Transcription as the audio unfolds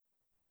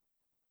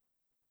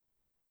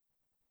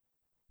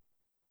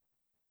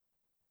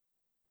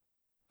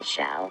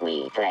Shall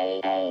we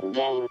play a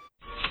game?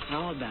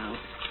 How about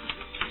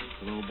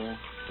global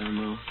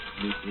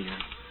thermonuclear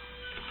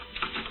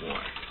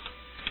war?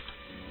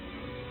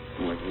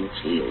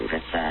 Wouldn't you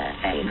prefer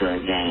a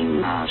good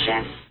game of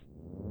chess?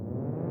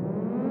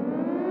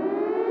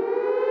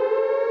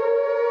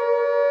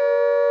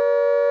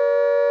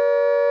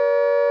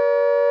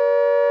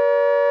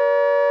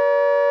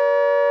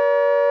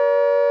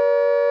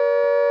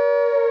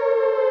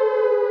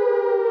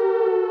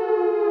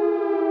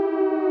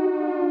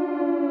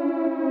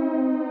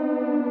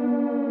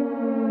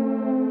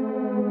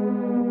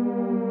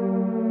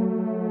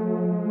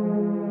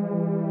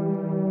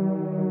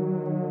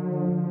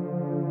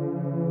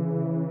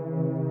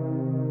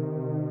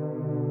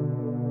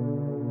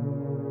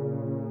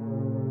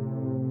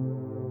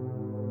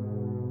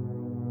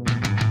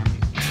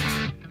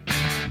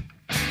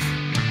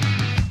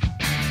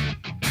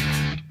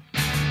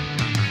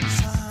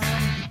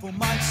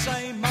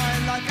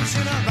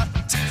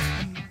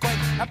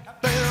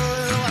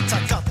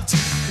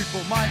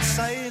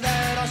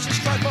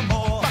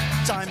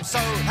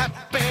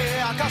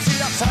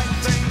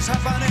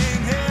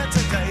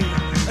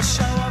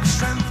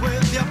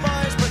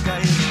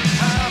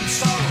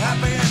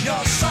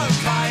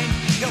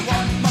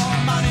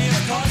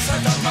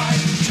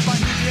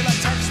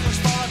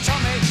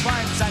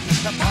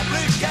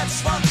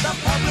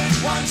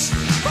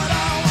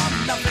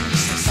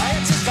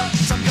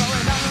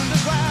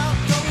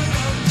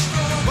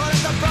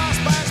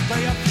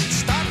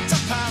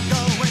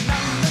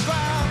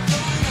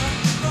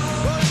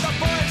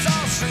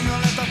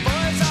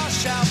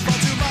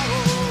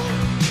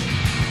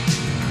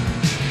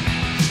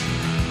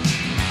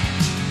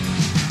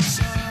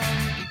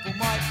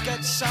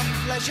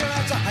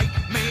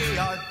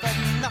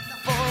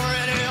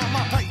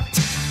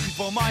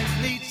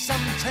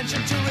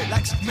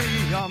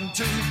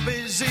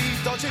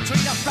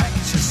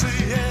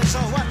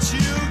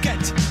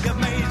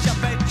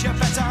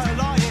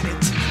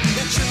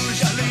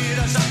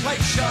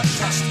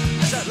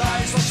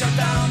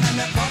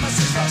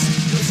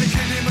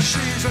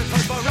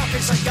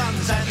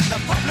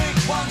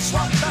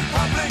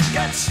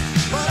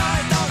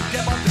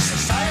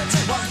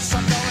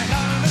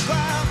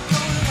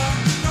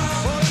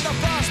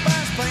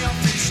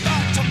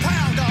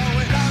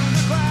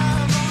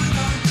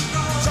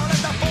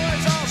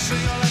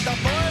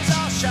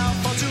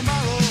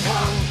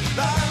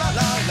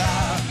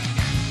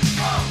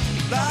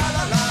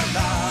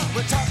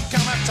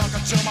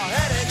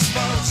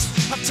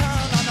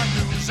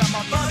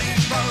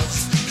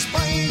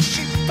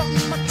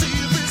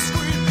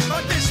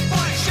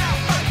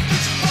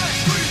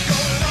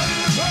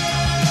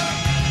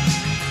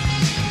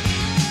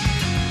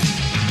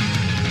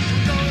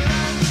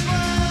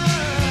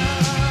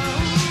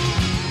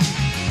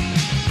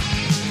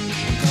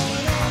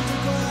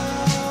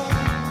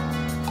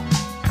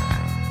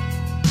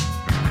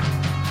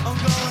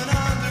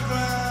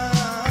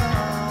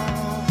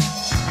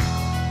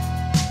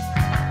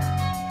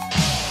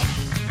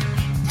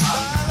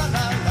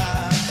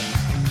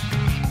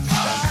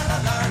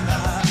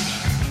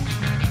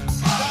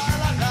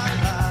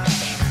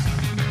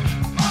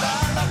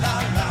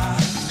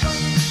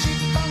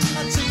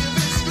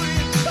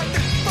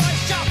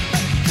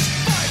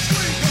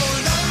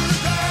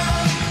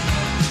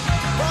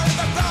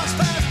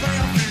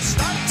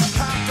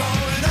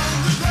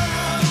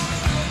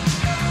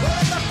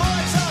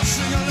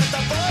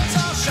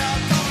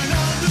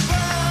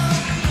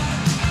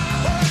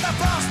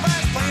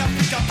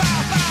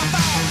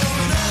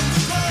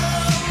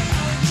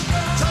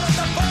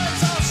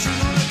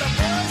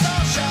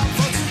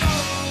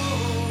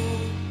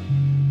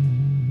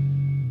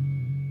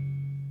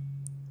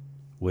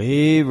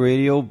 Wave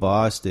Radio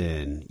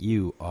Boston,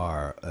 you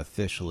are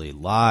officially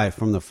live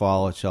from the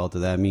Fallout Shelter.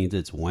 That means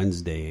it's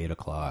Wednesday, 8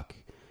 o'clock.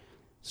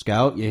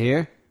 Scout, you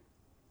here?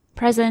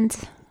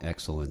 Present.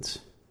 Excellent.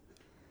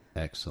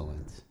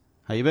 Excellent.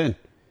 How you been?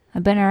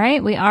 I've been all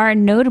right. We are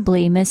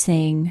notably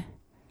missing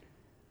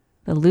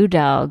the Lou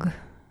Dog,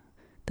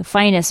 the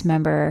finest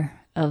member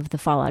of the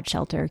Fallout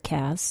Shelter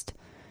cast.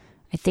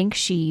 I think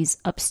she's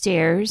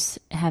upstairs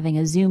having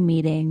a Zoom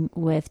meeting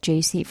with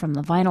JC from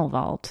the Vinyl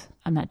Vault.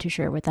 I'm not too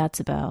sure what that's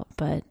about,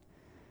 but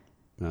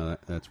No,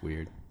 that's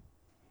weird.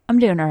 I'm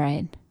doing all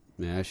right.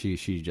 Yeah, she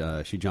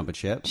jumping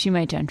ship. She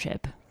might jump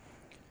ship.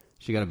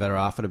 She got a better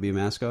offer to be a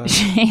mascot.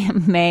 She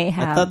may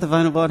have. I thought the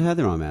Vinyl Vault had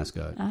their own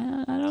mascot.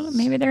 I don't know.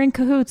 Maybe they're in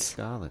cahoots.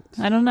 Scarlet.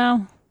 I don't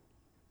know.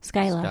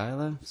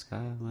 Skyla.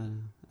 Skyla.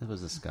 It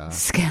was a Scar.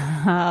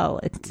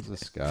 Scarlet. It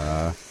was a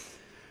Scar.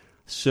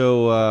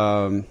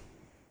 So,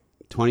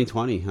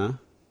 2020, huh?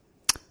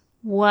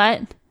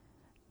 What?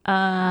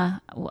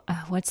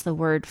 What's the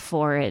word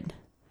for it?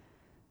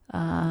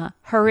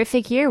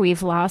 Horrific year.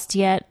 We've lost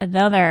yet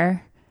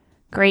another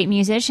great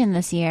musician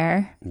this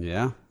year.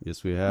 Yeah,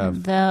 yes we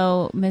have.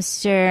 Though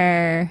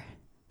Mr.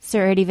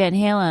 Sir Eddie Van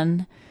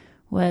Halen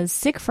was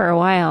sick for a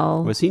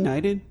while. Was he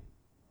knighted?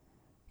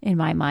 In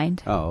my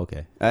mind. Oh,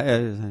 okay.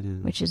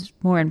 Which is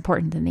more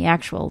important than the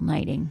actual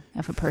knighting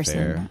of a person,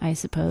 Fair. I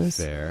suppose.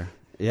 Fair.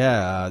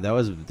 Yeah, that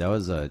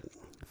was a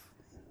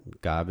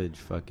garbage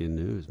fucking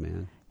news,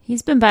 man.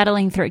 He's been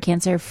battling throat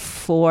cancer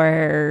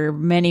for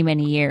many,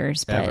 many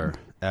years. But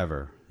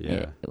Ever.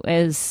 Yeah. It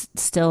was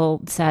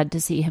still sad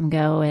to see him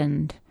go.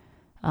 And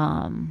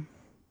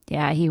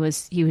he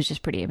was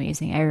just pretty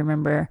amazing. I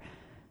remember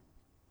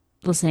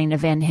listening to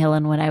Van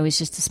Halen when I was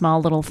just a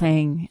small little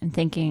thing and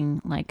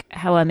thinking like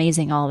how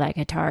amazing all that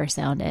guitar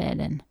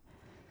sounded, and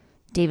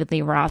David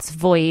Lee Roth's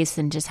voice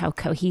and just how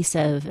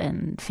cohesive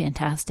and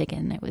fantastic.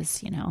 And it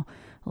was, a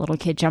little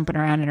kid jumping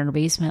around in her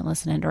basement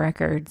listening to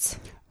records.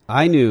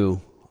 I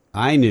knew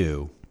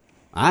they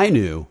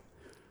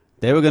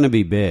were going to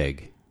be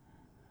big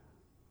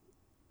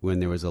when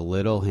there was a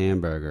little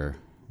hamburger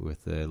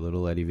with a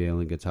little Eddie Van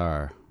Halen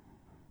guitar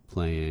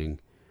playing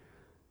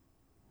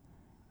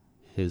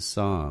his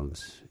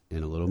songs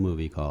in a little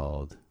movie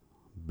called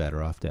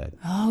Better Off Dead.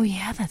 Oh,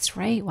 yeah, that's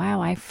right.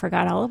 Wow, I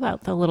forgot all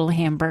about the little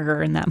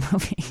hamburger in that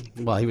movie.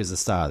 Well, he was the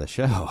star of the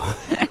show.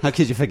 How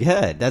could you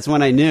forget? That's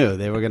when I knew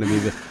they were going to be...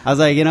 I was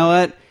like, you know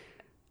what?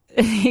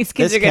 These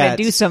kids are going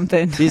to do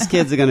something. These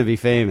kids are going to be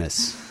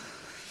famous.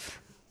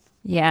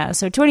 Yeah,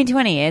 so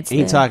 2020, it's...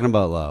 Ain't Talking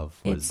About Love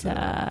was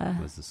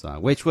the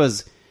song. Which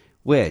was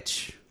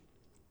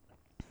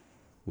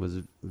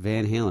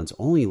Van Halen's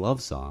only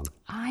love song.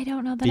 I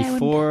don't know that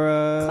before,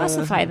 I would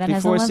classify that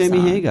as a love before Sammy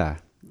song. Hagar.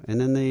 And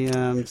then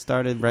they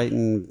started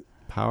writing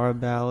power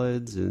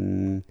ballads,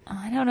 and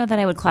I don't know that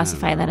I would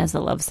classify that as a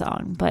love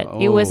song, but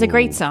it was a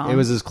great song. It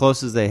was as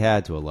close as they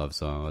had to a love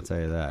song, I'll tell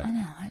you that.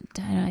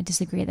 I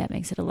disagree. That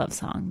makes it a love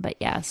song, but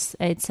yes,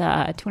 it's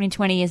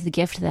 2020 is the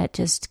gift that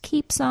just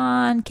keeps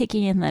on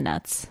kicking in the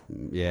nuts.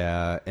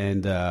 Yeah,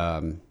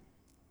 and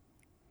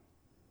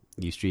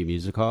U Street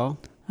Music Hall.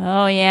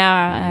 Oh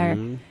yeah.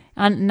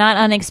 Not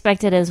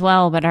unexpected as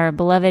well, but our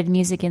beloved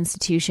music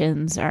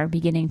institutions are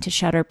beginning to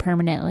shutter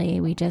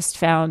permanently. We just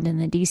found in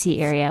the DC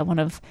area one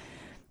of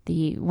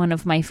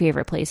my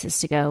favorite places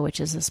to go, which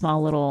is a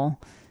small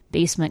little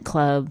basement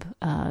club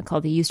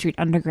called the U Street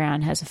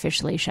Underground, has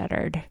officially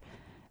shuttered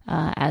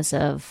as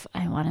of,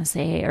 I want to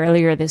say,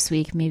 earlier this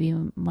week, maybe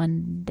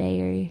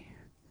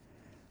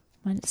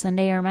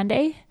Sunday or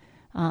Monday.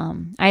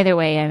 Either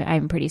way,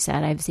 I'm pretty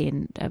sad. I've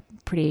seen a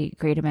pretty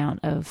great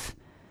amount of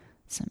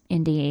some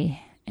indie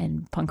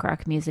and punk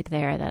rock music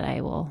there that I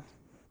will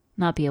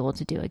not be able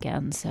to do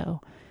again. So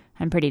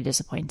I'm pretty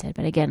disappointed.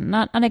 But again,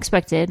 not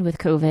unexpected with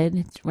COVID.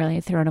 It's really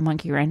thrown a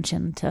monkey wrench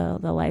into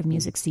the live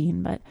music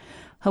scene. But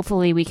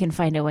hopefully we can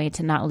find a way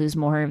to not lose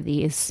more of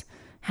these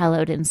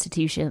hallowed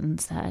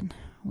institutions that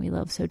we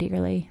love so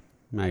dearly.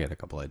 I got a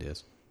couple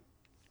ideas.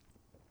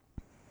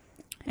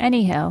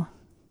 Anyhow.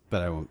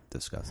 But I won't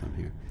discuss them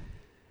here.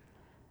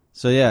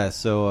 So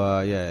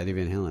Eddie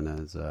Van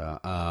Halen is,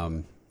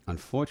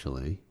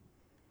 unfortunately,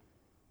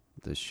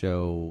 the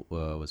show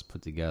was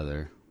put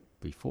together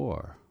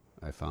before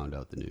I found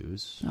out the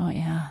news. Oh,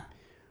 yeah.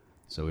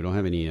 So we don't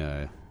have any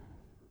Van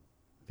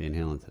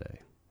Halen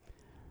today.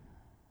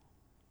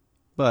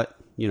 But,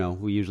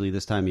 we usually,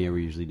 this time of year,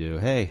 we usually do,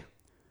 hey,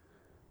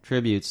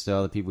 tributes to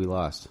all the people we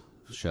lost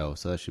show.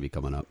 So that should be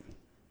coming up.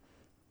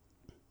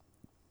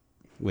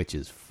 Which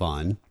is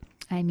fun.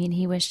 I mean,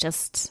 he was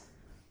just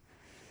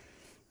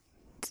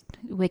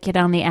wicked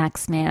on the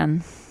axe,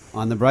 man.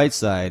 On the bright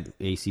side,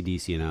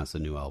 AC/DC announced a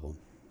new album.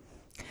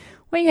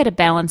 Well, you got to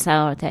balance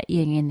out that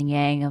yin and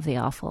yang of the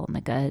awful and the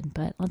good,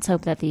 but let's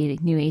hope that the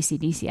new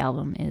AC/DC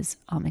album is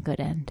on the good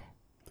end.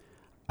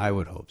 I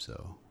would hope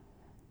so.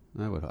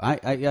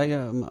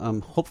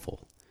 I'm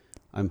hopeful.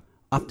 I'm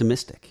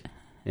optimistic.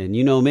 And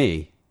you know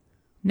me.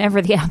 Never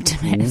the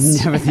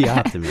optimist. Never the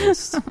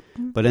optimist.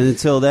 But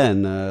until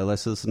then,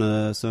 let's listen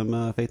to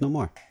some Faith No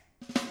More.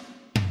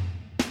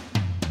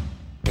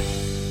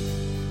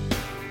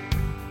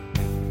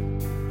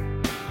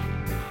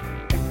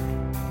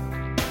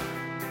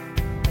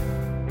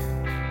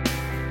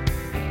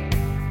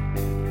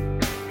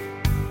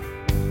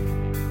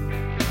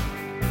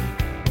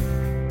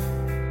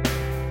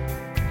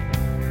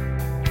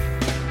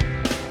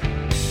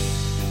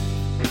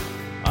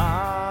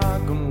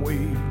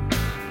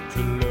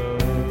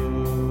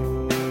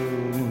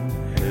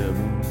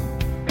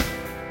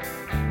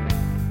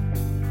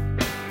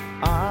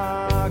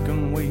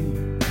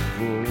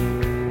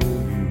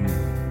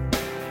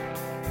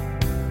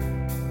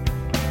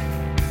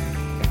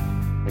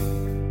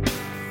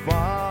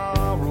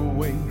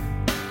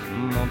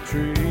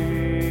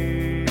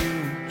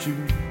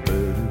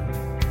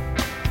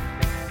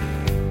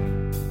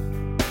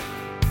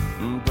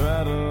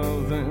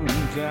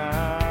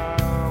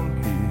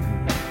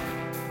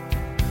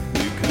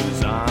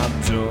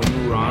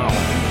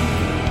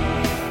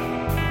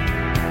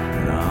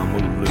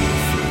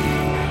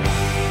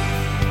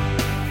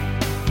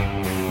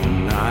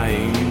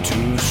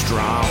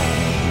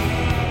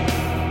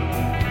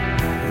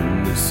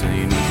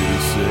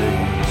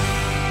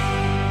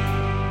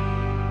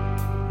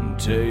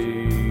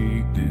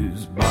 Take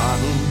this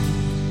bottle,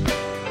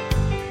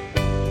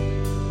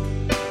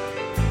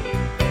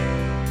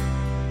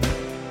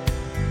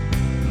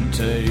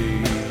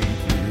 take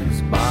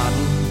this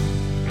bottle,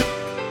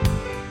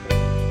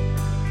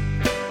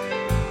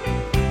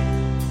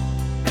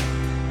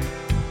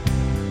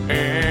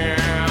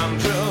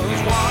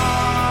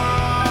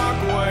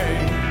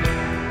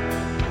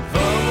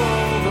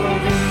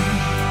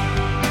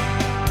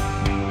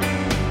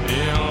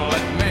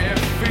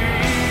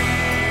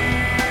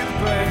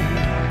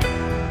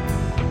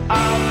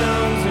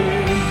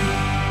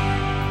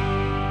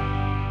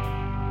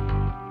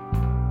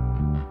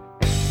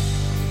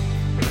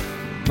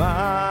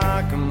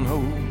 I can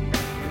hope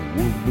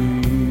we'll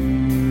be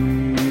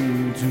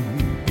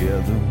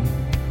together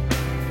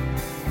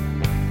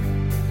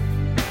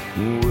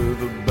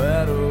with a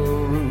better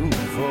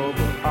roof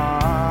over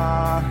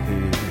our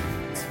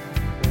heads.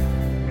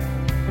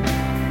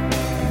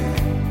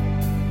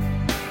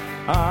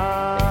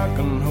 I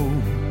can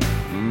hope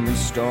the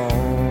stormy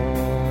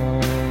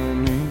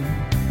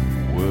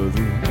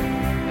weather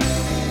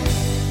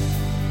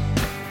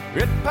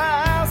it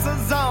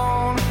passes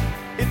on,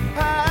 it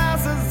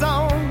passes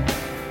on,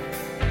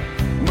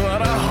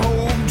 but I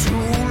hope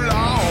too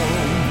long,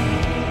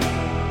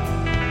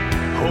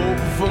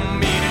 hope for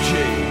me to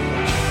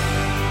change,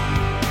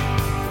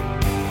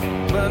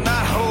 but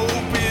that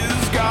hope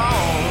is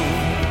gone.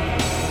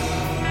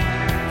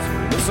 So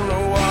listen to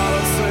what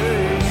I say.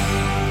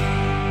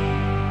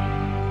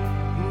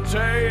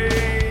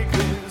 Take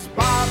this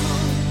bottle,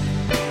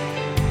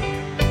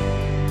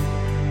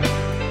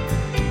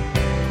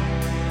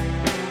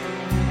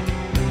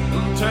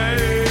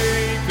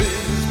 take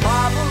this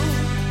bottle,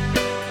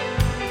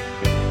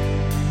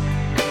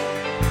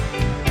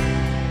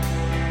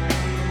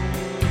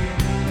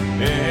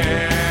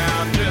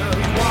 and just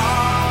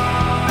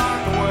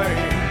walk away.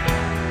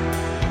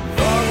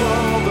 The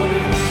world that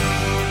is,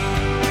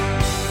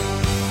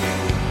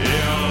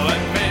 yeah,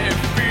 let me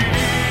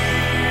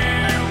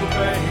feel the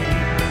pain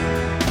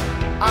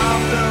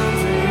I've done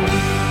to you.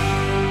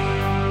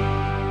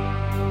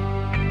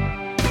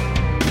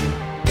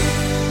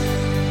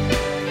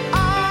 I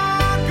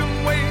can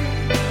wait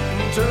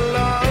until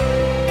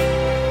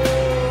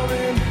love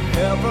in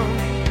heaven.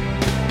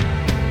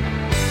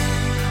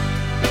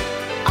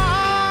 I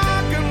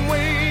can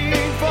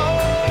wait for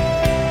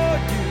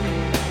you.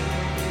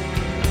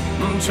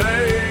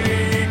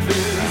 Take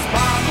this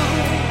bottle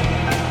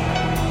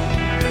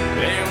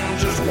and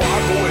just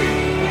walk away.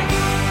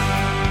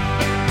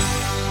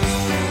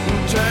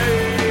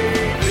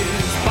 Take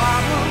this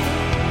bottle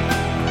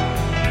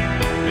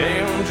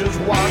and just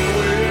walk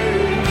away.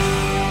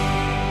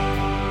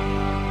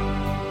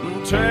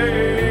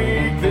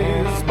 Take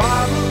this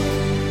bottle.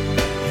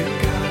 You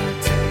gotta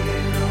take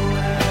it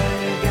away.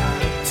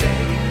 Gotta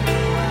take it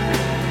away.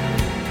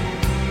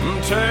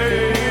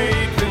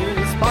 Take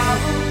this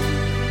bottle.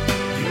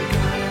 You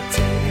gotta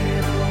take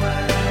it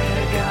away.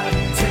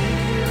 Gotta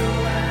take it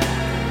away.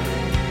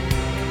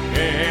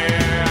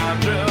 And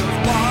just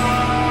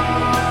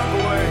walk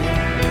away.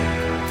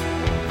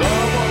 The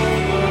one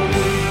love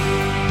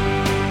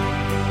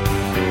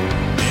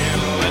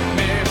and let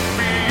me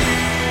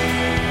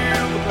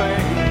feel the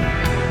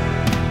pain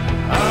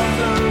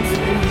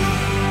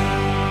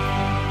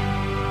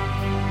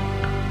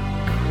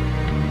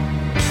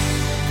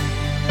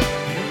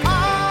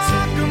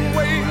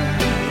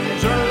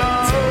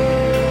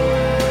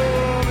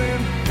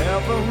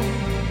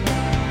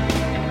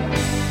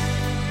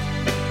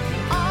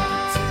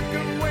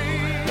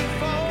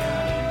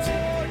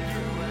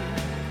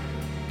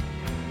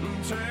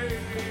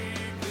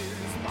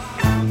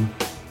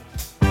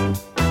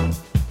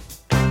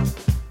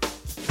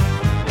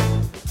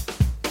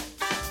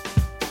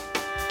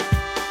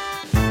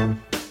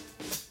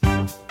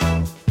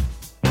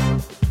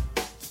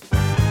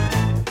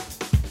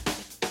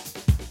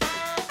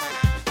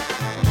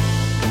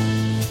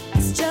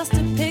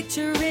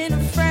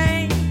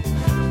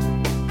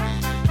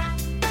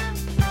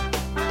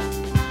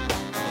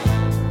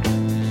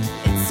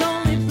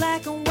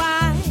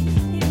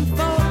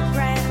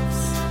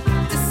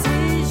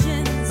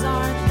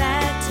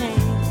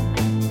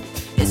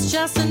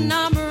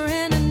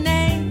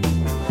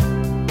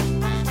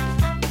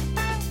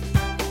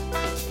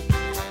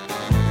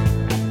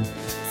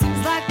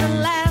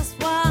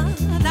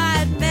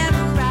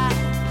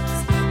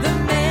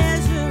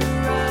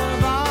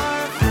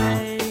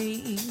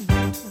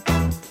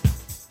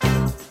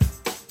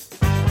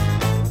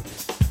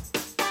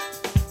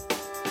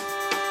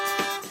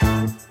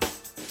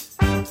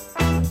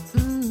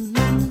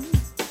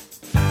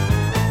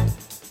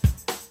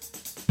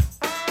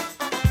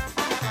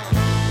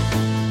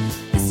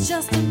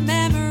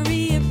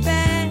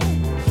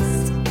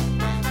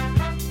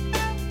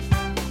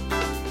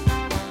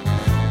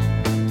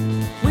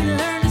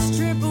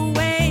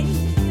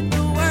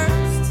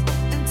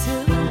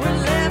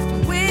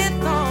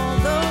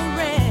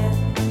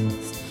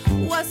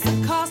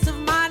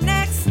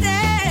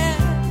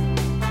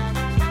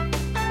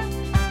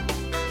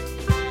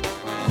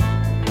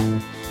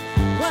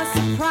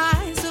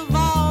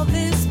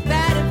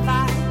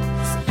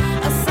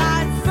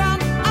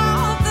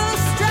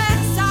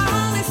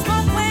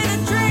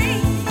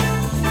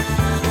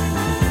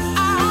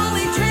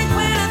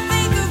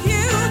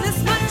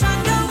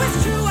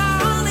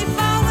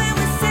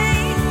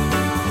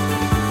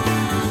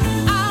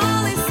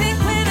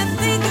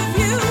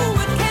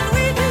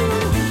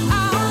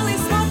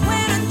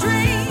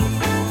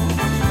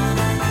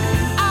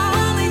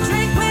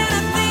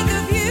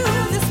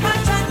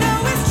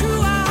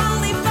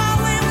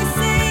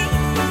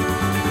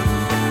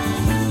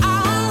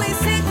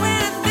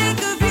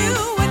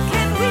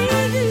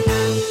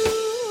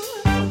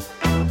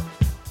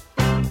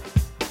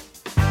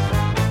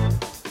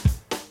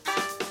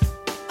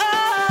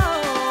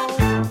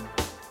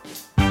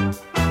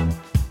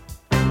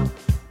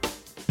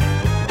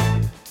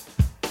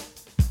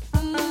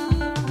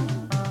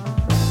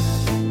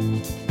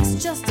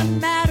just a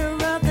matter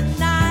of the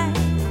night.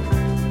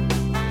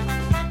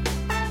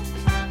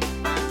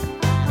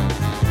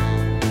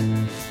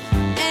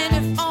 And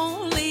if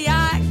only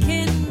I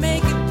can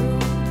make it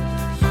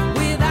through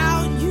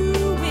without you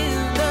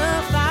in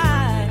the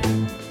fight,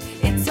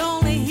 it's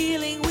only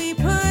healing we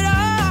put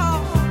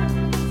off.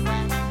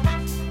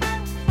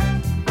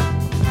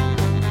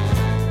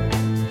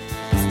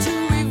 It's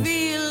too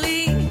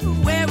revealing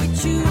where we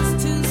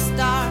choose to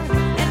start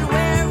and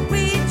where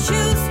we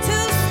choose to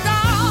stop.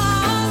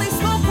 Only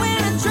smoke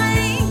when I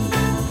drink.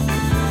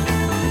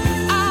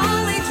 I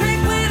only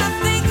drink when I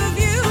think of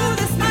you.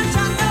 This much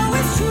I know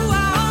is true.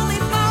 I only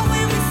fall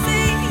when we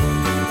sing.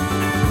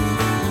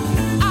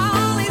 I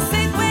only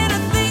sing when I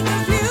think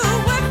of you.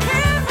 What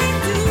can we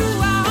do?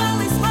 I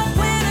only smoke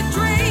when I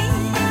drink.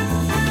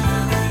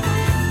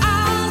 I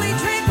only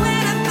drink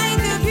when I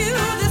think of you.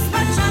 This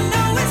much I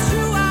know is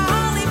true. I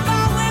only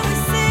fall when we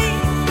sing.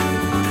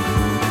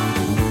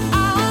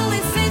 I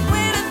only sing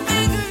when I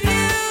think of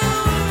you.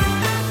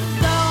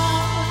 Don't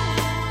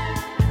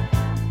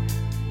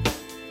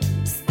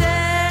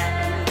stay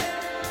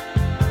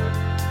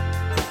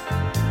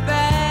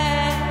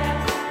back.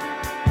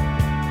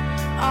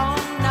 Oh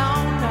no,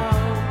 no.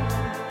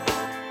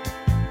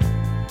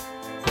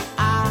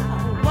 I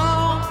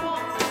won't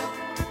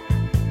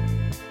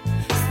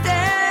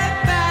step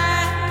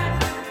back.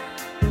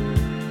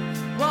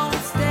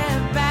 Won't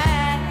step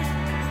back.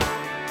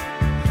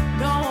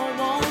 No, I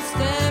won't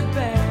step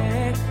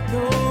back.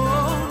 No,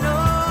 no,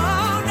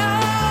 no.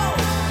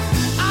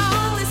 I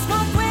only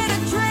smoke when I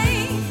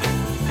drink.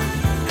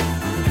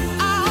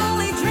 I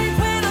only drink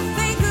when I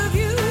think of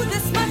you.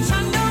 This much I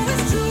know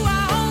is true. I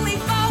only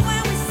fall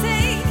when we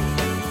sing.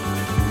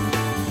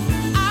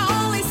 I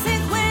only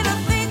sing when I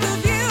think of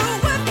you.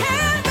 What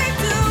can we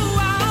do?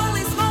 I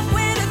only smoke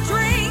when I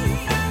drink.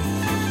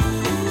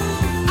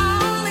 I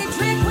only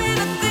drink when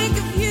I think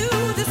of you.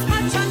 This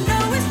much I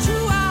know is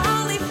true. I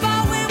only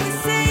fall when we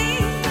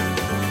sing.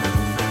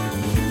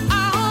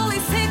 I only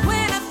sing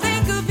when I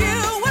think of you.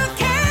 What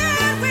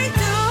can we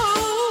do?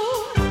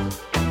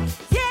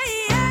 Yeah,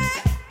 yeah.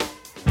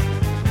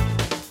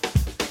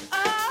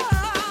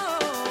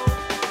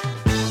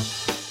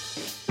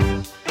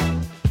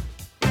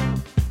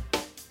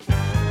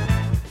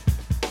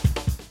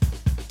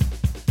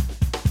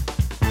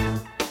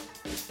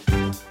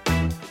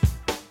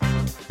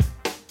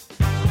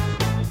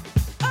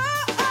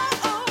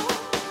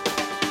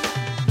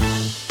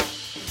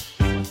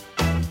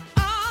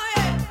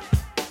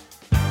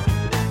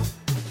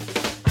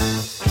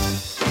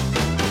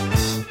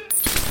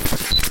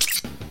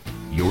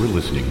 You're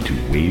listening to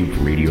Wave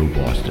Radio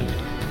Boston.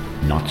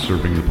 Not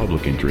serving the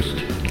public interest,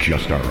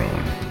 just our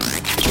own.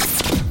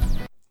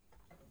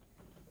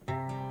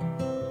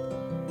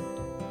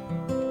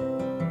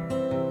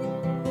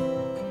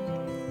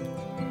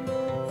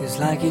 It's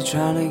like you're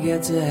trying to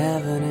get to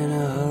heaven in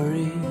a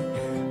hurry,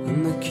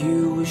 and the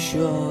queue was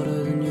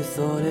shorter than you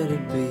thought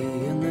it'd be,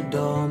 and the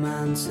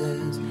doorman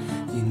says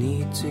you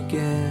need to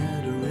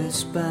get a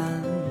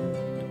wristband.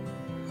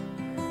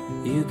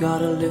 You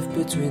gotta live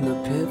between the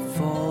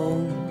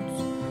pitfalls,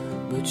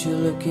 but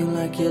you're looking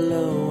like you're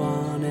low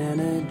on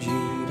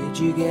energy. Did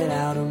you get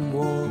out and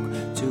walk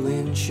to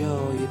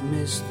ensure you'd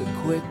miss the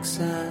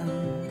quicksand?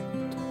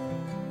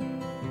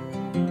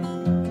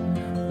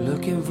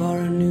 Looking for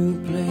a new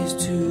place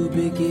to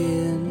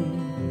begin,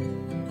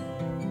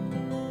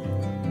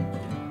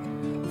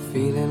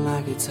 feeling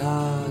like it's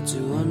hard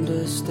to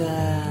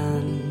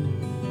understand.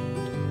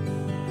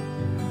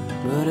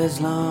 But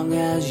as long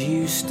as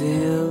you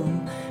still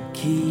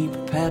keep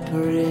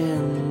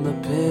peppering the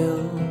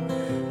pill,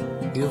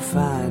 you'll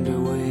find a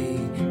way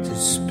to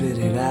spit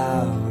it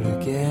out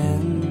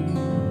again.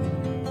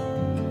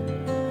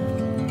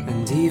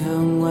 And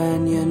even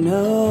when you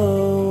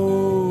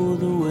know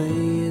the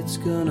way it's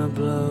gonna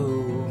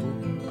blow,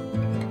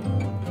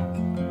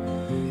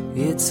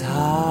 it's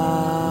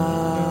hard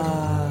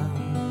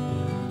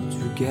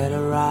to get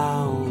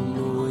around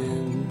the wind.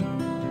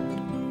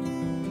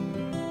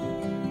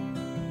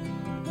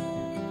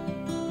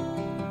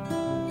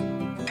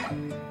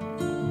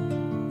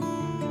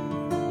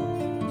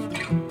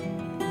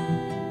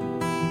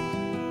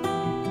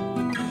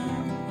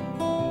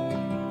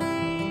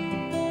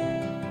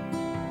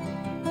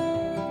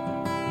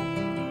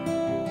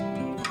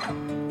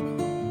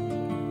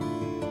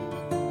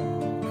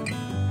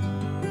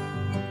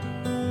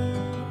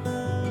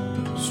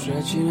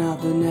 Stretching out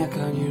the neck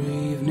on your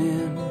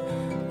evening,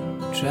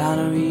 trying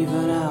to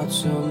even out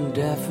some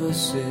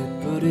deficit,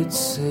 but it's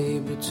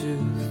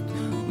saber-toothed,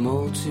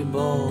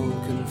 multi-ball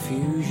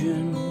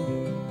confusion.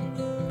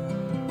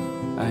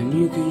 And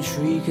you can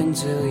shriek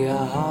until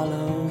you're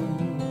hollow,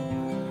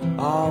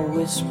 or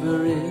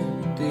whisper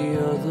it the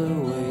other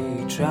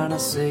way, trying to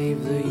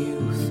save the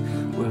youth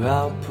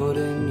without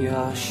putting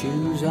your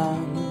shoes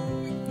on.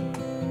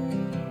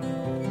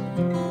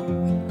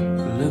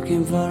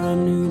 Looking for a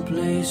new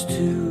place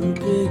to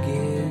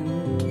begin,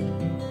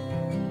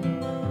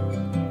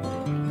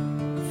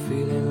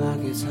 feeling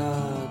like it's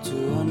hard to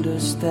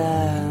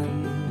understand.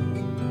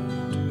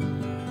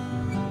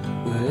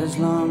 As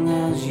long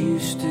as you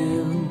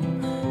still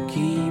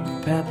keep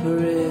pepper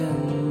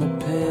in the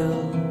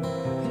pill,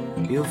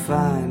 you'll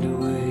find a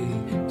way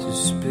to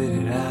spit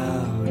it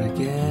out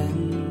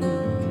again.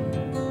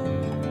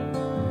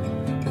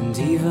 And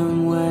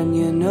even when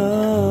you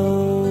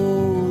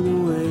know the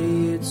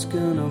way it's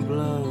gonna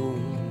blow,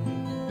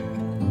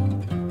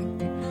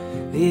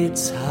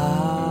 it's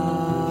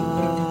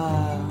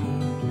hard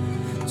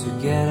to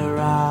get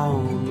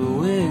around the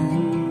wind.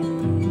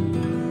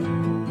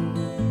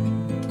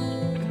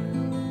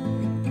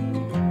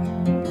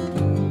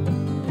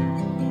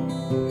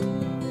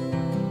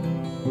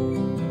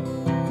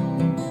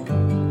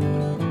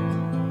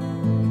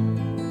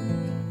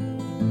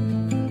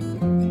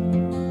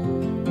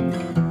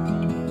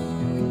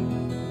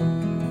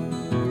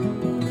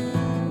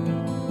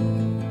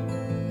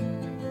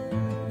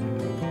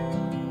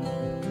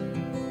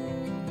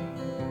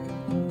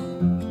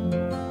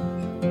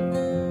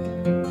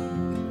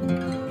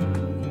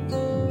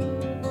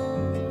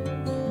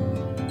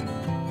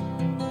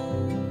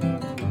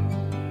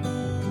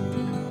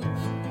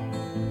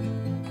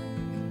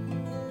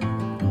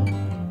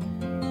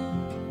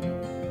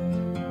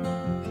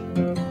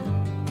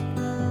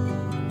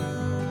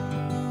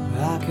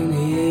 I can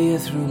hear you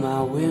through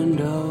my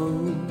window,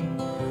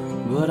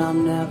 but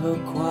I'm never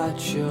quite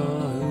sure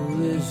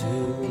who is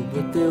who.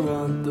 But they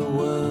want the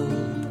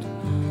world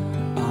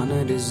on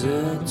a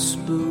dessert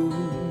spoon.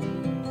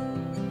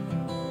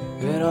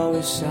 It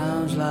always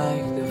sounds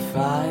like they're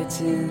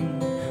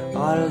fighting,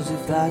 or as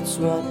if that's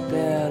what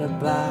they're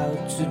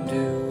about to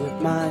do.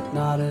 It might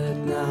not hurt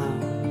now,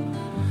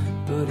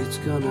 but it's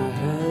gonna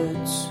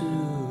hurt soon.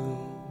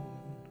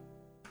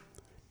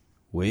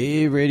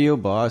 Wave Radio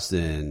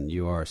Boston,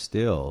 you are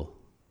still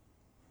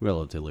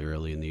relatively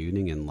early in the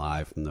evening and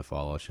live from the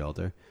Fallout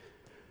Shelter.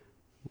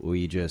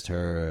 We just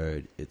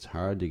heard It's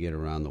Hard to Get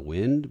Around the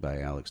Wind by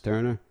Alex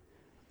Turner.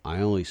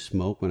 I Only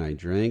Smoke When I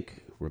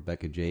Drink,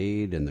 Rebecca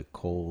Jade and the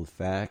Cold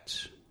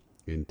Facts.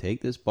 And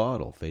Take This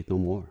Bottle, Faith No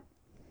More.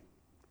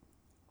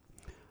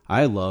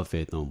 I love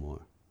Faith No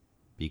More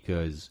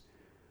because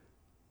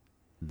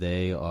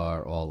they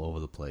are all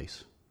over the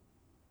place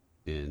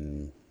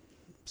in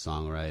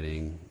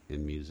songwriting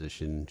and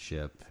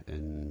musicianship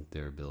and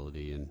their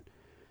ability, and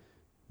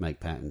Mike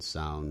Patton's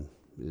sound,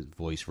 his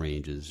voice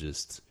range is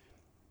just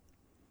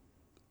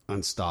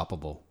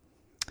unstoppable.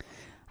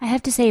 I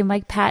have to say,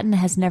 Mike Patton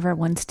has never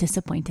once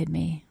disappointed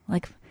me.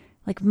 Like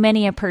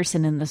many a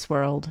person in this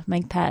world,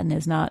 Mike Patton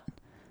is not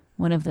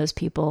one of those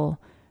people.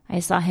 I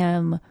saw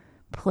him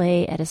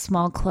play at a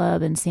small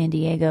club in San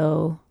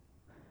Diego,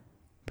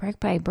 Brick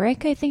by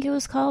Brick, I think it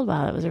was called.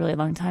 Wow, that was a really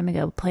long time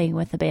ago, playing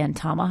with the band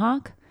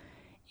Tomahawk.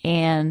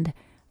 And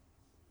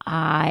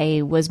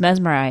I was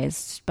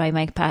mesmerized by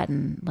Mike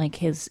Patton, like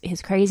his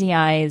crazy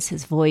eyes,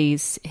 his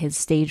voice, his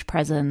stage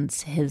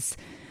presence, his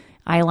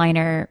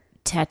eyeliner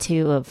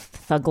tattoo of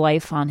Thug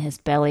Life on his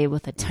belly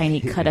with a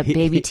tiny cut up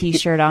baby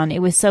t-shirt on.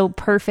 It was so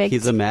perfect.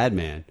 He's a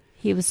madman.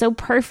 He was so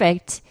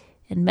perfect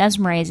and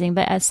mesmerizing.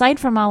 But aside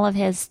from all of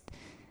his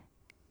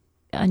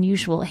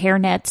unusual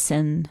hairnets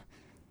and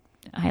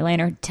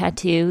eyeliner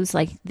tattoos,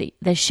 like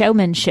the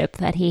showmanship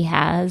that he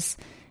has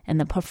and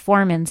the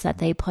performance that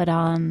they put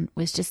on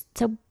was just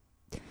so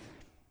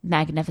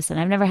magnificent.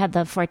 I've never had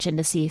the fortune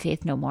to see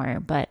Faith No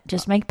More, but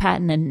just Mike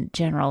Patton in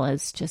general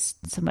is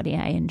just somebody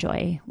I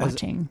enjoy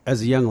watching.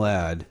 As a young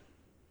lad,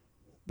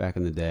 back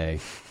in the day,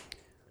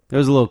 there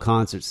was a little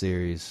concert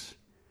series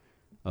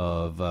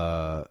of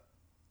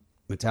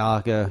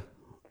Metallica,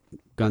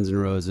 Guns N'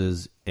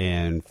 Roses,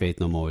 and Faith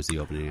No More was the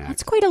opening act.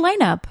 That's quite a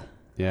lineup.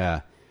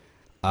 Yeah.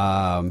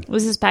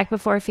 Was this back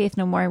before Faith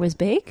No More was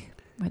big?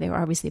 Or they were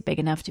obviously big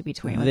enough to be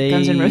touring with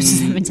Guns N'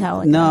 Roses and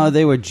Metallica? No,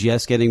 they were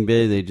just getting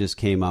big. They just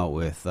came out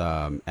with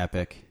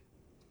Epic.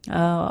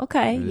 Oh,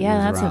 okay.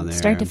 Yeah, that's a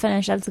start to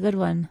finish. That's a good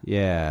one.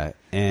 Yeah,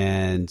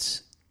 and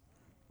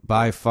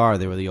by far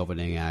they were the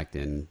opening act,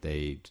 and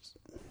it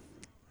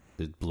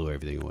blew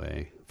everything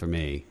away for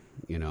me.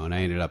 You know, and I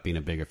ended up being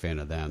a bigger fan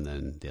of them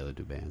than the other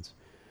two bands.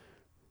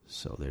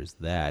 So there's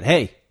that.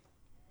 Hey,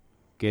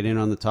 get in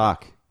on the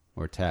talk,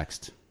 or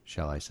text,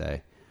 shall I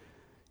say.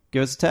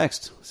 Give us a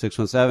text,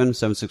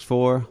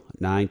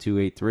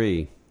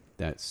 617-764-9283.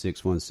 That's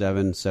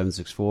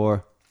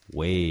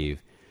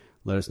 617-764-WAVE.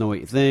 Let us know what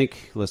you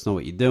think. Let us know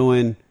what you're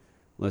doing.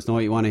 Let us know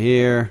what you want to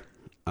hear.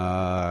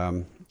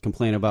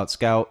 Complain about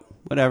Scout.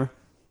 Whatever.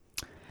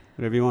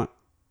 Whatever you want.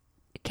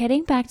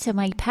 Getting back to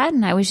Mike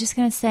Patton, I was just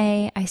going to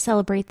say I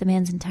celebrate the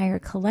man's entire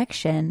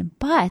collection,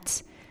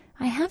 but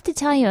I have to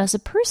tell you, as a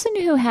person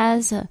who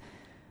has a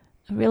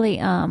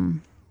really,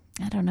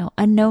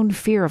 unknown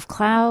fear of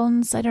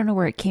clowns, I don't know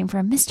where it came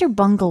from, Mr.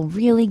 Bungle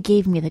really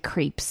gave me the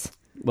creeps.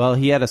 Well,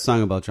 he had a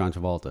song about John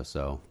Travolta,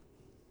 so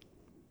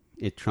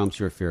it trumps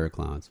your fear of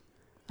clowns.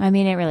 I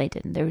mean, it really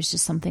didn't. There was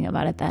just something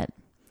about it that,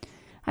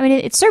 I mean,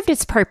 it served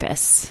its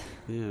purpose.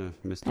 Yeah,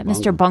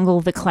 Mr.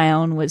 Bungle the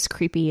clown was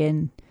creepy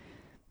and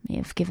may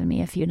have given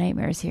me a few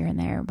nightmares here and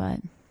there, but...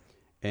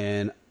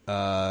 And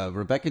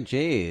Rebecca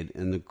Jade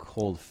and the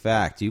Cold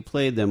Fact, you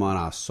played them on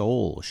our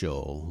Soul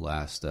show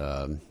last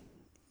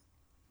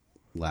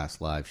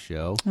last live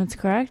show. That's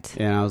correct.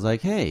 And I was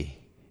like, hey,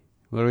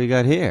 what do we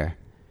got here?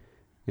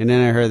 And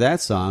then I heard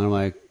that song. I'm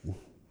like,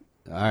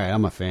 all right,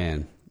 I'm a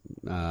fan.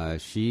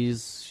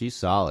 She's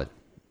solid,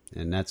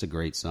 and that's a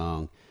great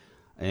song.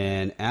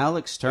 And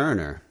Alex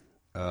Turner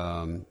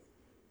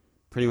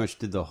pretty much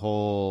did the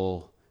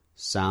whole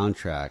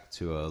soundtrack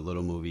to a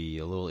little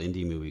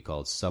indie movie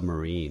called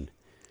Submarine,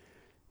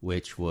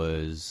 which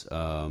was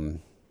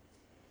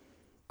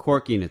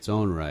quirky in its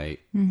own right,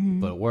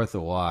 but worth a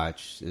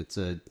watch. It's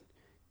a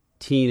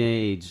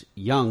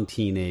young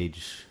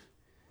teenage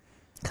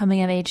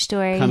Coming of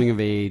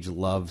age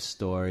love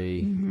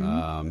story.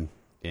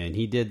 And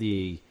he did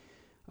the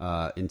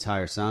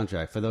entire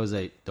soundtrack. For those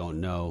that don't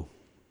know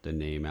the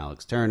name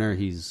Alex Turner,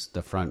 he's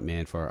the front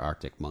man for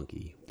Arctic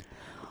Monkey.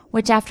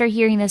 Which, after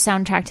hearing the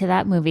soundtrack to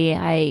that movie,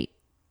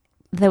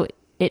 though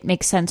it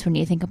makes sense when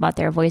you think about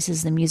their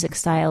voices, the music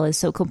style is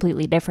so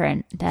completely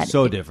different that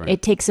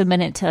it takes a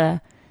minute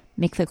to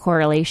make the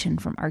correlation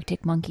from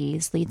Arctic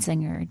Monkeys lead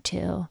singer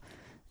to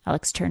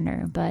Alex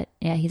Turner. But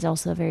yeah, he's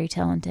also very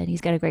talented.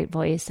 He's got a great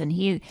voice, and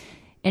he,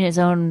 in his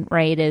own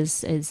right,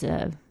 is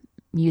a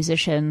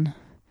musician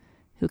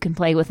who can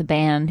play with a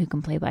band, who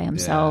can play by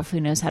himself,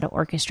 who knows how to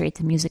orchestrate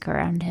the music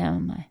around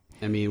him.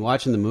 I mean,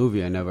 watching the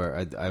movie,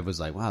 I was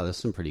like, wow, there's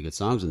some pretty good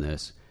songs in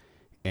this.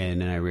 And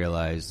then I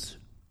realized,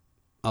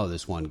 oh,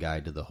 this one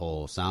guy did the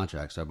whole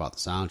soundtrack. So I bought the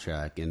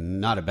soundtrack,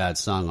 and not a bad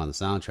song on the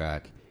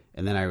soundtrack.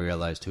 And then I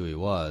realized who he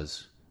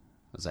was.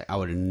 I was like, I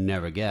would have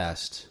never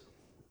guessed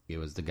it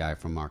was the guy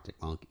from Arctic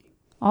Monkey.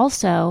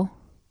 Also,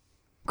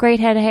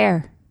 great head of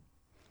hair.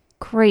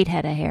 Great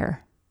head of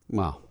hair.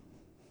 Well,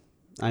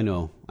 I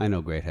know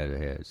great head of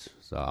hairs,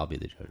 so I'll be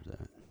the judge of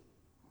that.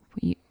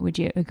 Would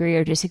you agree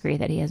or disagree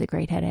that he has a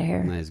great head of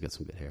hair? Nah, he's got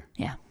some good hair.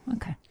 Yeah,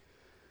 okay.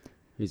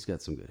 He's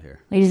got some good hair.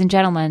 Ladies and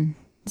gentlemen,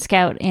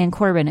 Scout and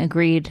Corbin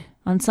agreed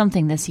on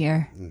something this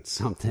year.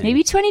 Something.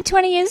 Maybe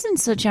 2020 isn't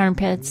such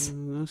armpits.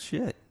 No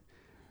shit.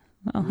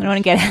 Well, I don't want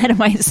to get ahead of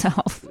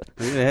myself.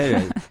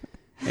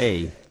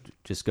 Hey,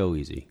 just go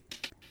easy.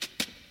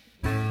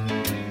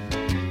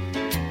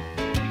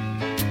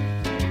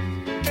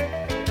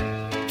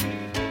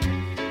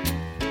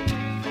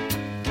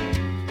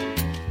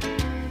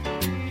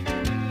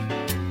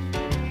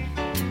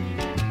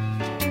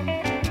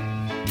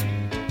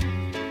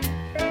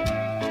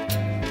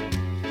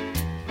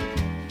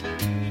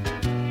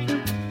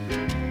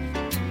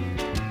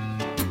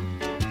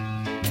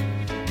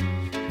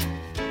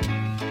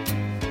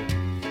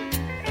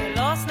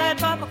 Last night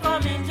Papa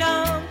come in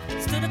jump,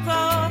 stood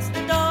across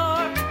the door.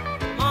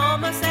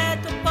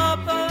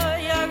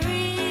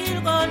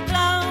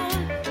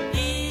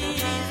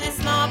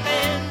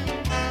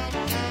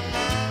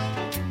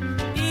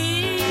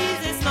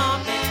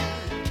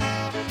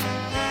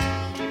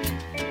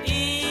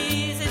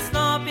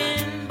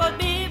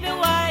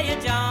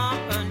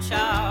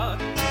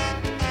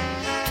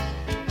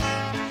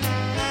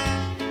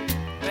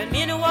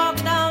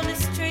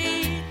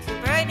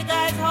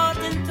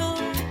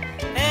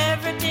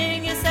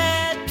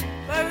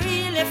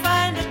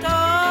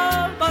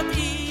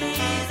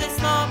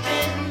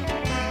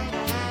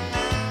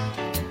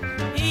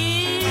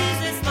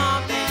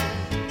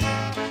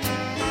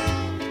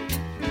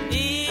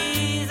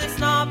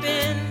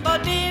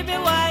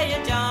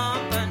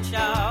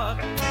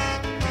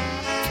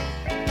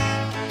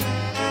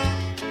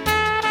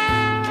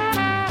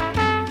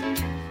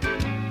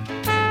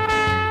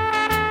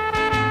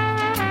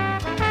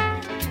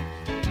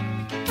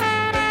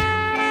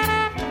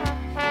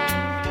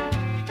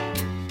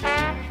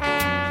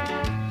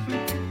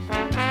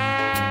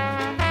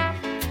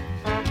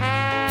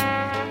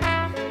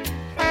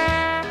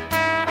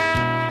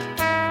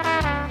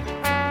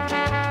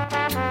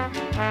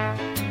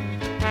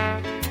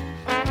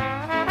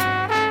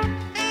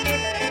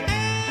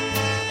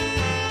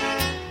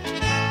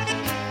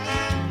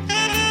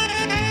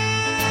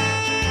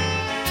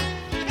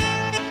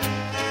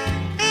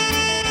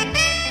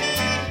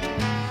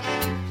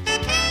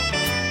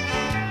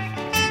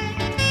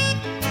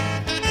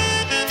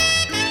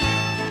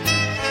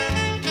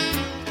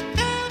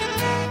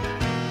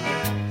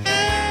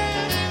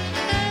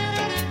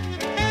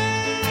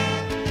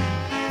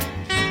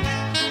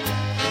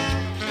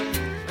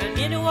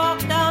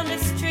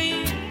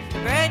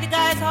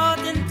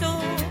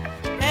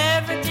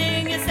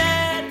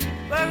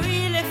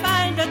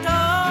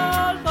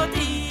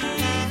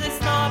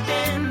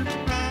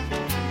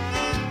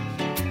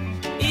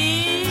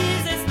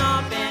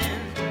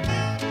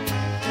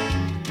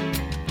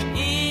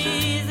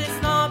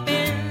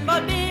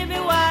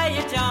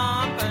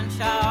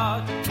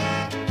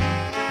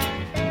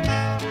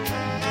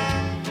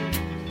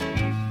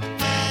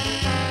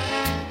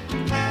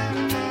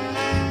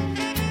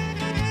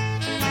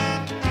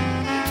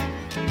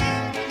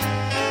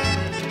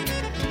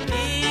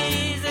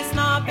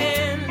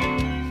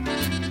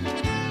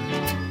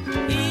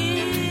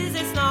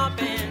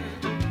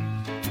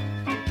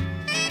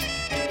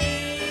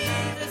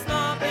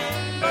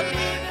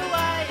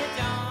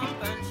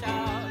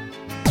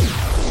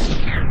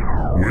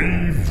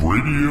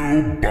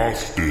 Radio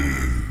Boston.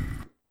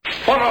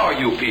 What are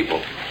you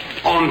people?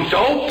 On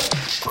dope?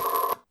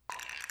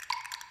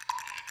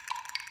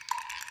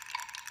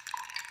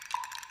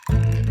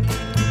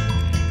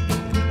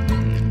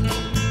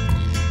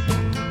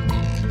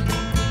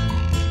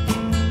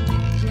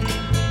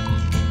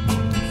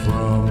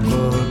 From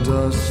the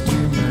dusty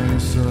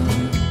mesa,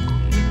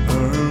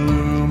 her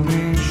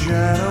looming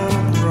shadow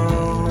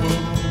grows,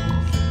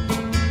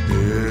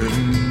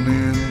 hidden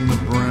in the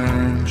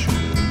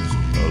branches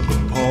of the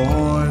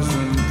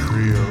poison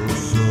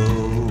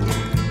creosote.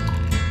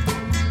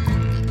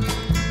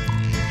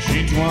 She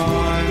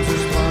twines her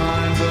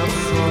spines up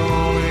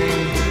slowly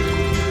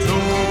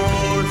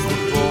towards the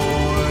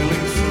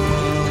boiling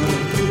sun,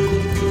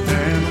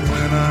 and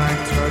when I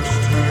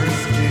touched her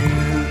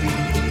skin,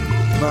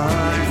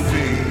 my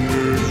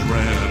fingers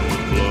ran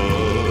with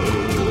blood.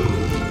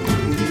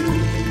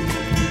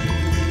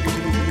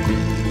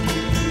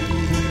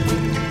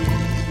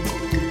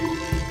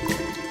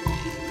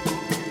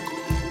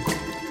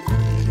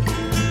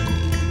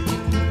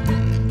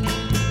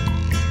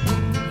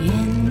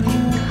 In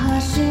the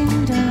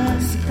hushing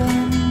dusk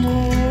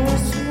under a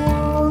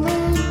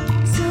swollen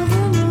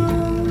silver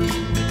moon,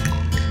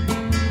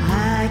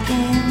 I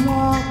came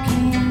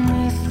walking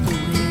with the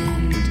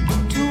wind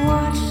to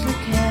watch the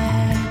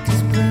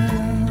cactus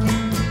bloom.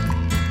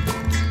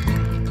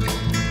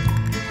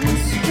 A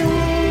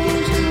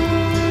strange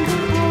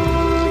hunger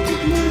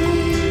haunted me,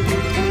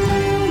 the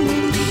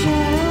looming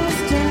shadows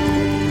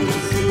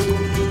danced.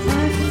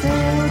 I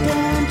fell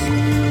down to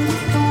the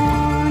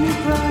thorny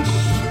brush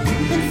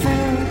and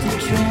felt a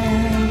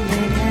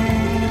trembling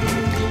hand.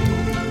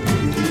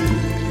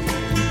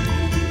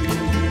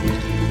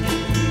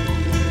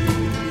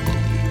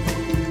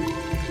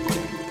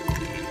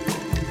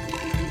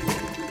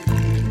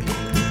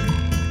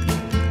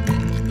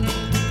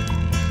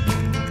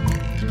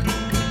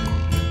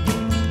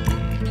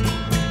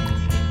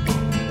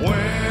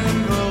 When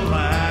the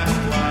last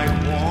light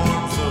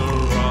warms the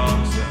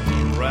rocks and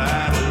the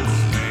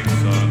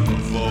rattlesnakes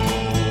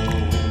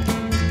unfold,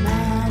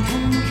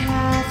 Mountain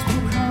cats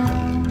will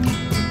come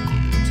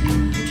to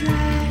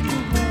drag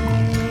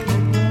away the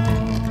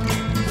bones.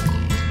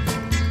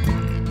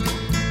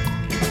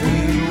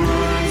 then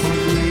rise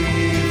with me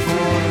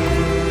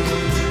forever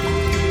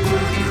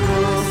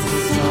across the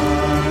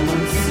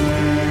silent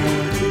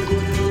sand,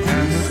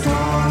 and the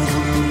stars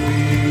will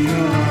be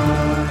your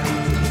eyes,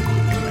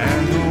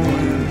 and the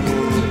wind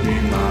will be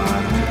my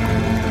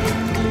hand.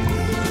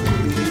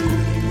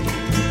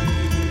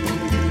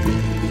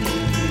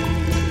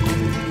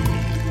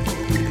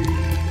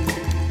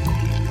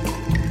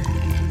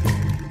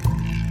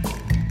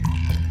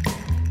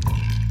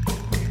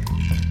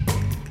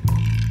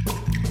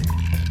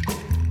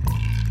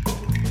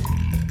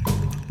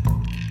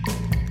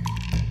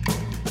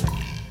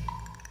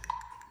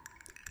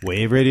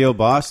 Wave Radio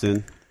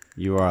Boston.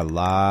 You are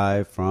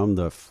live from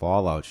the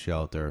Fallout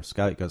Shelter.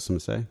 Scott, you got something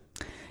to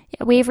say?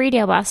 Yeah, Wave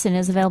Radio Boston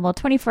is available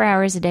 24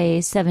 hours a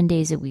day, 7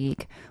 days a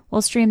week.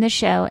 We'll stream this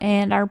show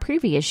and our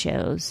previous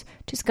shows.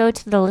 Just go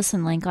to the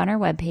listen link on our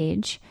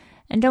webpage.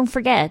 And don't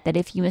forget that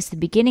if you miss the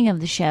beginning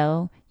of the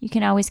show, you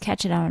can always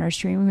catch it on our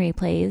stream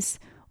replays.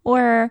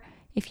 Or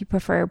if you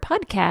prefer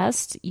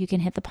podcast, you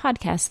can hit the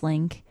podcast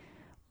link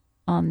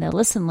on the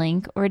listen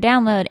link or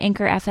download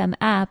Anchor FM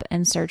app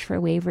and search for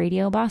Wave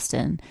Radio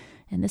Boston.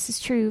 And this is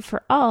true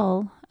for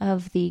all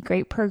of the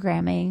great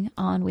programming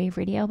on Wave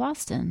Radio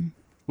Boston.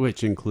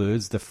 Which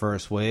includes the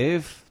First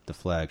Wave, the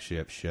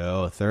flagship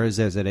show,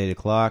 Thursdays at 8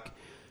 o'clock,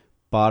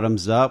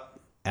 Bottoms Up,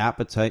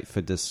 Appetite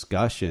for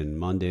Discussion,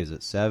 Mondays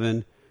at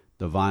 7,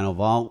 the Vinyl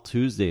Vault,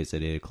 Tuesdays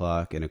at 8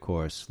 o'clock, and of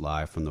course,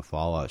 live from the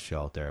Fallout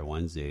Shelter,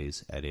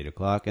 Wednesdays at 8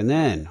 o'clock. And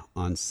then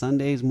on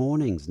Sundays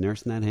mornings,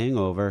 Nursing That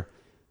Hangover,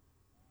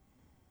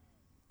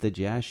 the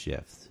Jazz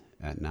Shift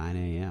at 9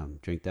 a.m.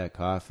 Drink that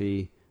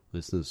coffee,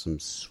 listen to some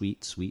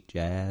sweet, sweet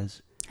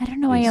jazz. I don't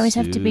know why you always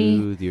have to be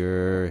soothe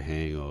your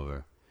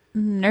hangover.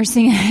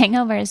 nursing a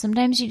hangover.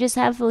 Sometimes you just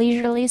have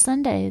leisurely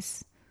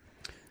Sundays.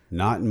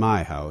 Not in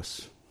my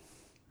house.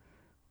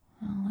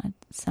 Well, that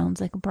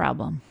sounds like a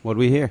problem. What'd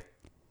we hear?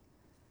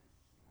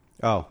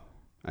 Oh,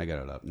 I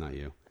got it up, not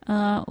you.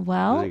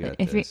 Well, I got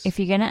if this.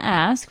 you're gonna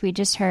ask, we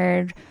just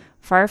heard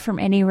 "Far From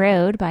Any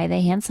Road" by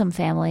the Handsome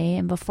Family,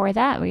 and before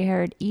that, we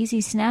heard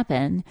 "Easy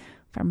Snappin'"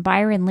 from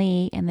Byron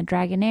Lee and the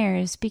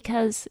Dragonaires.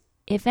 Because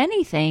if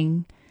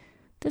anything,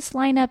 this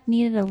lineup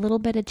needed a little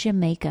bit of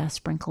Jamaica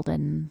sprinkled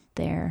in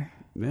there.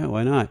 Yeah,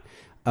 why not?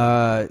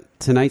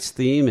 Tonight's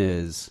theme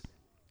is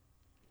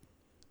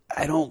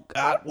I don't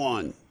got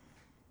one.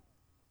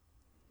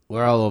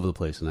 We're all over the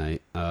place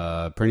tonight.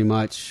 Pretty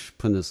much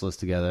putting this list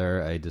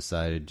together, I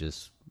decided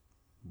just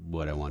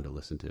what I wanted to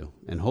listen to.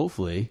 And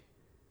hopefully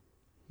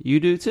you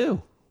do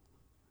too.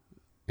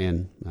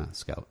 And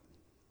Scout.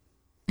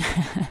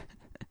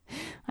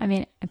 I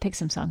mean, I picked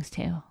some songs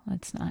too.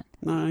 That's not,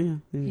 No, yeah.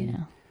 you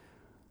know.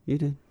 You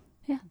did.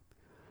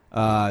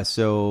 Yeah.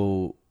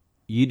 So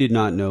you did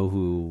not know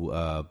who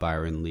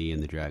Byron Lee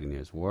and the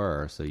Dragonaires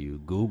were, so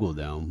you Googled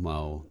them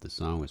while the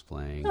song was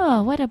playing.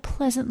 Oh, what a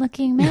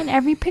pleasant-looking man.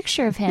 Every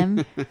picture of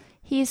him,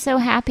 he is so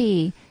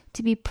happy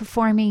to be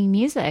performing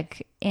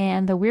music.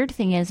 And the weird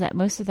thing is that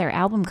most of their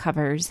album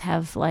covers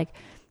have, like,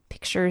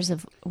 pictures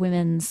of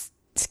women's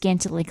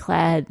scantily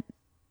clad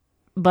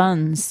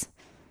buns.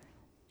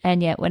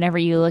 And yet, whenever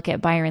you look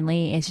at Byron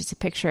Lee, it's just a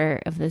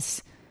picture of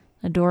this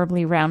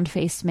adorably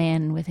round-faced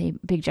man with a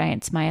big,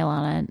 giant smile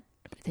on it,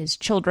 with his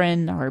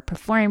children, or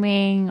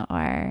performing,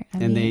 or...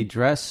 they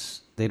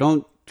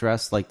don't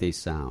dress like they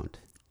sound.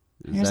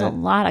 There's a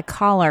lot of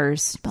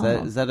collars.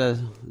 Is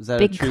that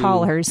big a true,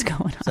 collars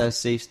going on? Is that a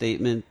safe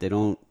statement? They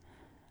don't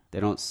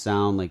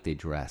sound like they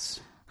dress.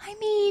 I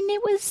mean,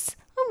 it was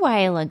a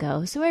while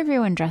ago, so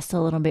everyone dressed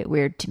a little bit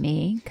weird to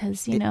me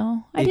because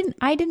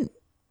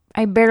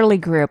I barely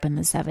grew up in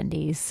the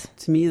 70s.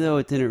 To me, though,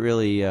 it didn't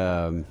really.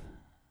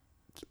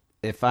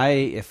 If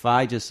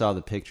I just saw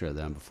the picture of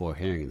them before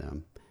hearing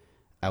them,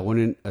 I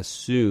wouldn't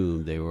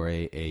assume they were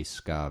a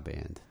ska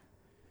band.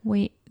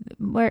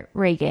 More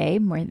reggae,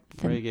 more than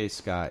reggae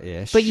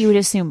ska-ish. But you would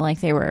assume like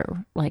they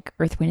were like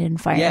Earth, Wind, and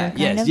Fire. Yeah.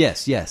 Kind of?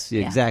 Yes.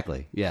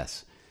 Exactly.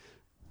 Yes.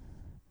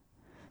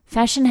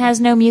 Fashion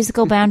has no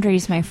musical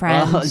boundaries, my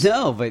friend.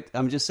 No, but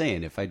I'm just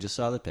saying, if I just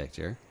saw the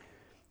picture,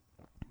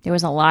 there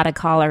was a lot of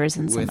collars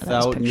in some of those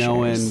without pictures.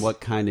 knowing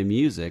what kind of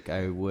music,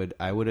 I would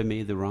have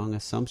made the wrong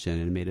assumption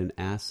and made an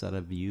ass out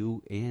of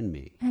you and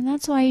me. And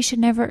that's why you should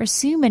never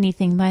assume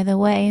anything, by the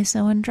way.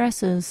 So in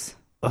dresses.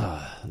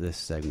 This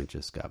segment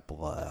just got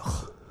blah.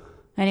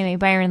 Anyway,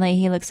 Byron Lee,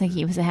 he looks like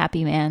he was a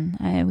happy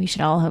man. We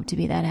should all hope to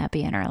be that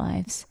happy in our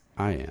lives.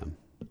 I am.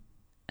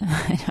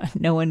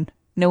 No one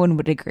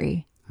would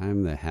agree.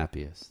 I'm the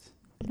happiest.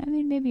 I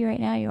mean, maybe right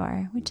now you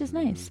are, which is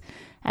nice.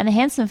 And the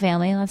Handsome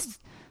family, let's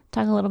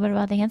talk a little bit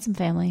about the Handsome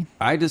family.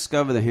 I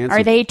discovered the Handsome...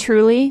 Are they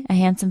truly a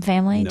handsome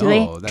family? No, do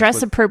they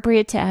dress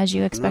appropriate to as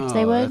you expect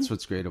they would? That's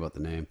what's great about the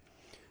name.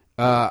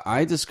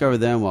 I discovered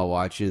them while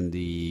watching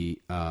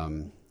the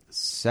the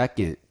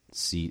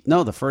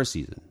first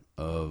season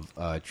of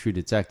True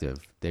Detective.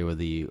 They were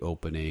the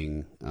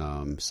opening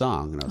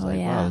song, and I was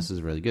wow, this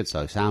is really good. So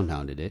I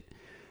soundhounded it,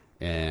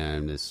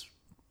 and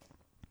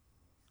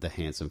the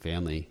Handsome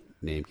family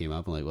name came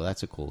up. I'm like, well,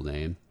 that's a cool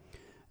name.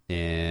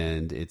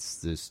 And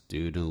it's this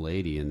dude and a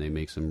lady, and they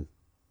make some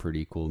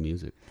pretty cool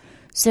music.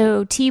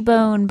 So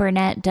T-Bone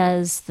Burnett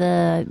does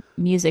the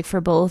music for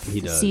both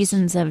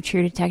seasons of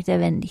True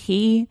Detective, and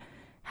he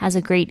has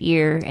a great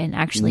ear and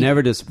actually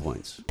never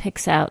disappoints.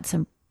 Picks out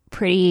some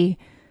pretty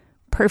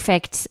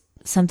perfect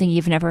something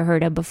you've never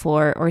heard of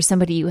before, or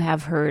somebody you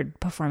have heard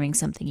performing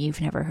something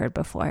you've never heard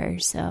before.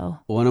 So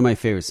one of my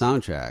favorite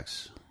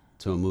soundtracks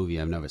to a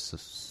movie I've never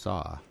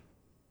saw,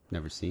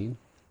 that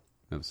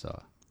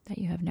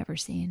you have never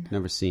seen,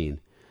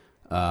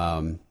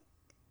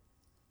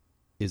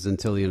 is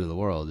Until the End of the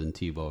World, and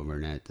T-Bone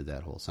Burnett did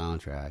that whole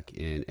soundtrack,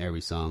 and every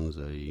song's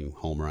a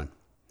home run.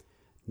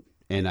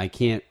 And I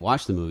can't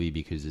watch the movie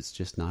because it's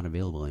just not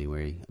available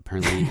anywhere.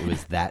 Apparently it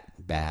was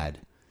that bad.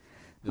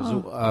 It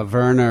was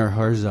Werner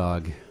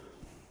Herzog,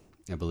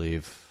 I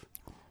believe.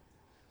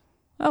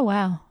 Oh,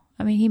 wow.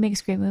 I mean, he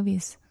makes great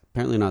movies.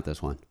 Apparently not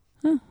this one.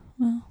 Oh,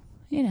 well,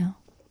 you know.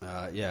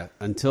 Yeah,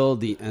 Until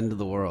the End of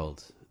the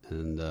World.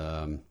 And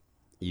I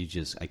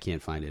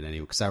can't find it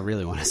anywhere because I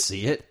really want to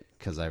see it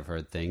because I've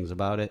heard things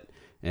about it.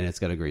 And it's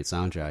got a great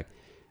soundtrack.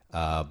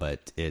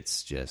 But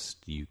it's just,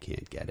 you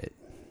can't get it.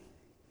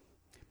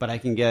 But I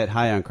can get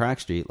High on Crack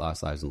Street,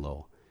 Lost Lives in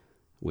Lowell,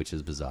 which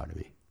is bizarre to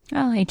me.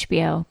 Well,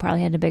 HBO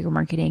probably had a bigger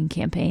marketing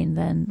campaign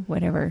than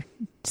whatever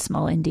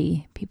small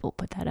indie people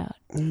put that out.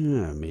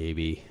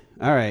 Maybe.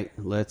 All right,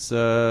 let's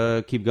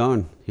keep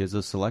going. Here's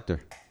a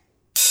selector.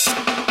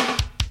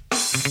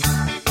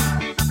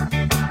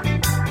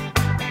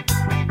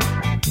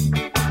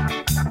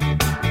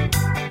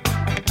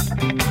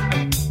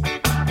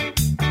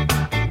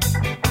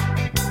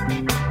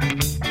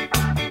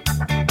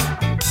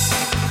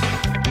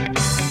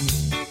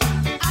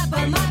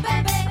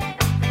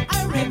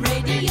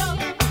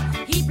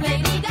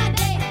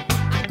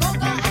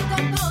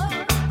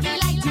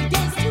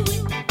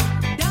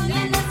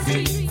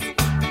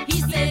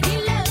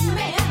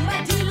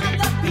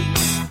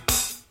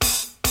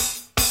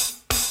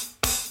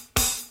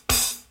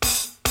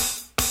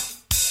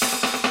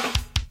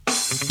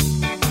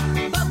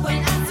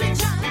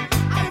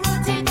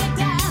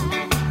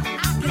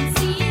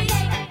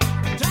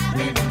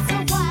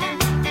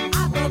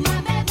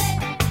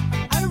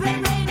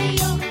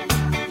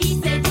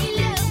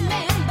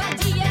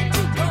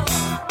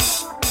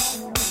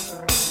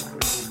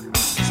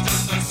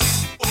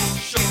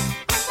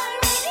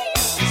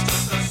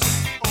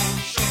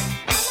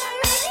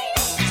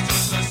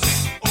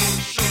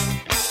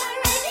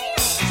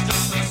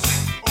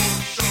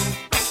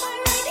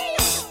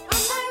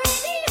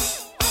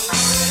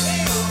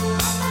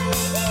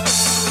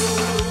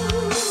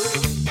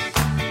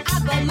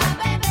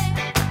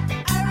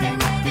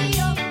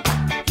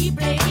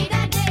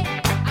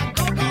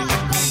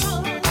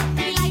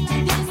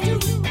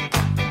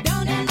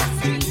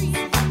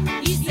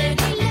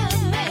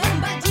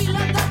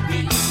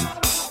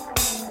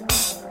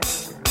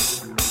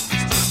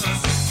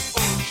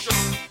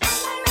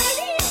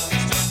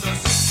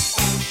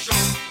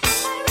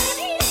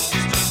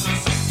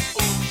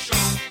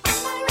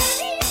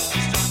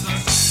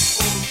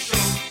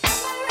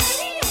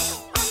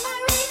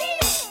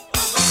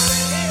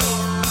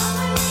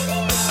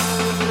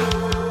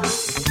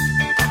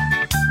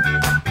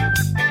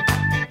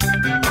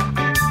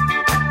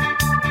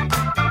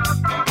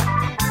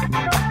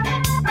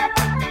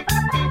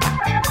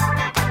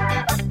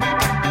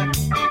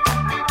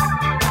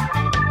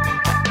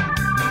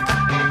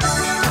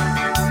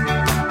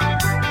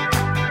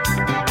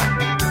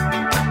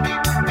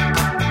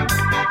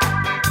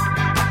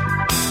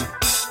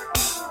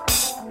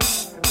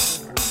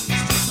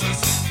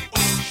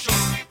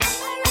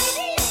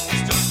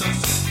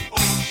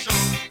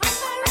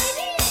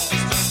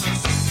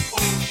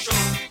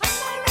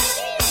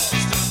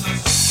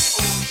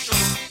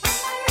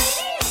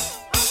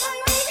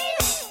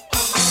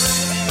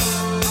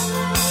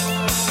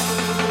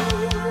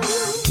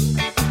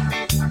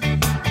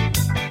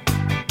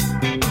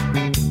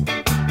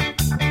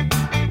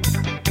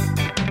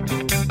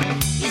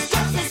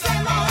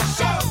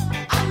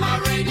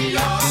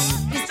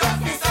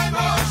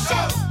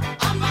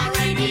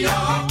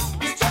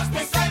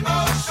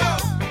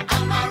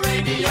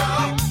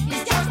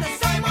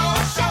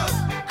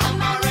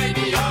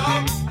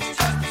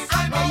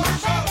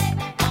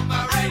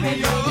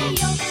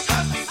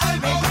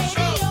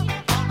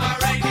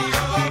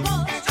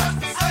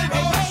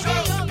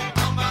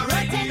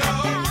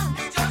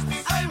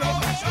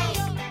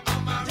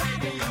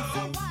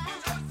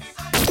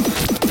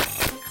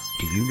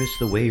 you miss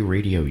the way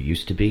radio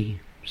used to be?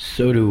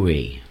 So do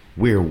we.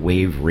 We're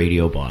Wave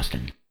Radio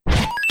Boston.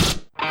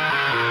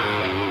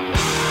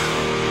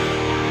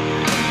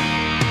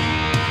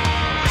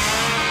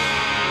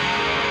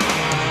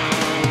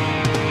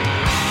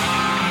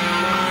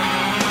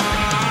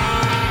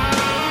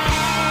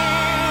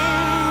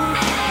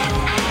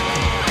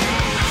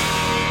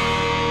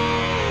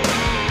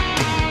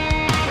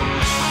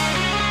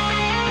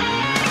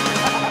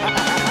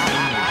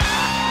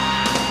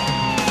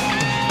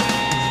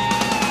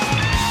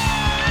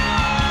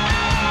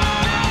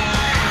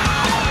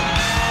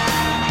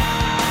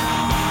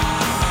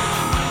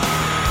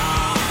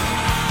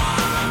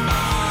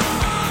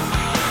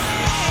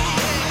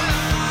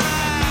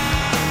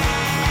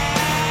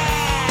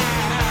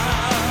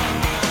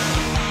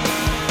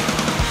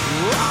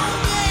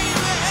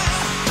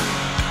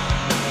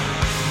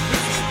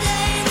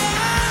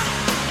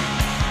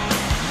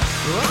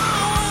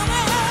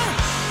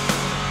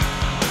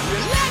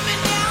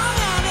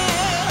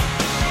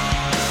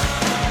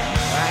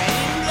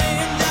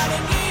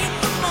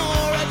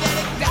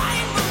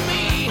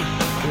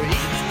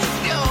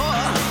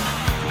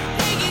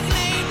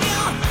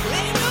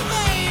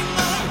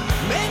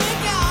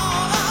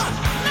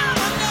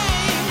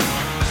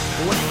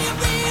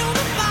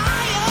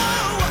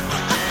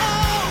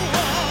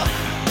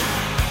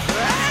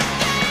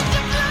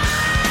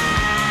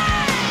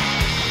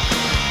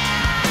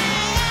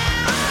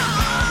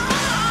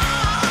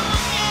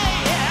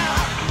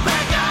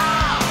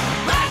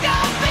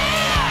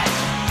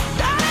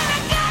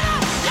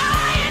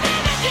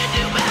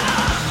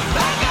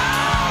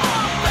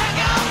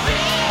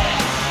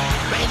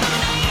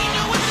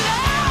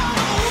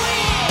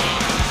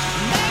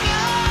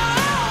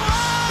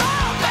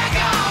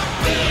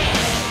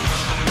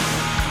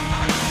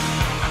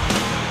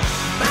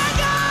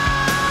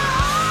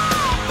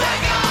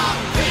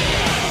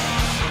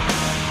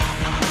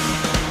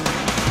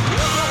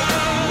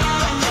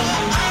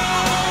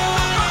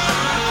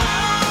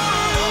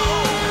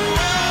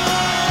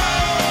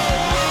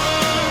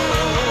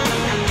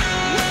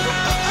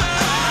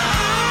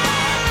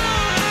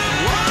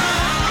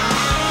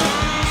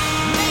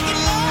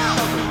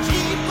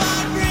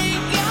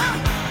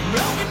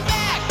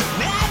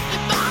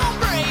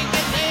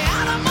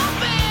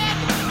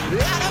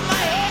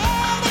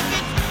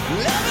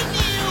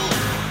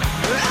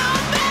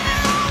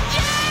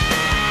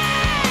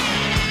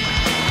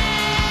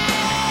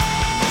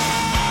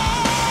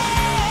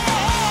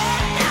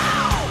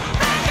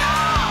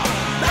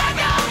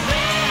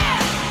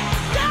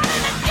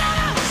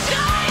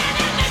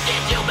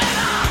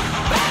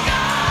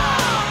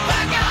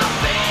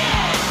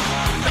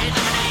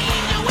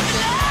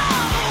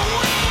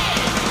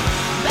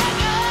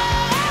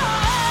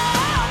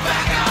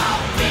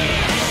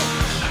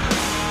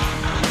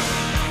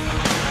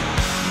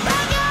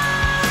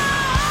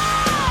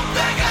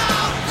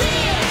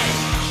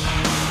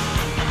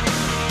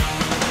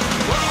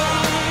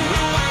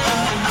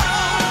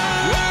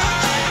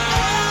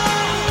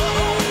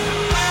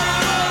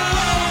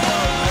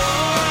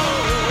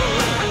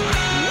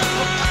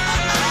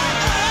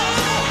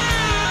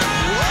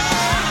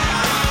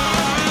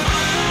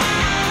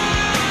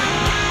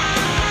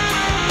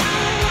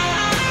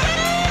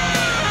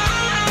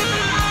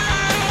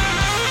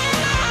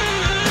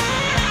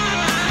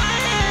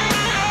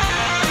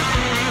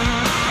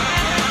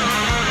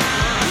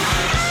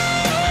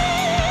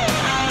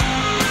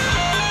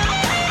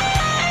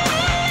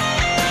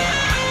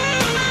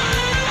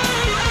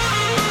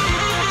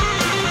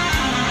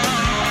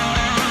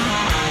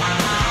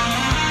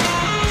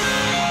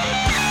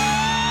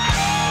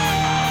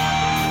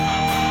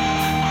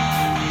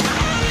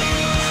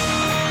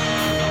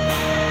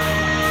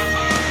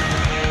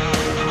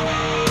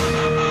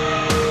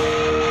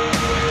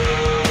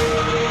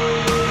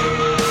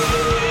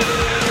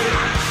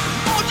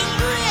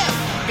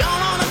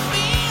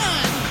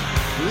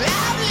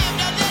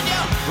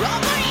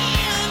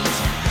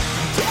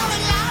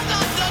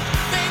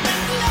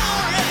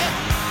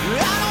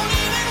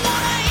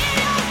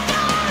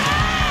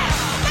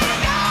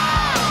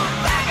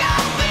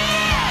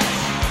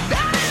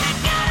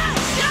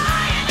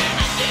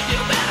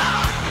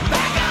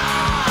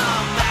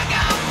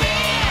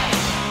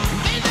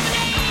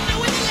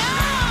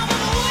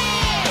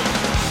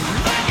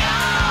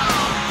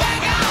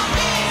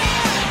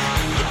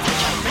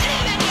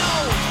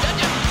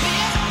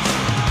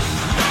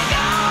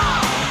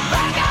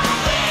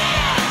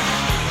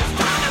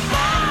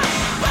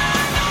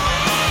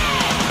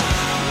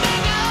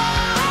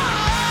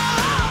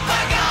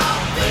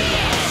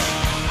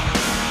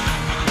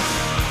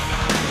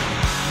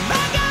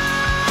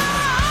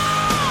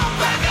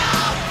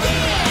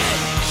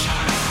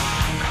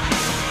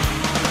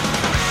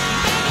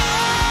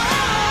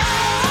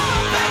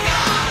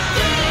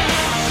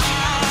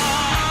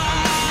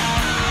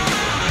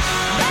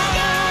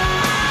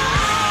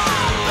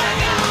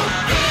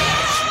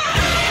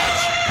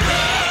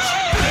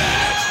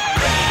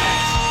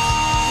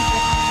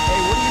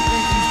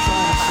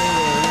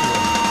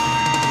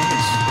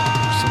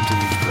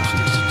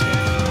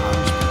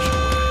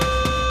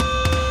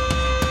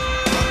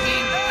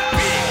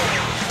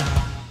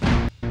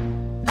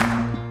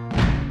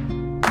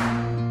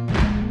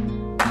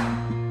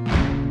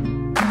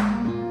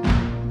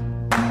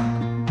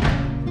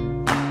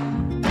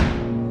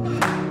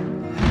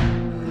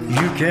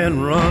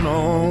 can run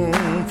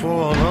on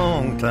for a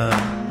long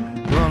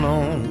time, run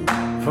on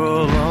for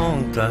a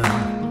long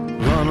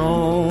time, run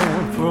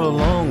on for a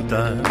long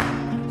time.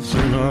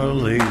 Sooner or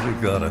later,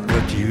 gotta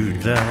cut you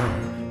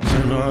down.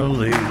 Sooner or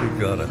later,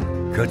 gotta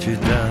cut you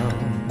down.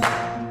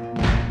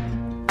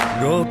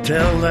 Go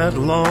tell that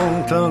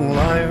long-tongued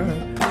liar,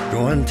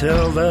 go and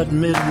tell that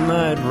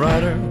midnight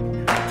rider,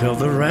 tell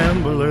the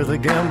rambler, the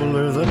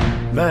gambler, the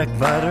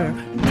backbiter,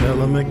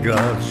 tell him that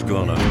God's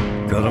gonna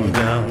cut him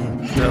down.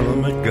 Tell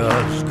him that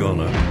God's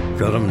gonna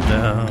cut him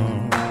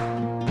down.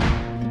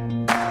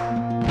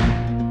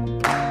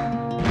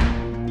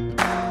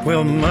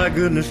 Well, my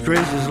goodness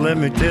gracious, let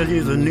me tell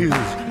you the news.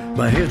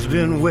 My head's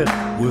been wet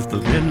with the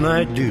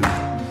midnight dew.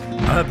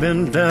 I've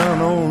been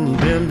down on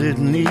bended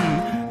knee,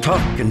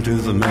 talking to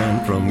the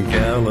man from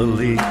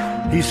Galilee.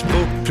 He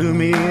spoke to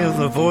me with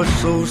a voice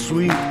so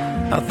sweet,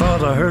 I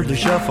thought I heard the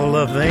shuffle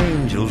of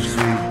angels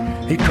sweet.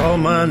 He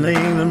called my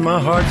name and my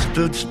heart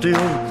stood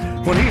still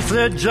when he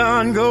said,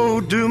 John,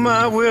 go do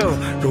my will.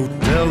 Go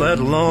tell that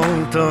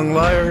long-tongued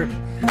liar,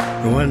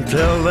 go and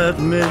tell that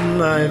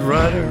midnight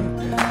rider,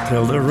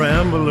 tell the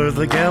rambler,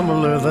 the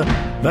gambler, the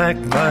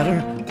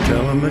backbiter,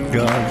 tell him that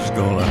God's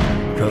gonna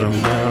cut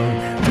him down.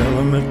 Tell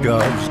him that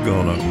God's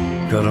gonna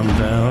cut him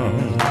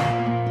down.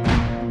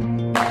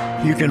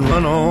 You can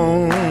run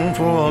on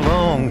for a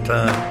long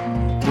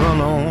time,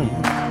 run on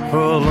for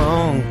a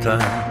long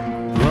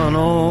time, run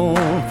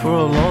on for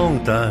a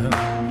long time.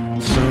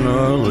 Sooner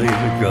or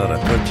later, gotta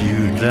cut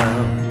you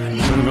down.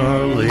 Sooner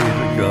or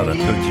later, gotta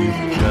cut you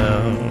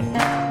down.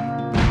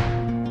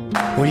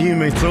 Well, you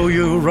may throw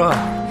your rock,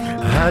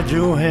 hide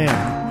your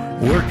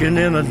hand, working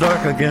in the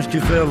dark against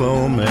your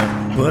fellow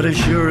man. But as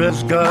sure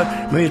as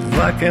God made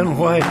black and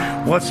white,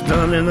 what's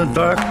done in the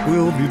dark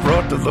will be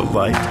brought to the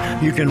light.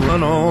 You can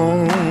run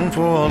on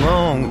for a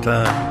long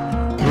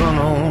time, run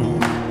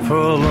on for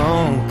a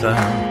long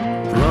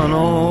time, run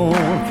on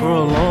for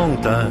a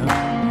long time.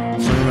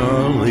 Sooner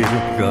or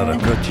later, gotta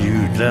cut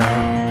you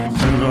down.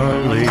 Sooner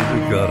or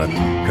later, gotta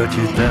cut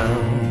you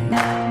down.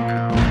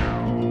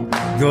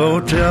 Go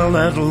tell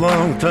that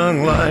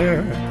long-tongued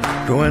liar,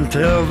 go and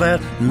tell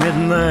that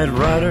midnight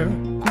rider,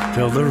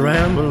 tell the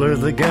rambler,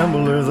 the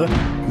gambler, the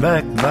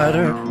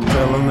backbiter,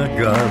 tell him that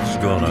God's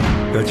gonna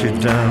cut you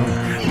down.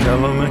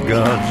 Tell him that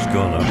God's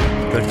gonna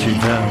cut you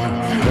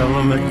down. Tell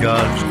him that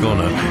God's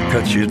gonna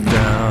cut you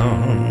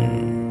down.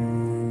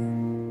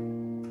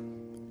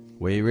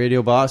 Wave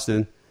Radio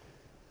Boston.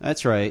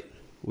 That's right.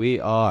 We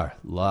are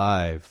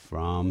live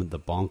from the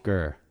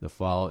bunker, the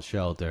fallout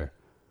shelter.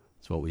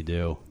 That's what we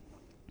do.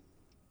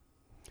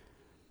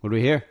 What do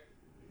we hear?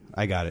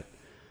 I got it.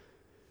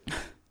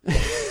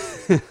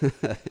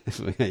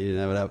 You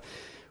know what up?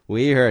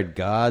 We heard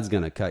God's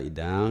Gonna Cut You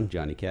Down,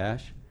 Johnny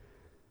Cash.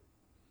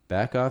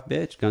 Back Off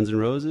Bitch, Guns N'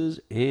 Roses,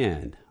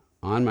 and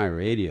On My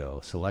Radio,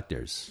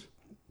 Selectors.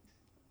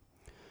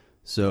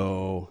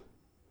 So,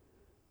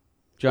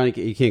 Johnny,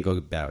 you can't go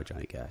bad with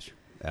Johnny Cash,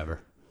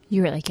 ever.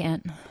 You really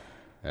can't.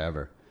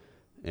 Ever.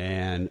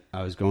 And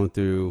I was going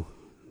through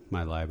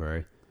my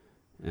library,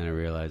 and I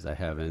realized I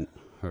haven't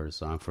heard a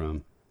song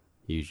from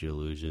Use Your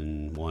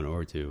Illusion 1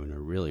 or 2 in a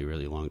really,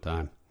 really long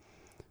time.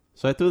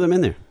 So I threw them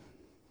in there.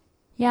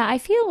 Yeah, I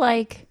feel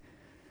like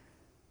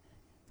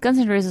Guns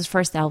N' Roses'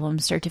 first album,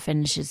 start to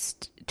finish, is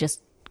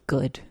just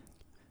good.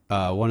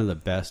 One of the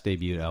best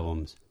debut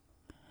albums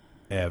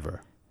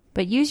ever.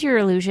 But Use Your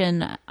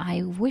Illusion,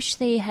 I wish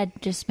they had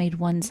just made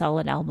one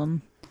solid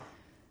album.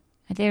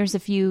 There's a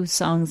few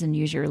songs in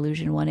Use Your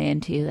Illusion 1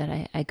 and 2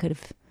 that I could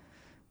have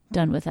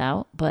done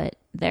without, but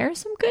there are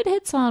some good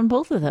hits on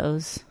both of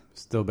those.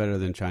 Still better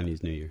than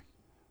Chinese New Year.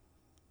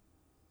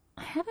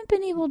 I haven't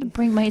been able to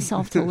bring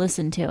myself to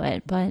listen to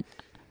it, but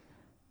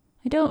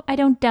I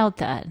don't doubt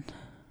that.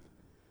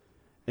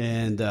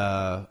 And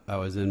I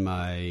was in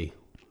my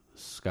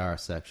Scar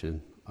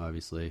section,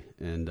 obviously,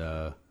 and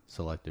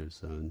Selectors,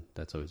 so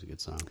that's always a good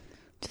song.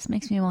 Just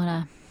makes me want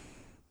to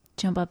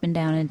jump up and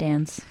down and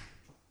dance.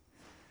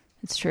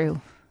 It's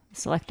true.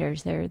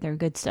 Selectors, they're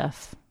good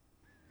stuff.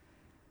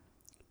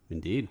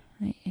 Indeed.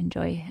 I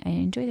enjoy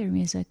their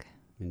music.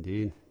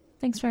 Indeed.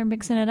 Thanks for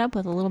mixing it up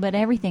with a little bit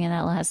of everything in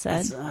that last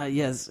set.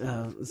 Yes,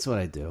 that's what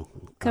I do.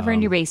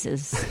 Covering your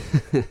bases.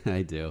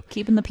 I do.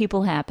 Keeping the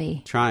people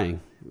happy. Trying.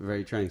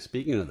 Very trying.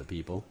 Speaking of the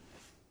people,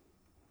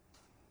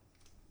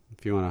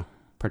 if you want to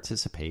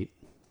participate.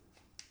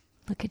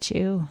 Look at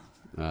you.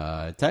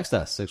 Text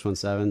us,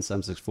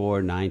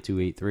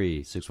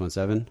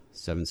 617-764-9283,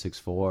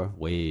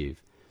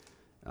 617-764-WAVE.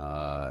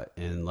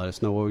 And let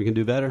us know what we can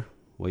do better,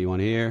 what you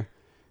want to hear.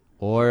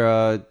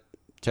 Or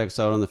check us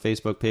out on the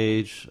Facebook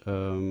page,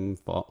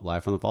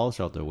 Live from the Fallout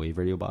Shelter, Wave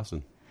Radio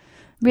Boston.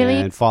 Really?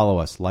 And follow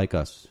us, like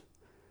us.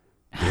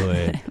 Do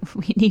it.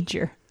 We need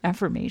your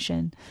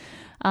affirmation.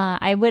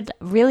 I would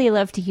really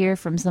love to hear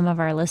from some of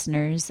our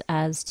listeners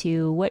as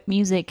to what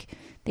music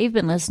they've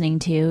been listening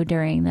to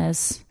during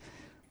this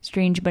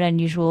strange but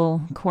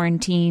unusual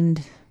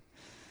quarantined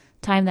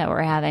time that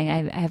we're having.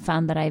 I have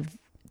found that I've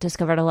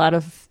discovered a lot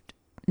of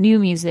new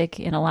music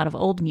and a lot of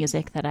old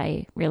music that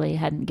I really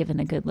hadn't given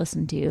a good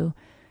listen to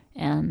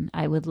And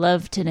I would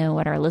love to know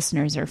what our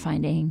listeners are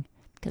finding,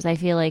 because I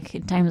feel like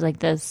in times like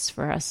this,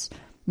 for us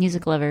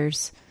music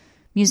lovers,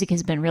 music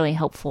has been really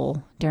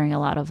helpful during a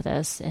lot of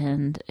this.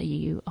 And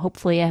you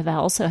hopefully have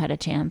also had a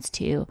chance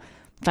to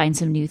find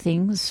some new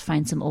things,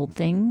 find some old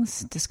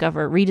things,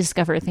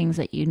 rediscover things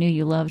that you knew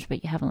you loved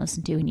but you haven't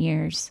listened to in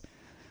years.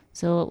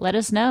 So let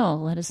us know.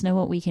 Let us know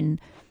what we can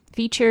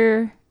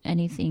feature,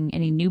 anything,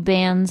 any new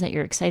bands that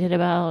you're excited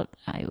about.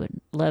 I would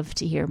love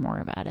to hear more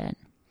about it.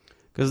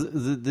 Because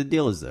the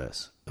deal is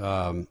this.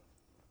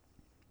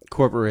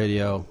 Corporate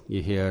radio,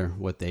 you hear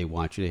what they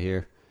want you to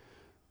hear.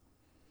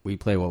 We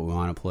play what we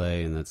want to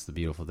play, and that's the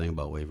beautiful thing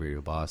about Wave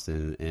Radio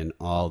Boston and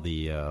all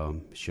the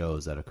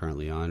shows that are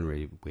currently on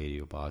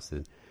Radio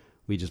Boston.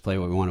 We just play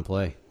what we want to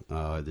play.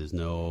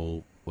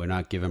 We're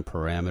not given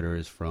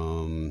parameters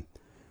from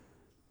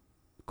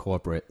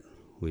corporate.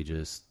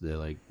 They're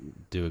like,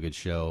 do a good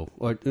show,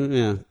 or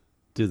do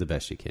the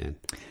best you can.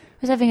 I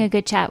was having a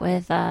good chat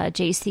with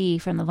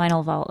JC from the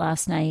Vinyl Vault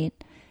last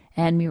night,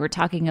 and we were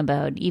talking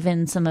about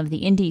even some of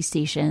the indie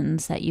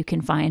stations that you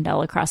can find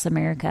all across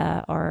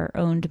America are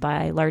owned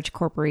by large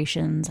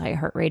corporations,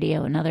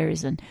 iHeartRadio and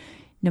others. And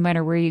no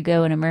matter where you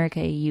go in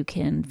America, you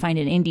can find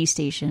an indie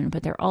station,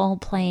 but they're all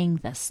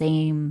playing the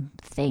same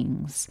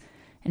things.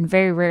 And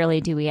very rarely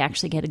do we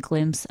actually get a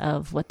glimpse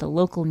of what the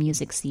local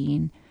music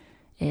scene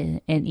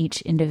in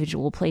each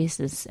individual place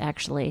is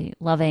actually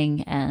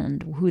loving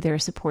and who they're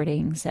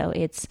supporting. So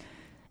it's,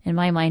 in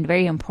my mind,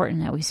 very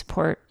important that we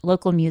support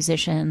local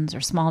musicians or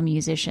small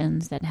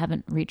musicians that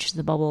haven't reached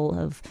the bubble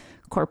of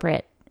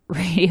corporate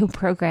radio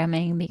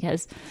programming,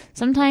 because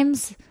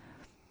sometimes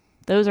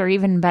those are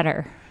even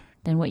better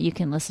than what you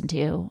can listen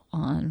to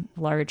on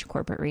large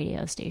corporate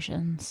radio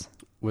stations.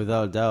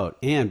 Without a doubt.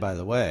 And by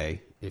the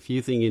way, if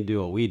you think you can do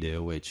what we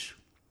do, which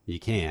you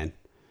can,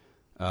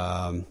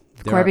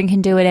 if Corbin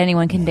can do it,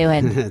 anyone can do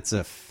it. It's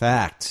a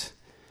fact.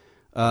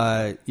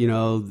 Wave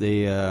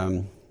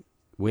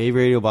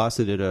Radio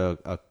Boston did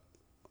a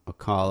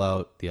call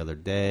out the other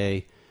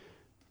day.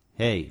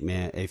 Hey,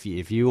 man, if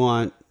you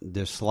want,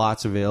 there's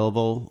slots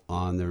available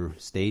on the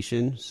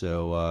station.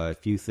 So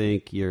if you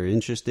think you're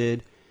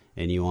interested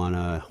and you want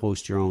to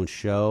host your own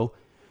show,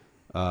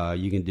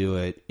 you can do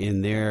it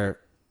in their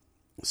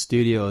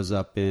studios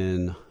up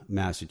in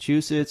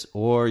Massachusetts,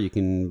 or you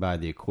can buy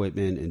the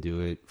equipment and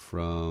do it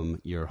from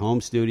your home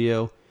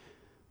studio.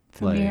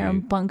 From your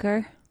own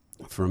bunker.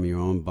 From your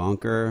own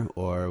bunker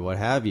or what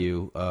have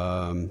you.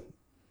 All you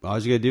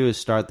gotta do is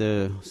start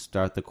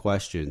the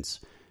questions,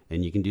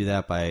 and you can do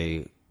that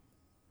by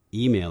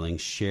emailing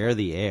share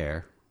the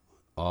air,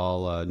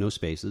 all no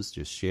spaces,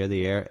 just share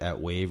the air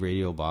at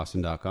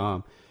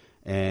waveradioboston.com,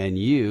 and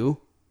you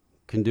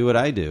can do what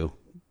I do,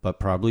 but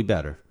probably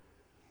better.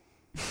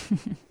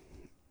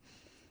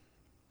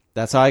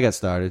 That's how I got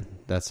started.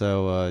 That's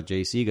how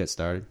JC got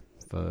started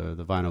for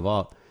the Vinyl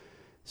Vault.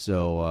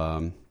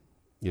 So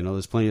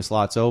there's plenty of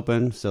slots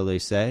open, so they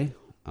say.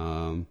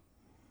 Give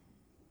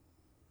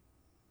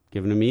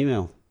them an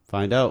email.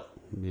 Find out.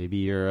 Maybe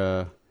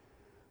you're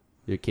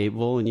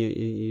capable and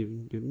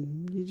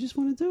you just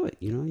want to do it.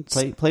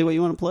 Play what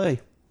you want to play.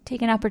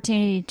 Take an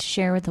opportunity to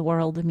share with the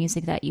world the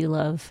music that you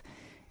love,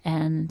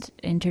 and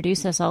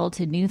introduce us all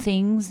to new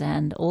things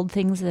and old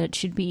things that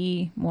should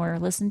be more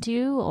listened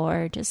to,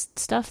 or just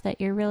stuff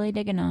that you're really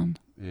digging on.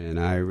 And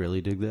I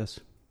really dig this.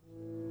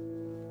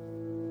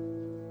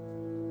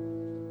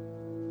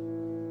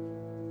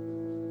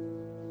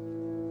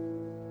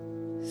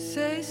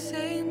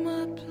 Say,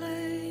 my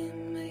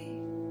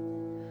playmate,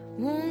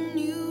 won't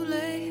you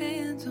lay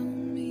hands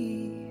on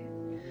me?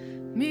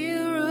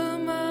 Mirror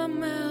my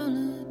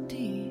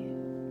melody,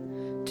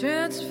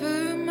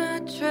 transfer my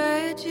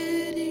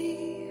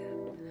tragedy.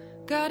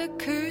 Got a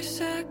curse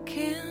I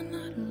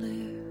cannot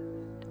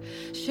lift,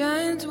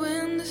 shines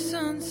when the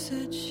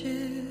sunset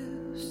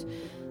shifts.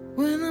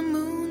 When the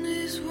moon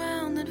is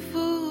round and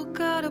full,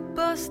 gotta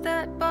bust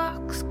that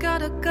box,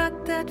 gotta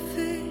gut that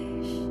fish.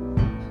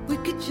 We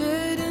could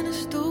jet in a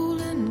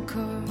stolen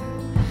car,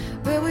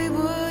 where we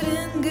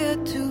wouldn't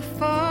get too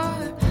far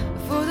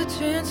before the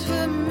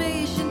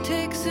transformation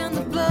takes and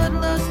the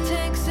bloodlust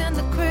tanks and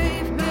the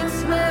crave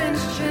makes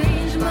minds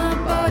change. My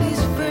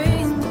body's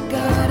frame,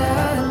 God,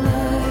 I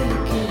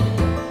like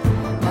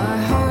it. My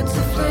heart's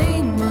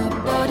aflame, my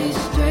body's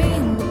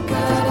strained,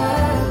 God,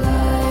 I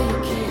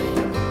like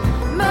it.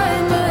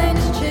 My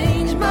mind's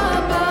changed,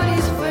 my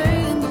body's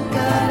framed,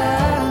 God, I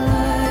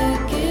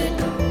like it.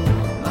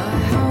 My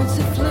heart's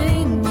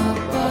aflame, my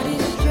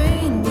body's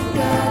strained, God,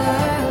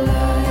 I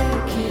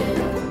like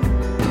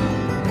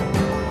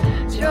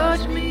it.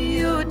 Charge me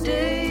your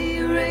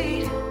day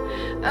rate,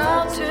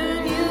 I'll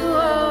turn you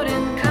out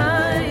in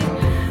kind.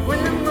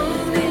 When the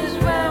moon is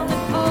round the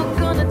full,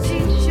 gonna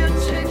teach you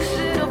tricks,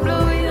 it'll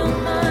blow your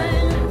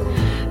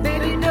mind.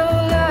 Baby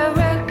doll, I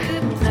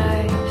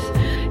recognize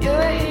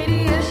your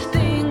hideous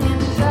thing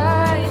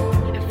inside.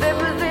 If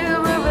ever there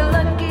were a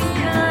lucky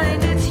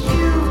kind, it's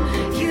you.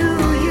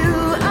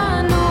 I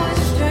know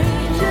it's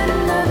strange,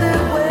 another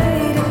way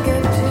to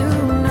get to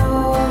know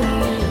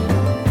you.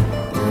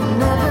 We'll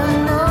never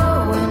know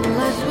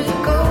unless we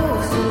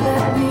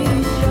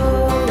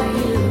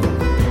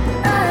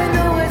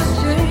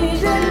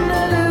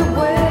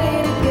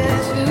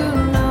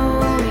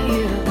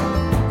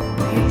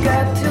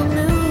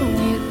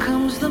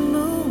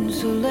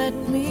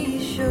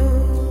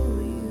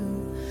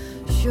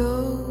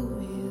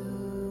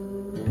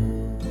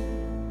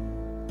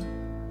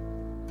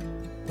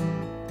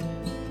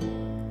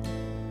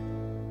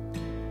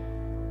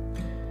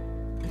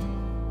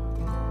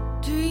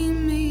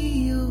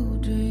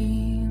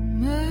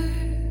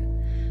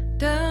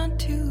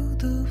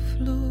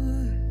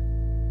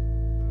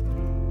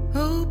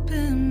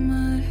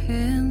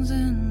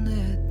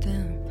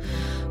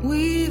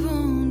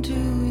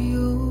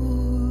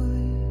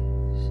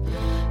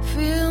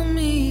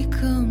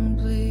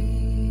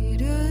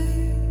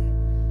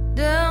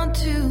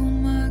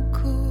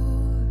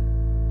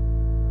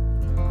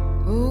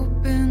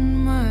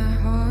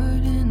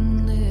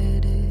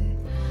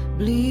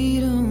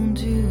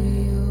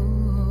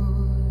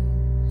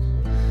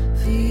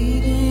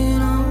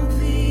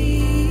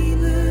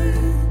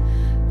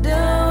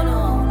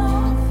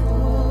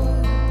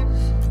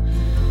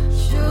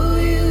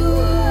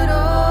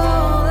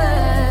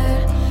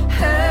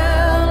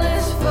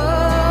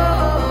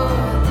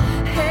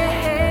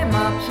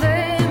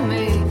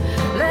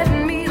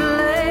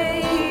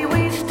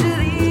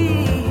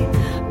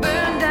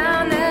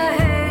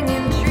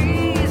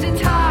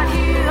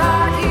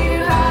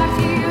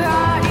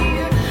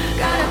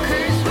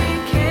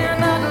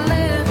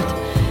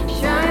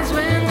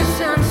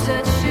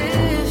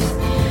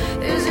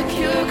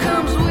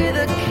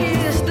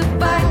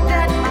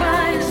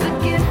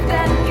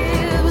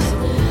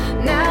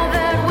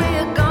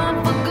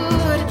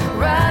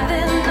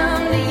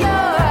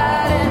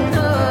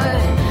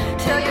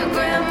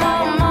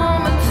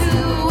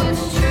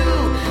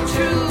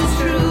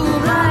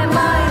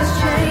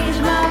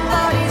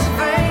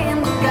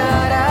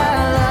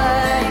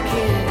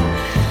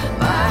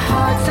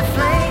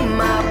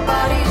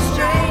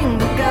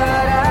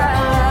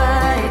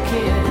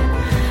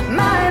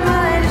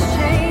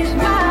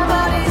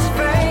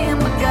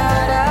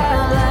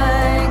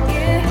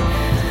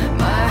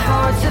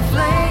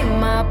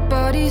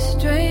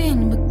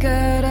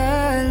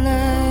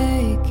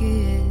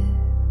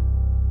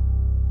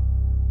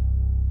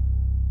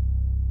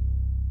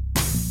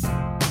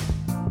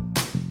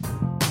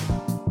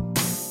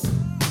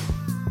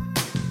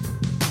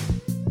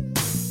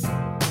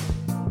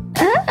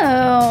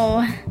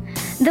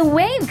The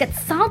wave got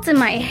salt in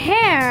my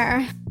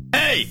hair.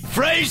 Hey,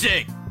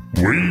 phrasing!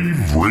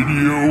 Wave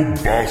Radio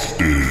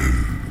Boston.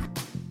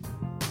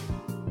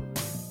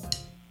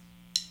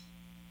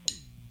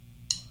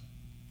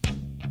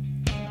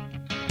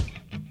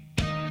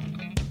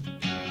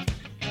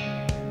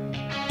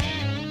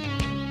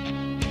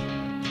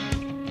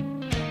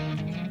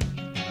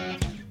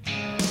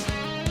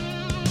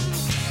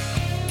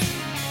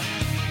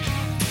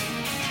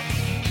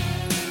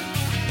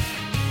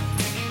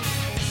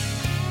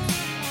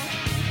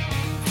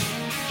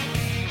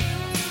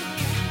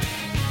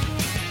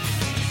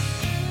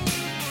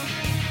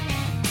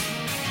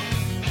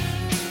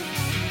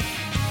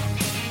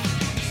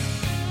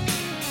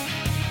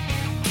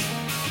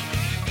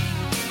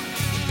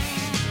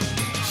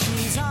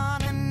 She's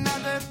on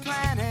another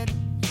planet.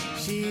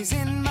 She's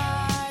in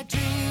my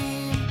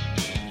dream.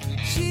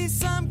 She's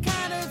some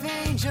kind of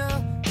angel,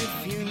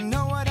 if you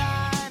know what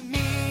I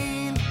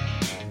mean.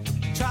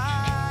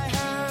 Try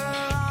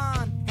her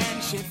on,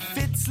 and she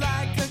fits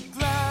like a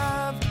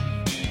glove.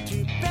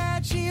 Too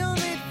bad she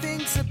only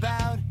thinks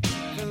about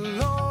the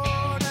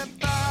Lord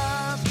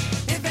above.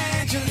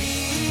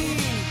 Evangeline,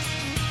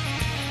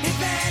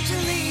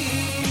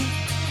 Evangeline,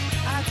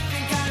 I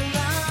think I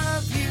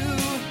love you.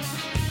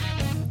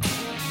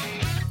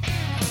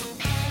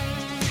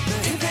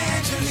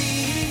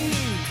 Evangeline,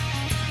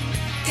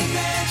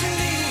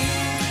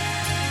 Evangeline,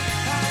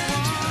 I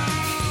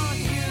want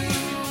you.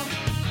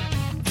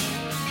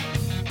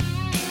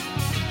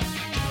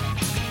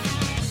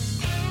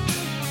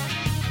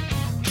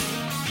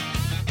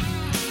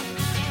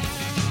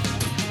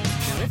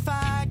 Now if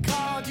I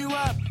called you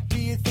up, do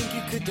you think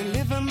you could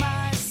deliver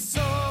my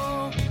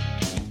soul?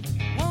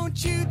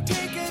 Won't you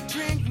take a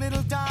drink,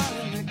 little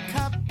darling? The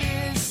cup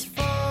is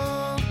full.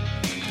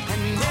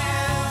 And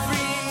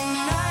every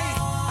night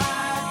I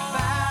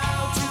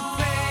vow to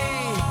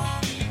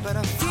pray, but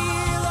I feel a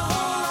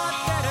whole lot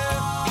better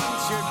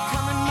once you're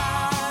coming my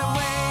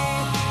way.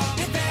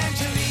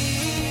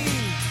 Evangeline,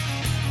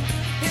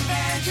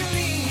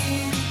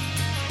 Evangeline,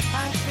 I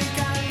think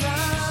I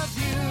love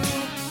you.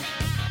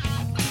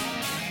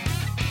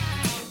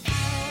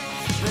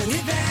 But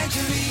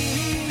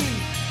Evangeline,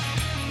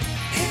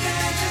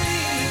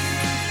 Evangeline,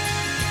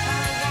 I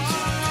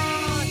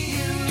want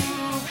you.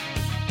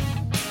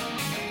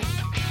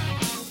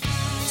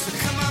 So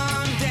come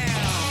on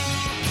down.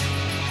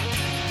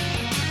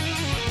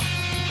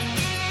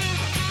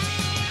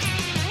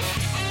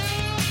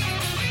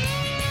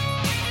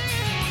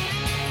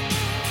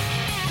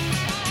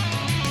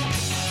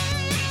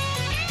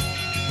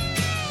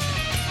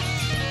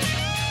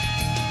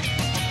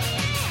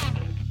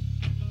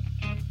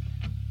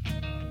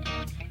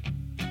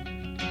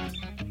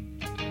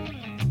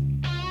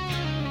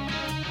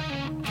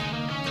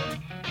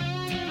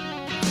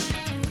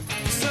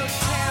 So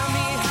tell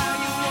me how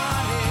you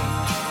want it.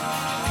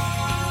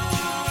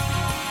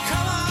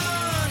 Come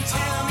on,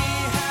 tell me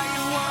how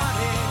you want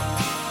it.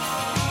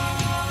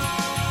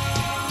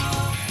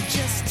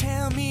 Just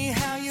tell me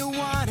how you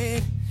want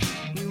it.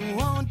 You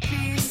won't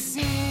be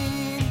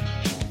seen.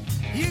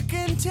 You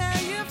can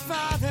tell your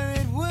father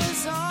it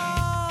was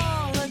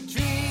all a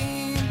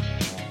dream.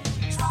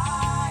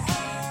 Try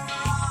her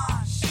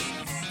on, she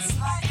fits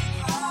like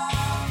a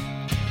glove.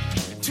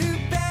 Too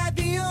bad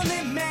the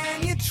only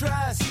man you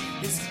trust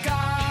is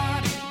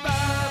God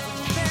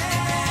above.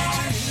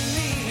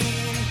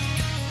 Evangeline,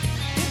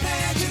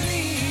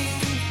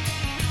 Evangeline,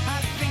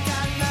 I think I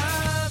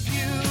love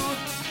you.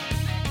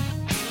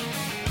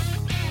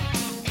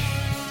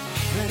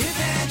 But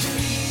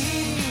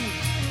Evangeline,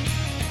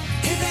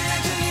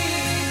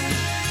 Evangeline,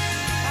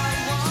 I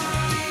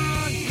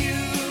want you.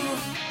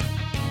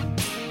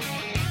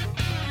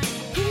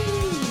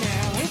 Ooh,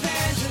 now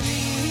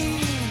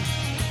Evangeline,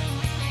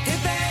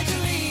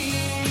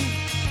 Evangeline,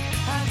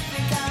 I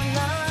think I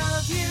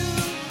love you.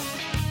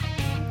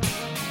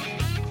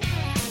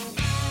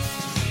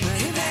 But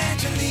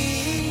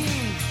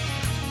Evangeline,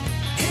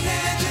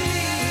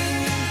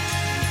 Evangeline,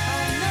 I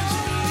know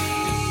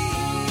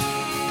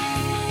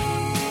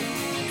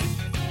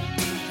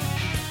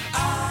I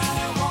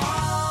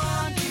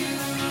want you.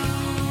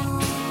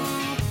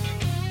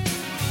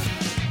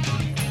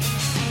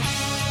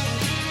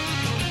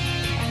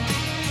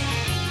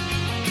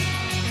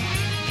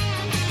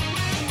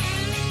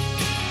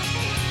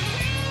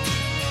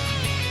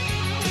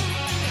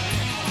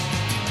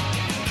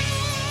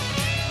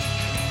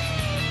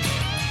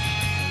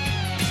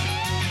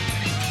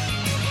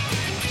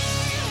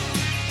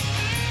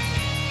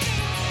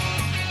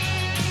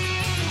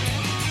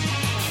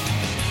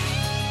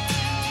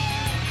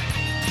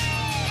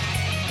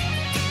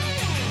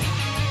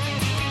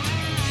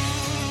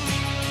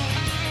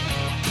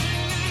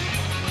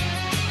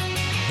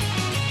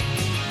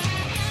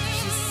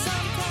 She's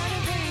some kind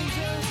of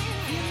angel,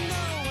 you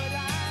know what I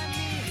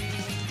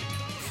mean.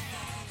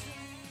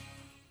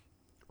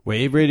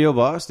 Wave Radio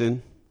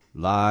Boston,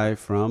 live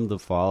from the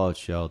Fallout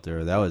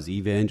Shelter. That was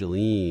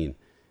Evangeline,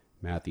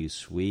 Matthew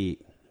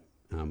Sweet.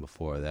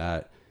 Before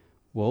that,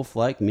 Wolf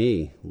Like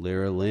Me,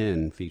 Lyra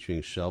Lynn,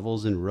 featuring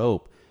Shovels and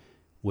Rope.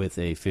 with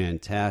a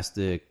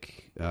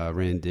fantastic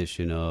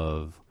rendition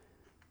of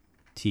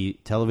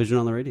Television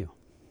on the Radio.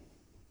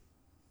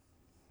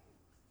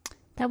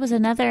 That was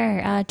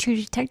another True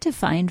Detective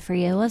find for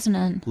you, wasn't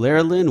it?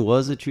 Lara Lynn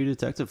was a True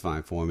Detective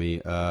find for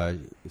me.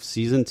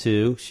 Season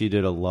 2, she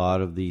did a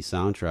lot of the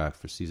soundtrack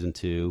for Season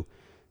 2.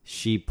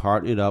 She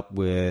partnered up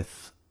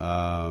with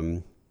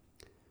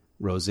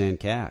Roseanne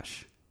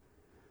Cash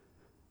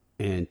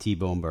and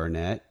T-Bone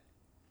Burnett,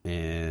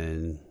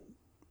 and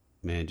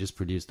man, just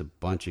produced a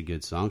bunch of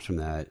good songs from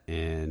that.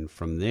 And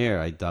from there,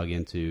 I dug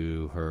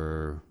into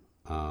her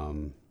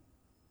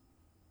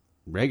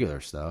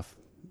regular stuff,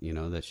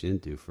 that she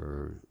didn't do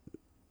for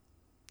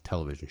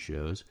television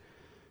shows.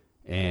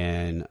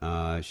 And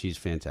she's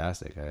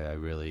fantastic.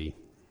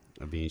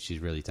 She's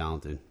really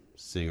talented.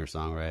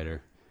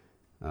 Singer-songwriter.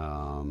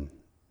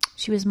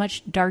 She was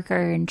much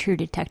darker in True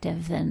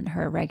Detective than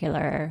her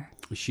regular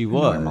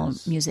normal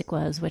music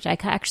was, which I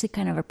actually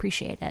kind of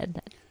appreciated.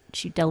 That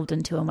she delved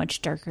into a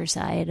much darker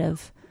side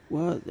of...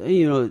 Well,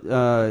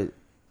 her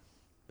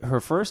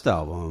first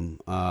album,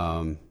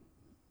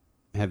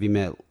 Have You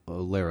Met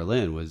Lara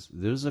Lynn,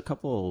 there's a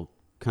couple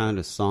kind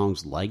of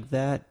songs like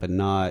that, but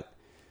not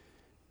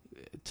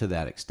to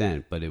that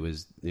extent. But it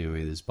was,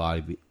 this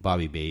Bobby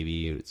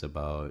Baby. It's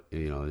about,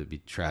 it'd be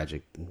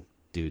tragic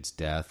dude's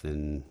death,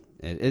 and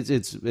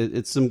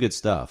it's some good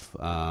stuff.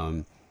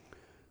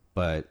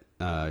 But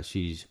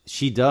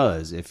she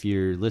does, if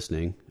you're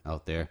listening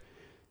out there,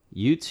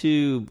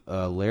 YouTube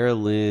Lara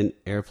Lynn,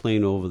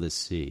 Airplane Over the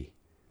Sea.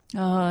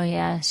 Oh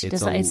yeah, she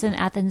does. It's in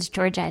Athens,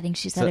 Georgia. I think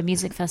she's at a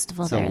music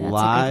festival there. That's a good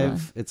one.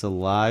 It's a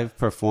live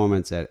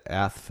performance at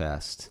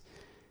Athfest,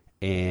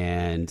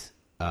 and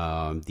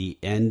the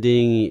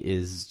ending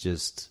is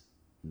just,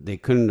 they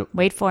couldn't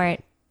wait for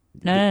it.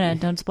 No,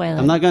 don't spoil it.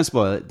 I'm not going to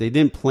spoil it. They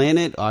didn't plan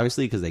it,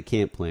 obviously, because they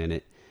can't plan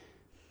it.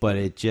 But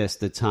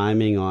the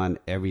timing on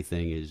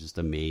everything is just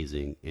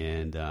amazing.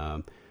 And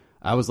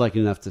I was lucky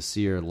enough to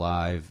see her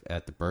live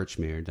at the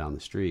Birchmere down the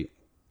street.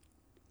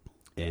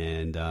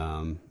 And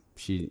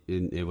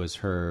it was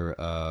her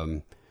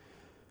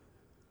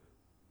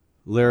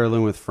Lara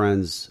Lynn with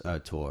Friends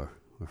tour,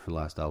 her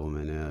last album.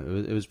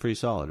 And it was pretty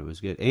solid. It was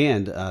good.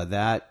 And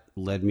that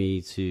led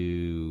me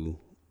to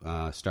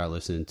start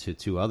listening to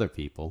two other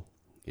people.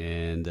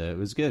 And it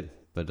was good.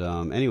 But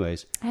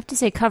anyways, I have to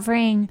say,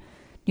 covering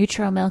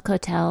Neutral Milk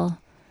Hotel,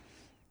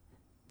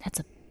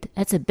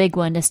 that's a big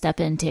one to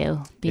step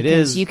into,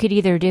 because you could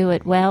either do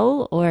it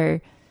well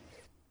or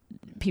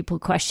people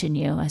question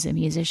you as a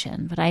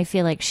musician. But I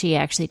feel like she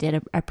actually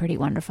did a pretty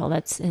wonderful.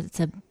 It's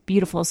a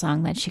beautiful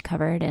song that she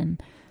covered,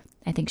 and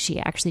I think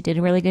she actually did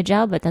a really good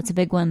job. But that's a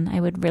big one.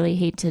 I would really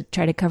hate to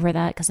try to cover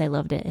that because I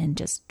loved it and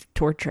just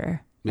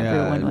torture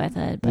everyone with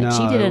it. But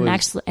she did an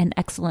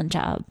excellent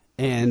job.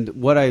 And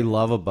what I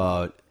love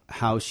about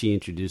how she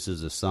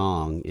introduces a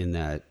song in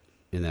that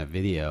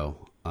video,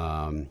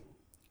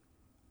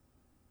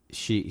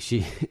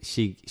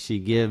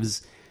 she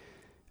gives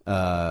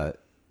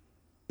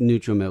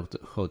Neutral Milk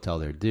Hotel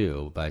their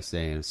due by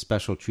saying a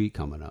special treat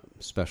coming up,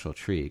 special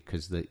treat,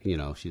 because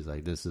she's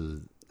like, this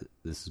is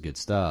good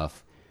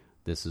stuff,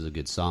 this is a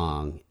good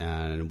song,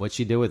 and what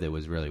she did with it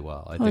was really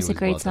well. I think it was a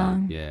great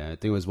song. Yeah, I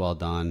think it was well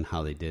done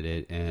how they did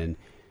it, and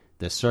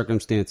the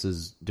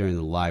circumstances during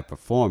the live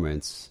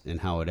performance and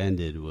how it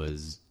ended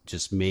was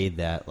just made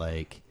that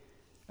like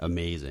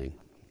amazing.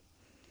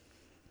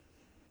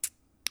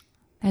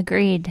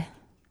 Agreed.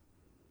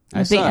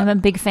 I'm a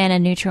big fan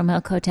of Neutral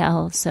Milk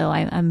Hotel, so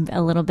I'm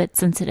a little bit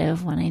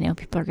sensitive when I know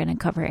people are going to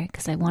cover it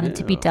because I want it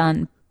to be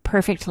done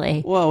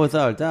perfectly. Well,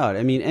 without a doubt.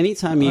 I mean,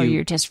 anytime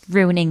you're just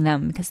ruining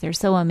them because they're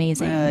so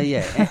amazing.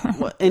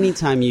 Yeah.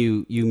 Anytime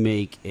you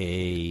make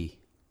a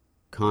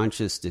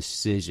conscious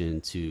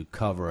decision to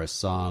cover a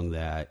song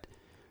that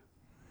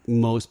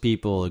most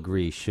people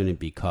agree shouldn't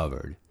be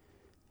covered,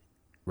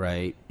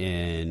 right?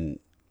 And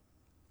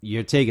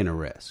you're taking a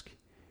risk.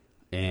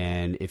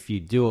 And if you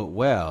do it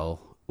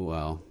well,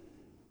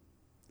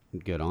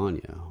 good on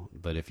you.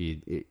 But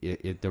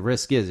if the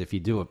risk is if you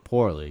do it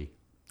poorly,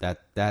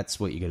 that's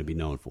what you're going to be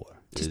known for.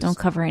 Just don't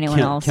cover anyone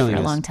else for a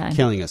long time.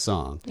 Killing a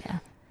song. Yeah.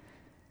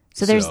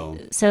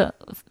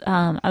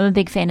 I'm a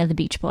big fan of the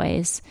Beach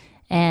Boys,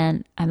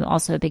 and I'm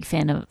also a big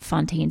fan of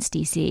Fontaines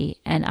DC.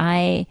 And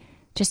I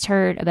just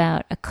heard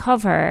about a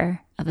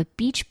cover of a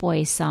Beach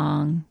Boys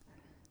song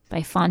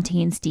by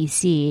Fontaines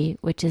DC,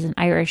 which is an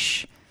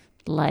Irish,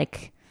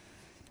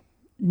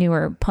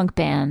 newer punk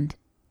band.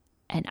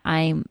 And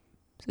I'm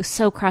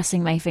so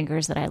crossing my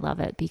fingers that I love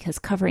it, because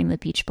covering the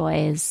Beach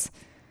Boys,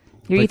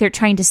 you're either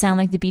trying to sound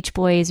like the Beach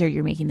Boys or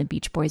you're making the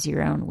Beach Boys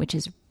your own, which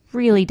is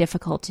really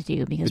difficult to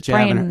do because you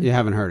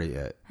haven't heard it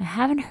yet. I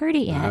haven't heard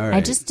it yet. Right.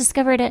 I just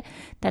discovered it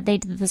that they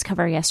did this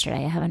cover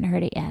yesterday. I haven't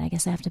heard it yet. I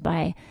guess I have to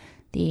buy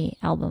the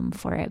album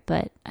for it,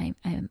 but I'm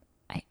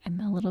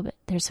a little bit,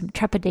 there's some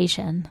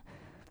trepidation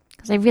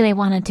because I really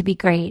want it to be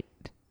great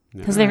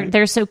because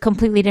they're so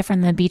completely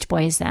different than the Beach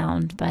Boys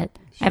sound. But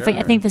sure.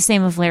 I think the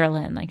same of Lara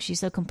Lynn.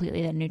 She's so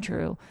completely the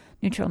neutral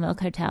Milk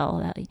Hotel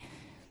that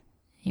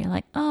you're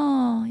like,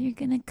 oh, you're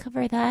gonna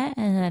cover that,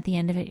 and then at the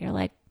end of it, you're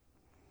like,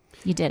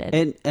 You did it.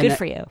 And Good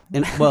for you.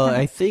 And well,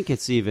 I think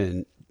it's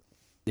even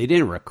they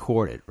didn't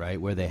record it, right?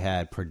 Where they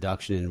had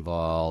production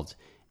involved.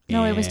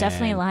 No, it was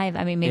definitely and live.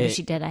 I mean, maybe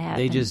she did.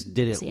 They just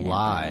did it seen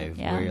live,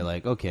 but, yeah. where you're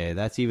like, okay,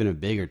 that's even a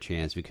bigger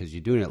chance because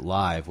you're doing it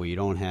live, where you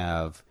don't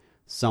have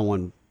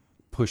someone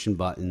pushing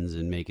buttons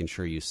and making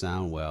sure you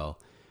sound well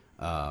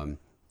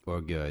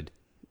or good.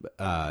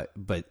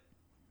 But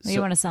you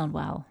want to sound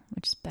well,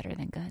 which is better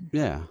than good.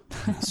 Yeah.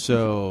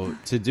 So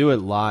to do it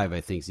live,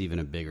 I think is even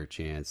a bigger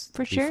chance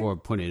For sure. before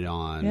putting it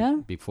on. Yeah.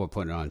 Before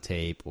putting it on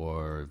tape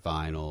or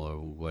vinyl or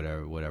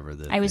whatever.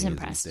 I was thing is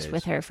impressed these days.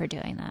 with her for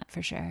doing that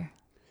for sure.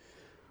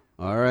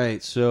 All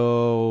right.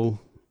 So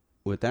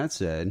with that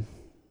said,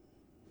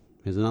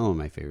 here's another one of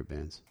my favorite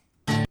bands.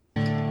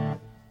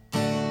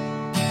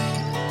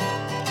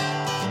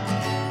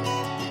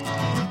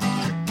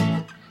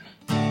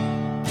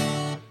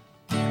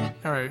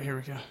 All right, here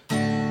we go.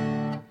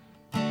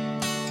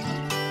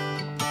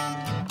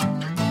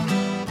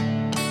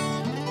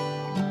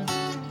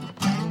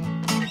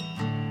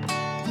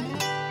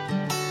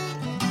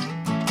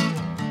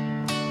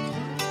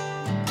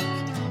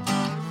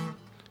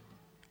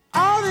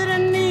 All that I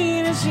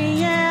need is the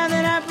air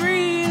that I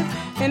breathe,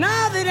 and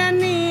all that I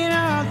need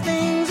are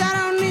things I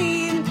don't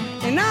need,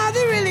 and all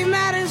that really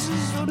matters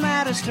is what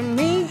matters to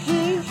me.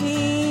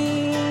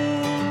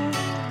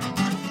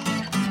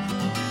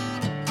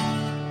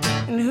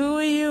 And who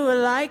are you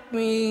like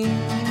me?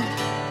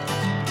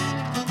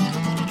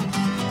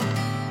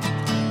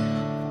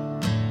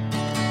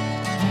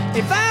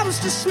 If I was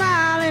to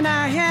smile and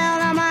I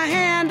held out my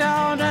hand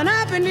all done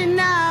up and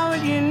denied,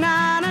 would you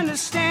not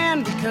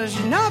understand? Because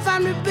you know if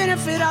I'm to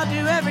benefit, I'll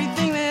do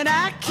everything that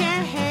I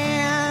can.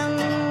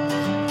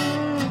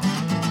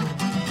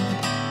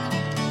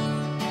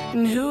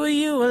 And who are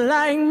you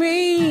like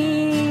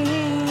me?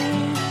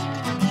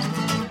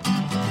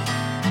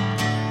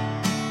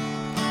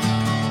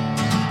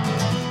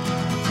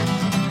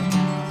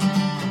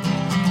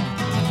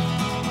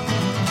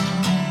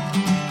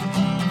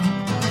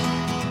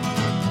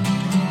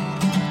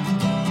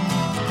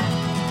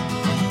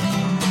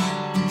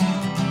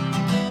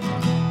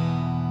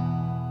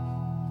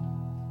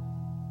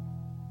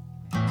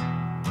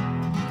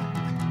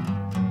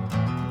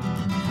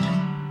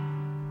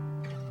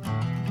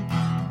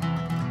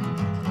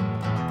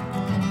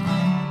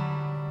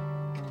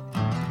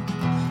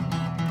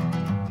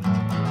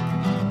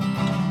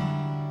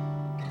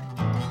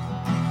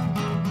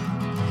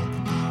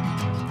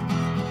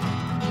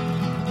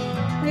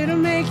 It'll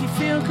make you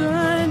feel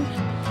good.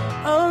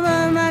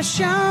 Over my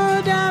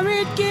shoulder,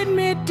 it get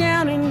me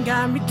down and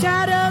got me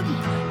tied up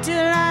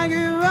till I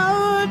grew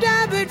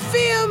older. But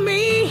feel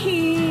me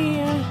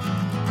here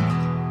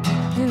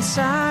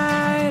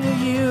inside of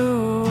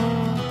you,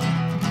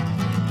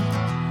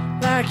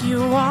 like you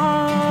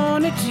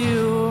wanted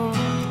to.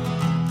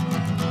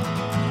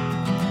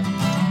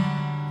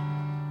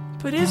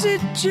 But is it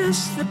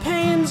just the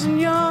pains in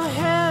your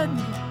head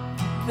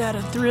that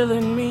are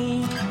thrilling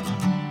me?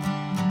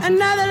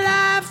 Another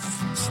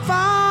life is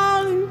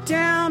falling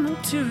down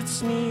onto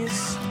its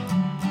knees,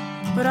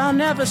 but I'll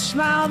never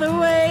smile the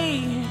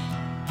way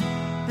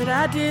that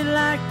I did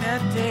like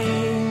that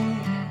day.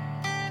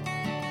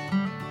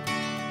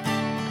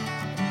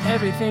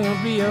 Everything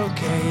will be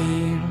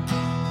okay.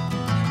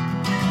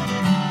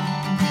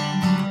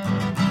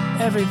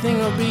 Everything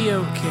will be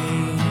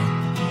okay.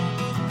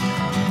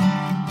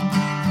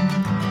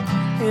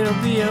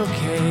 It'll be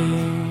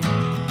okay.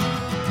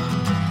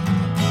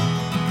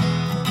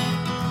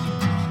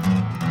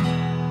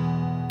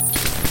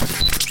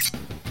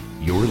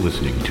 You're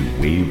listening to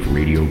Wave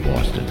Radio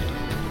Boston.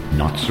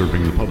 Not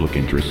serving the public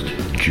interest,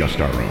 just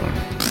our own.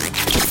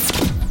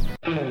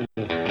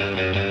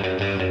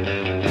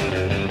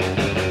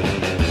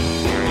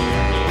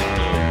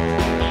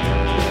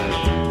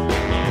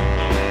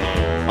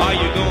 Are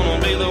you gonna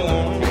be the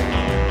one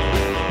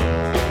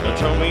that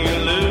tell me you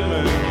love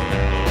me?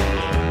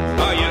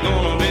 Are you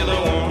gonna be the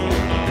one?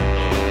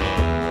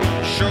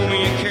 Show me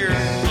you care.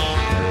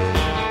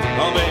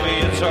 Oh, baby,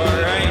 it's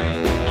alright.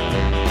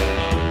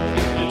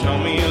 Tell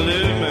me you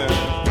love me.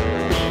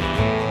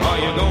 Are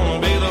you gonna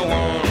be the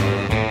one?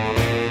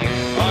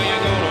 Are you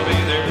gonna be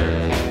there?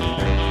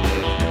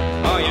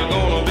 Are you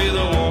gonna be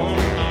the one?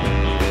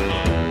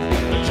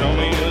 Tell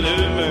me you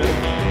love me.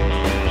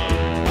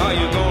 Are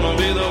you gonna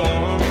be the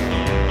one?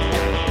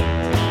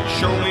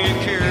 Show me you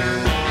care.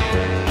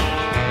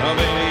 Oh,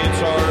 baby,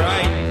 it's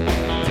alright.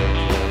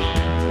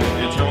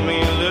 You tell me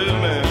you love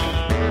me.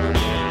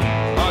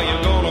 Are you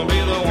gonna be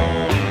the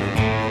one?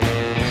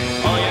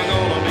 Are you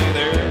gonna be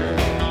there?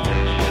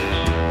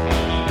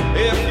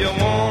 If you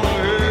wanna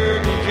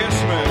hug and kiss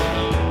me,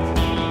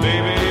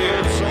 baby,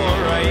 it's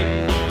alright.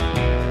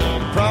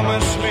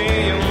 Promise me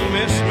you'll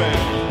miss me.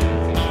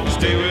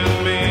 Stay with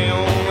me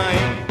all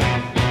night.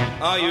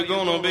 Are you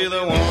gonna be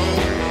the one?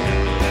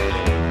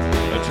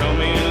 Tell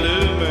me you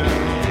love me.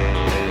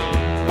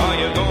 Are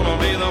you gonna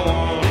be the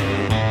one?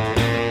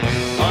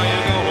 Are you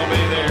gonna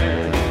be there?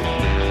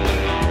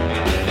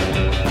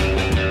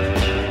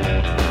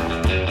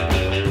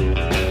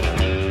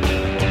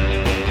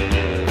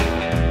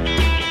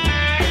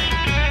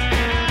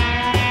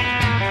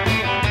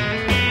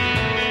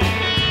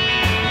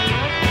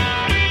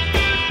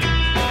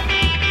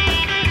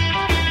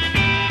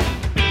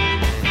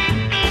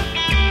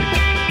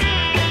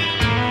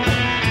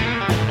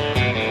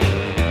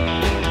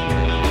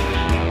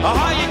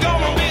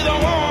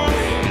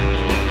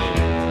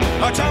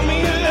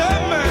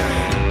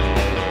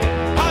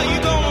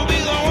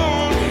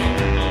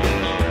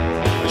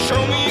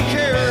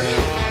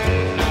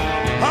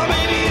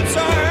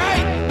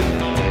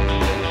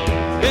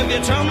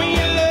 Tell me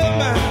you love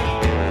me.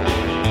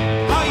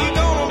 Are you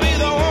gonna be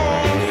the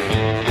one?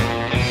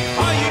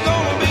 Are you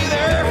gonna be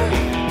there?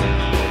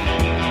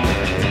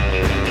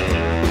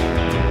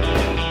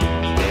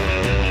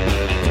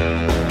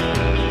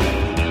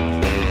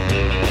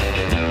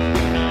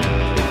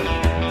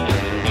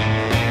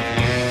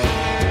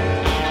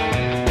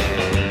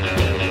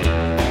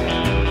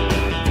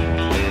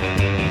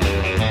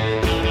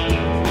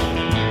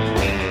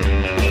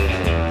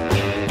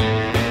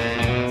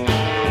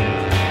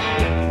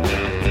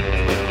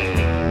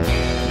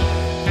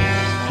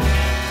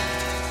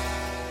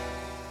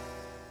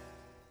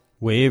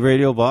 Wave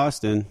Radio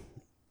Boston.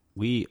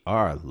 We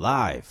are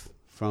live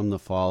from the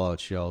Fallout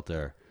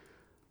Shelter.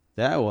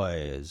 That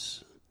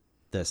was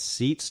the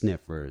Seat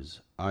Sniffers.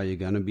 Are You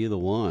Gonna Be the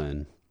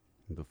One?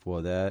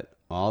 Before that,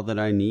 All That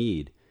I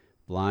Need.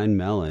 Blind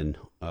Melon.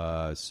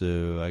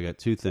 So I got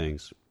two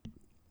things.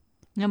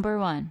 Number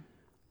one.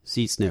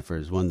 Seat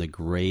Sniffers, one of the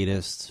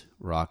greatest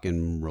rock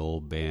and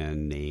roll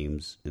band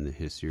names in the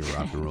history of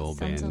rock and roll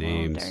band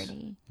names. Sounds a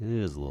little dirty. It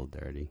is a little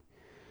dirty.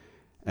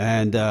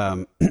 And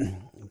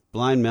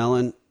Blind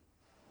Melon,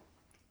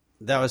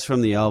 that was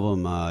from the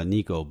album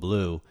Nico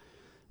Blue,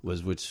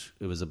 which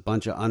it was a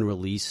bunch of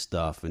unreleased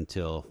stuff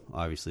until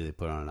obviously they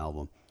put it on an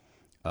album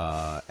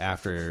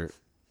after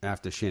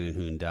Shannon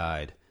Hoon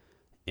died.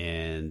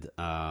 And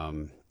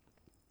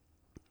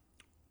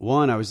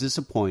one, I was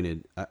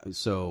disappointed.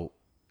 So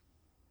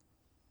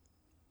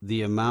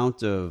the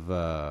amount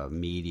of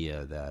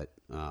media that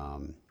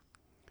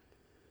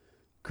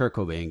Kurt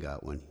Cobain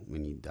got when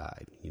he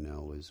died,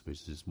 was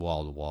just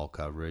wall-to-wall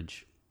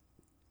coverage.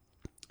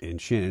 And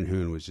Shannon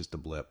Hoon was just a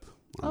blip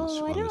on the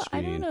screen.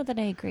 I don't know that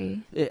I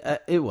agree.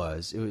 It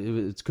was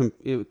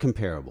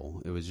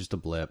comparable. It was just a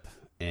blip.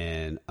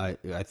 And I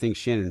think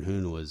Shannon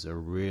Hoon was a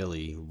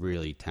really,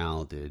 really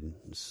talented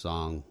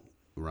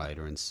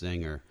songwriter and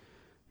singer.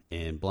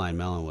 And Blind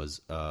Melon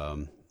was,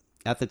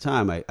 at the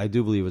time, I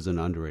do believe was an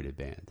underrated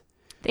band.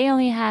 They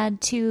only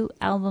had 2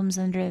 albums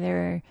under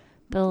their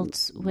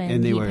belt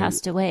when he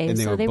passed away,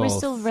 so they were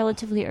still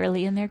relatively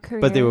early in their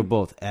career. But they were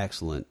both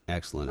excellent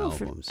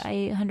albums.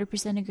 I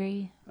 100%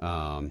 agree.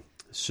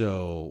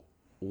 So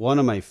one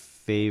of my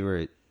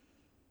favorite,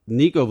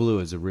 Nico Blue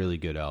is a really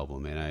good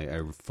album, and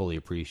I fully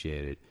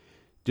appreciate it.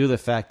 Due to the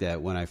fact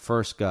that when I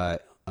first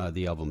got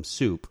the album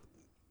Soup,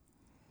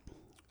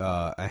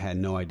 I had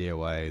no idea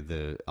why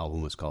the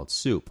album was called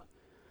Soup,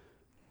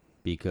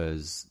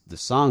 because the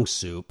song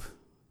Soup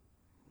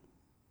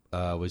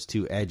was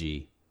too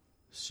edgy.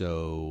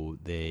 So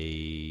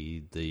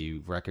the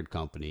record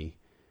company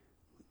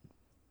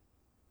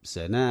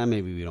said, nah,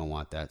 maybe we don't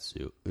want that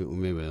soup.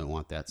 Maybe we don't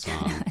want that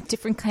song. A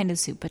different kind of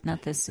soup, but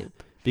not this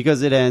soup.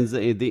 Because it ends,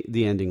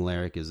 the ending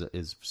lyric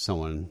is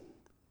someone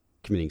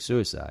committing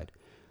suicide.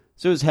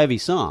 So it was a heavy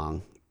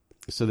song.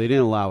 So they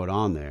didn't allow it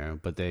on there,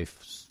 but they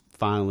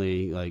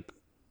finally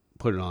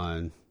put it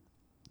on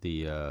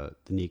the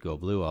Nico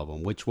Blue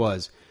album, which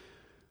was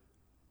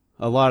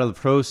a lot of the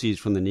proceeds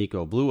from the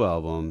Nico Blue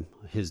album.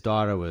 His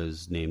daughter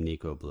was named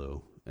Nico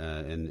Blue,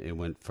 and it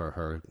went for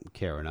her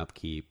care and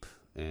upkeep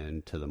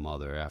and to the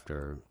mother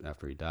after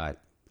he died.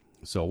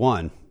 So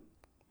one,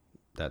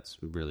 that's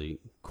really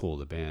cool,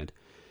 the band.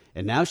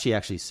 And now she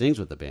actually sings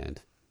with the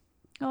band.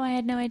 Oh, I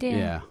had no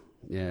idea.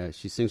 Yeah,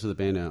 she sings with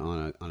the band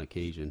on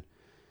occasion,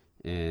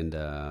 and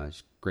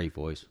great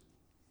voice.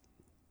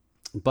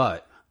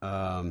 But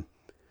so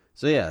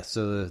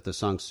the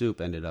song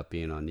Soup ended up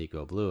being on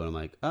Nico Blue, and I'm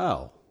like,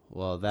 oh,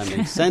 well, that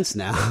makes sense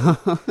now.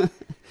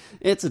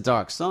 It's a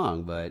dark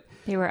song, but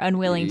they were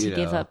unwilling to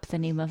give up the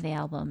name of the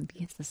album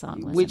because the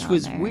song wasn't which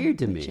was on there, weird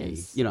to me.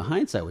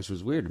 Hindsight, which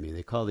was weird to me.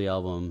 They call the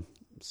album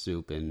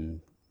Soup, and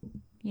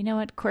you know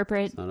what,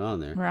 corporate not on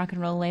there. Rock and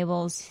roll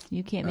labels,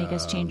 you can't make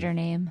us change our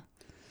name.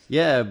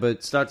 Yeah,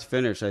 but start to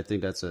finish, I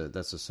think that's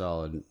a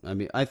solid. I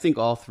mean, I think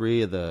all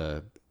 3 of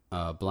the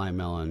Blind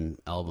Melon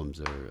albums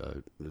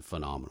are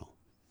phenomenal.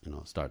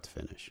 Start to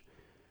finish.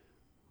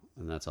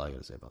 And that's all I got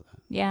to say about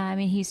that. Yeah, I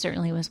mean, he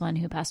certainly was one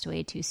who passed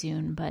away too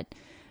soon, but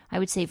I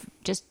would say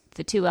just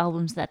the 2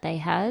 albums that they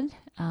had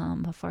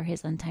before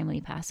his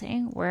untimely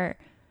passing were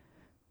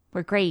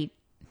great.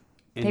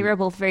 They were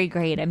both very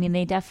great. I mean,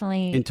 they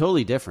definitely... And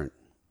totally different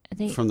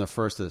from the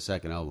first to the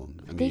second album.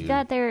 They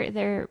got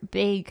their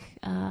big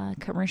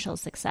commercial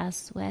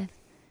success with...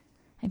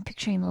 I'm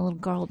picturing the little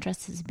girl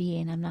dressed as a bee,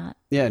 and I'm not...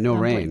 Yeah, No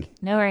Rain.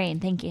 No Rain,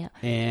 thank you.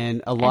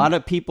 And a lot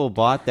of people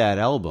bought that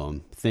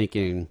album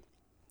thinking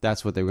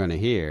that's what they were going to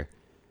hear.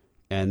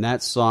 And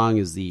that song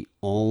is the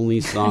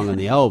only song on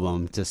the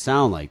album to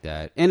sound like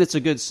that. And it's a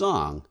good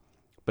song,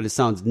 but it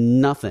sounds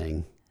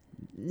nothing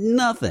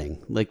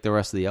like the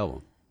rest of the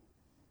album.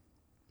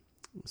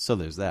 So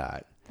there's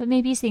that. But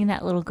maybe seeing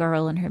that little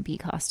girl in her bee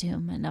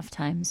costume enough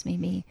times made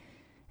me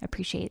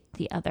appreciate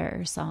the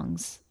other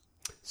songs.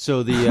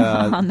 So the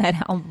on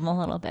that album a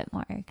little bit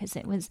more, because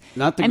it was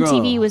not the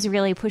MTV girl. Was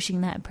really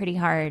pushing that pretty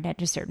hard at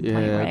a certain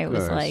point where it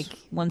was like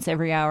once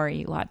every hour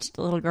you watched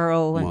the little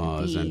girl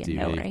and the bee and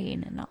No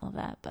Rain and all of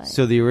that. But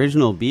so the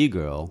original Bee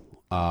Girl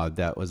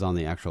that was on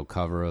the actual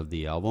cover of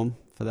the album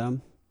for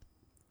them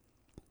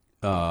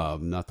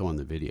Not the one in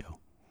the video.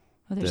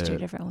 Oh, there's two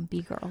different ones.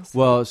 B-girls.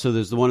 Well, so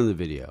there's the one in the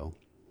video,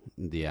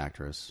 the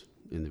actress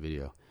in the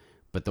video.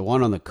 But the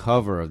one on the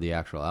cover of the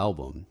actual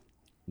album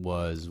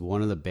was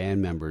one of the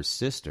band members'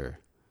 sister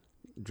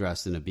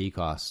dressed in a bee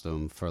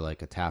costume for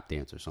like a tap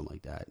dance or something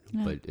like that.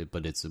 Oh.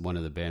 But it's one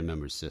of the band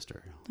members'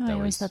 sister. Oh, I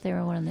always thought they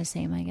were one and the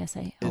same. I guess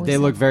They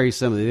look very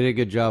similar. They did a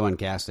good job on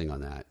casting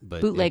on that.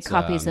 But bootleg it's,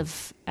 copies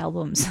of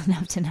albums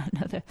enough to not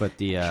know the. But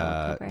the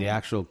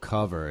actual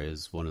cover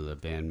is one of the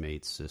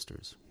bandmates'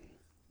 sisters.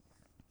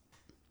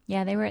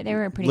 Yeah, they were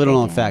a pretty little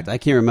known big, fact. I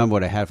can't remember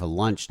what I had for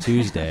lunch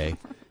Tuesday,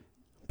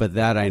 but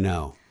that I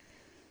know.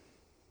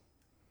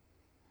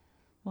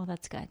 Well,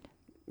 that's good.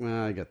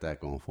 Well, I got that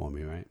going for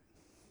me, right?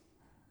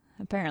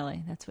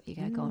 Apparently, that's what you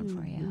got going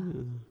for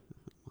you.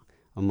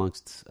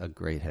 Amongst a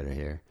great head of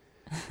hair.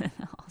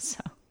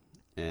 Also.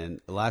 And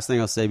the last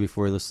thing I'll say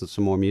before we listen to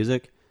some more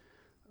music,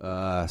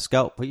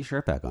 Scout, put your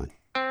shirt back on.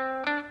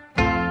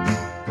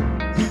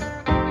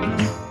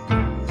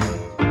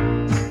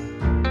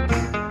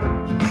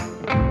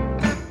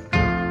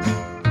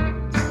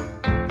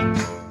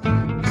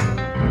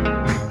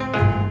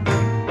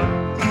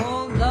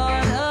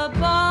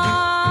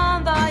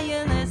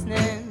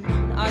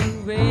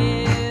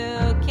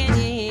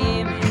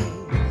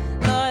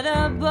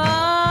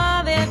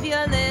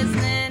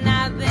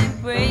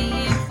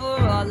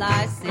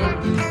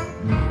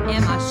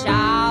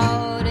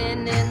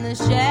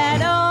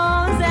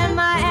 Shadows, am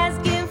I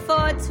asking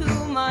for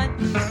too much?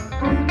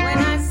 When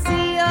I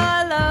see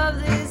all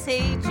of this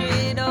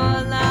hatred,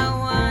 all I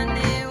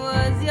wanted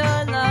was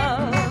your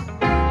love.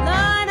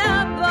 Lord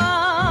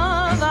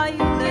above, are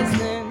you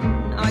listening?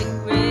 Are you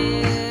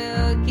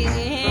real? Can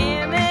you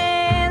hear me?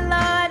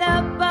 Lord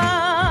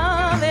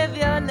above, if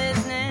you're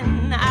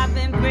listening, I've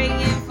been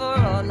praying for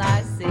all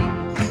I see.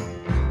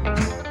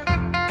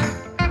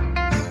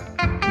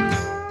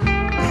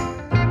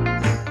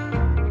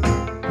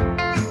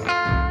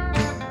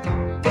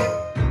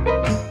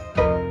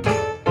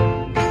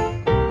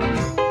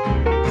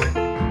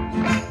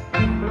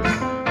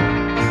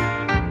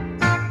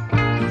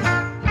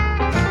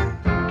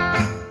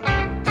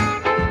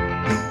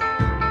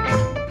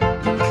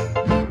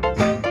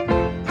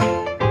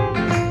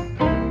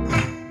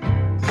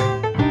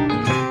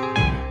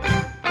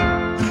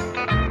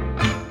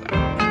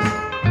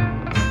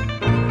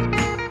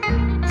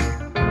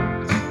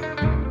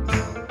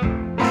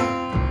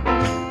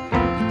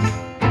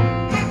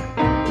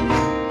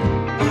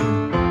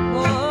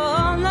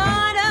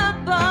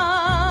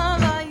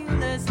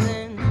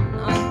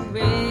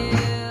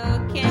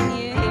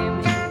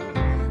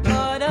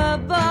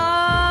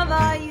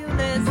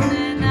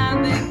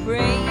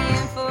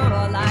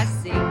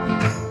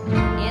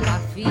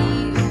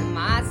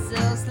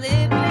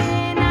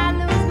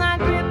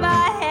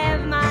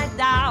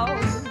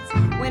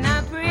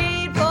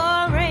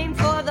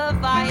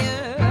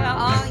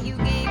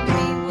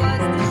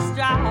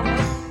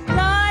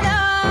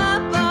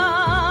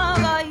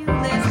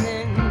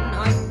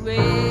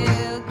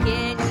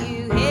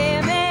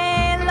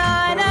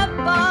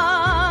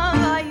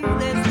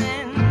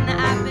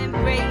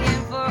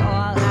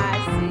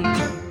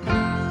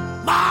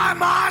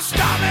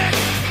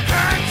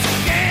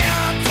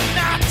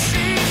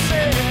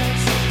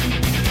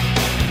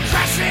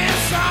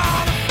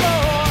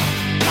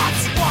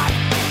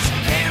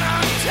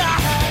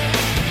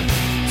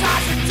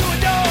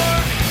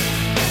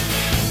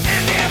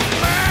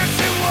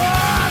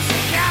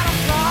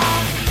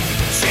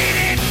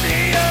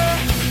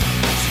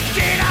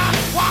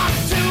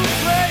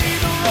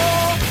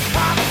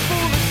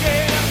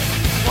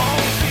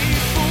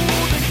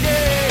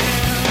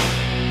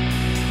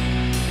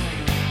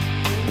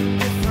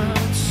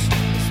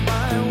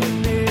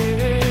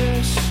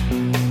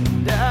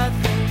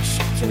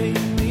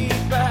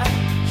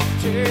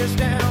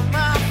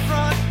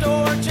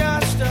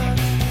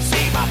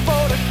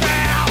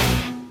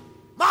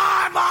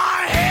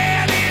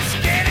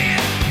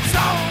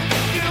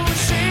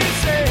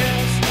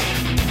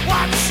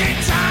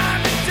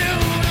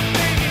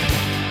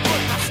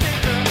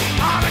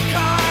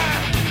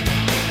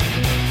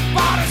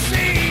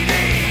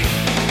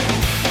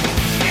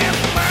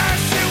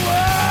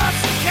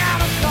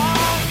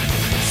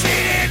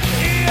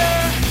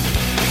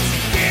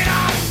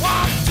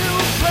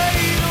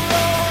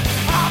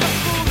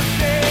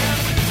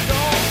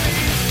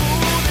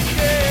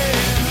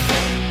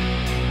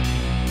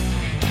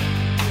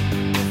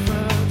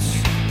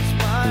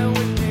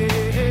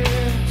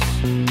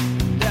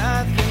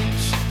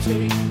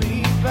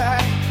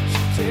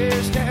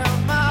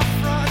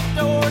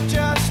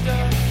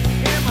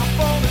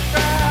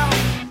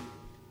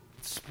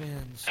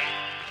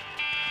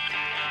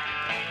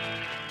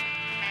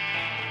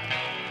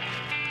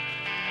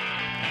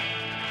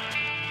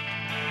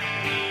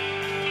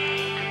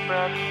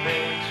 run,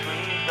 big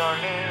sweet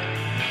darling.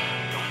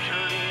 Don't you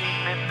leave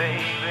me,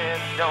 baby,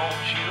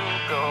 don't you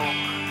go.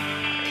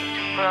 Ain't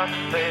you proud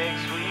to beg,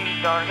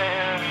 sweet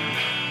darling?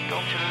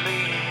 Don't you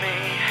leave me.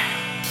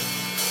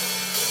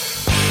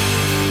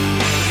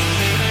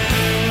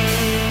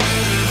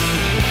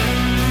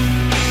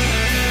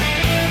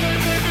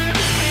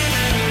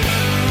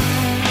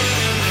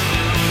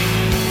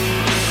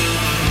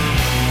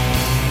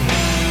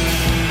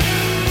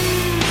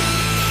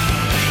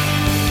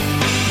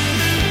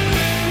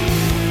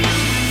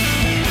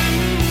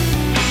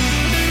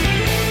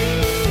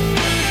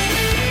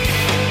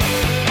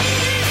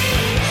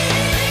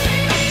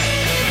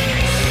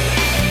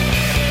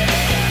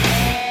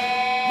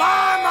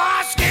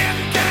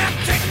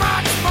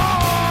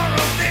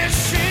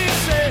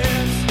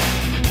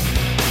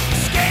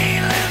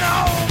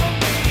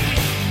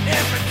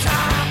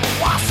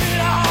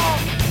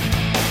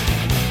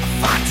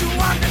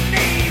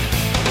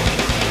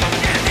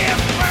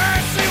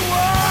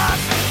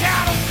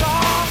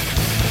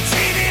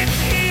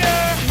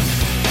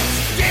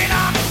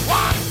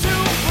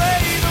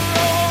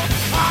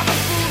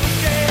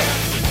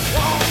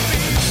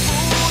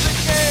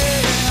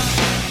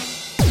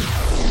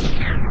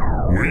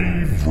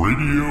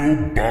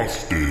 Radio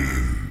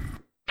Boston.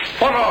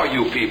 What are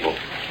you people?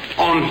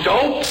 On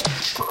dope?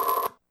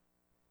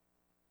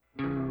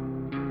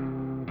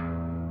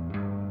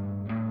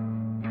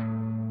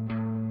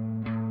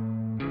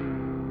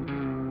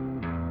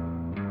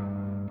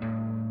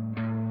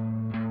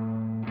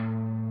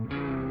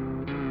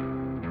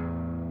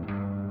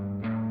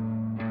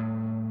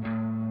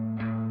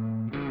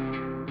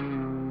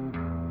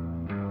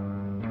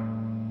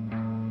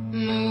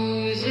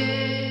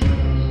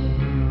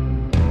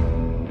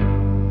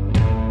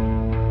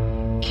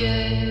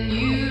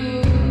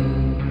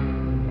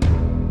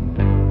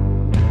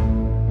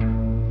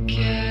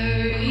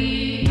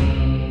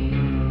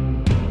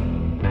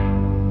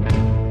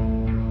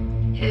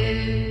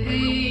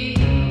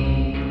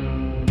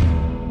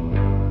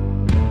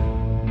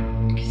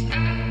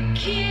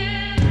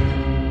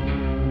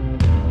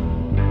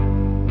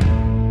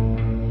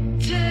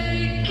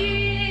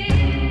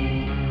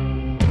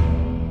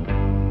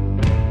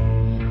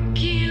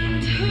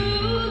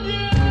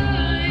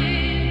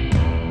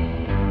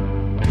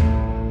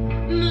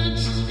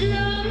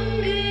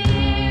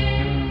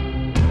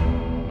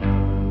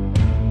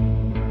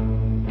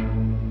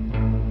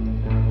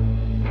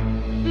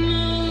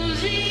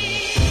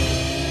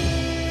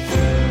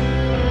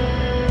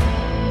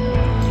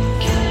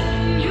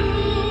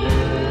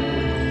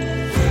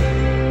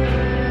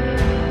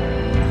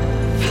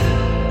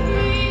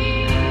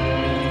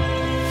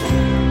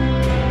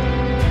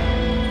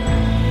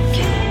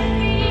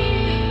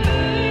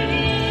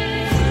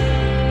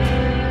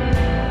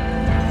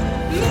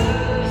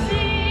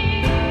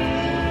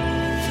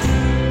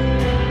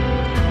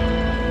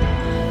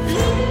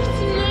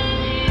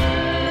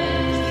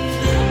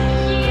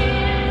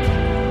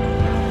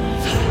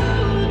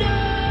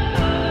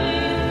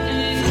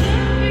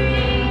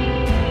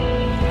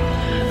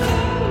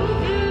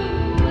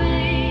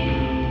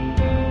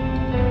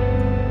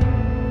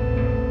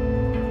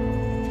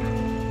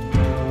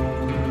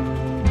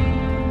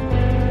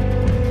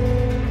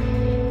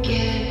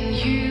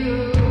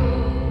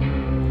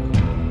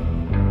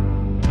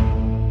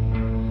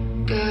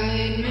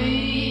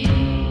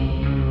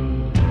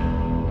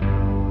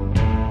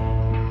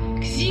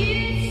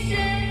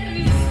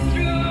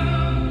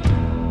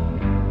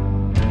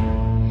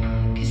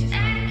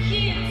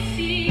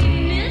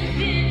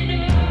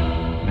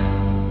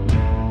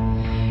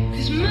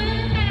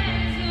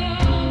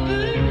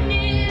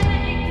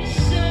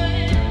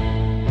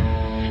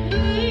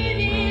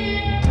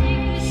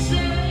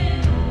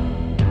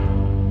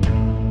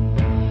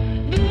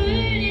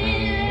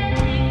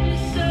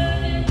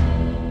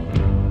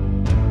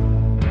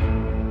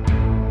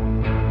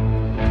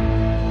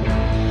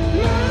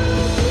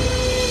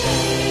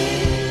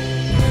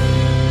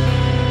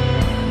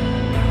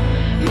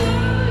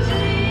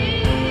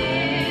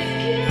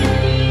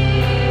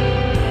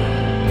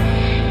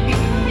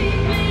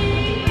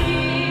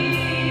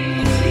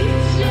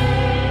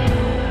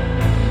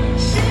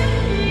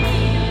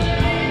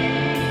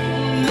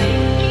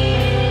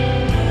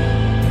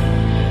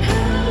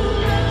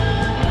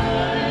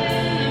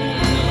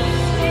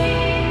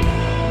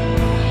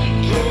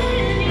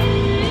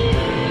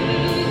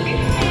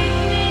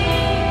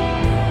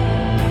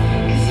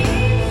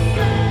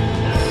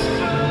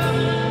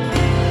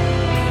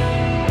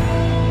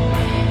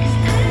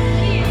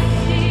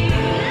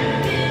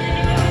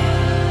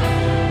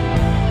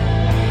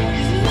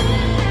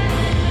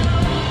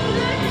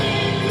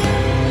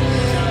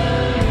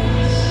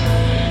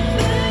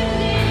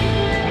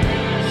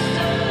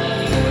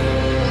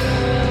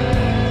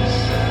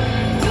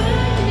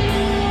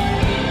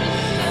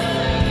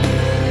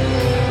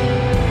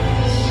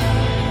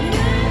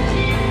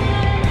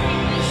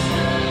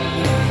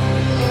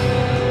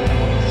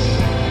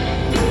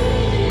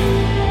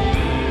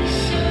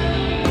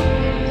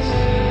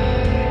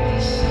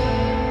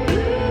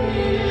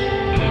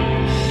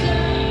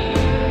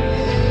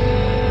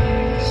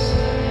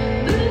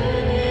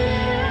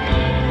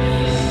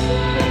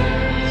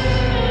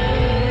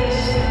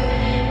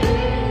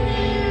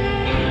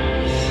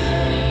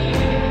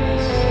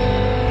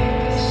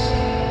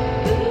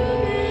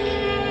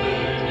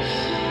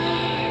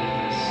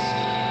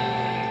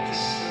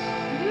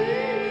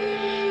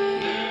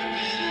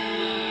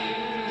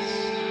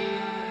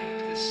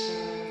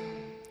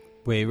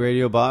 Wave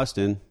Radio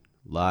Boston,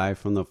 live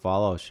from the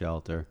Fallout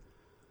Shelter.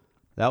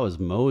 That was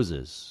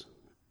Moses,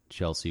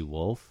 Chelsea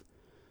Wolfe,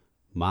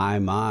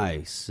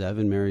 My,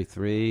 7 Mary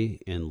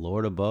 3, and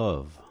Lord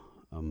Above,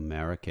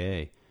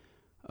 America.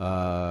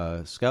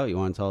 Scout, you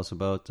want to tell us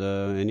about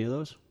any of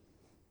those?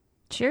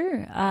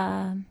 Sure.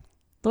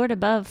 Lord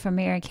Above from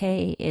Mary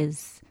Kay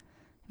is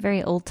a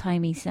very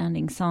old-timey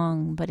sounding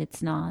song, but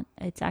it's not.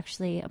 It's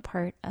actually a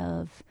part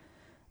of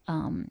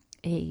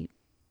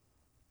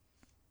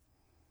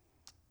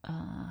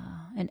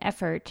an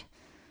effort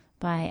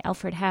by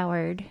Alfred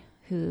Howard,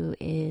 who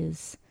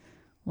is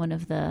one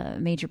of the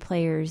major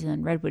players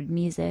in Redwood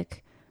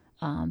Music,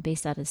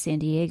 based out of San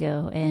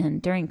Diego. And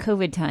during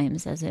COVID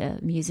times, as a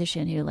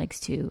musician who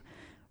likes to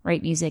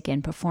write music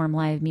and perform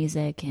live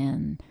music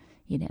and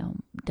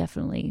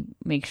definitely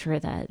make sure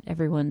that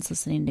everyone's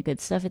listening to good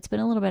stuff. It's been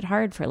a little bit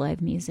hard for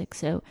live music.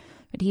 So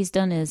what he's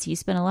done is he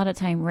spent a lot of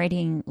time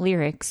writing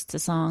lyrics to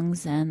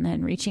songs and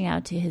then reaching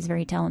out to his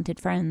very talented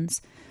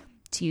friends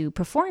to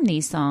perform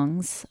these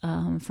songs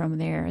from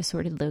their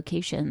assorted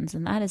locations.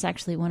 And that is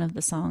actually one of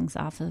the songs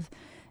off of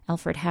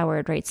Alfred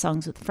Howard Writes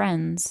Songs with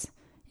Friends.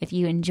 If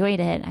you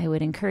enjoyed it, I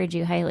would encourage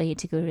you highly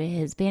to go to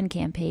his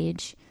Bandcamp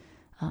page,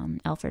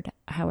 Alfred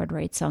Howard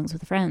Writes Songs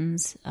with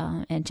Friends,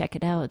 and check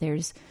it out.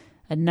 There's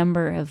a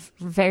number of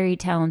very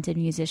talented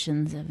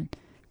musicians of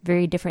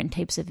very different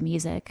types of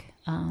music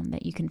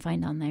that you can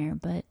find on there.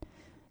 But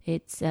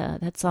it's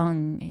that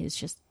song is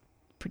just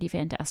pretty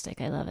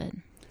fantastic. I love it.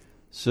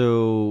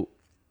 So,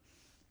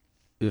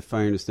 if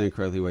I understand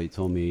correctly what you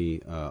told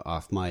me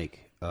off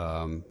mic,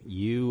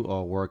 you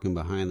are working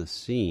behind the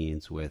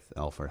scenes with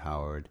Alfred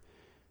Howard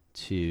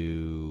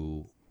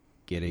to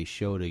get a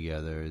show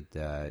together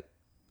that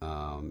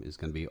is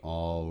going to be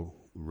all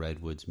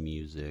Redwood's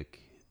music.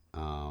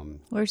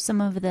 Or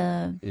some of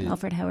the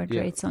Alfred Howard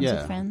Writes Songs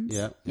with Friends.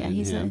 Yeah,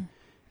 he's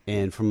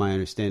and from my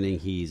understanding,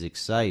 he's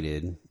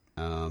excited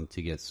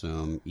to get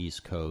some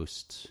East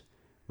Coast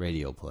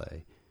radio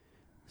play.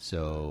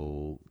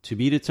 So to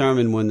be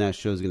determined when that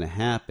show is going to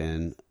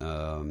happen,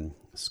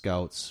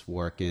 Scout's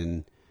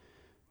working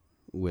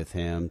with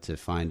him to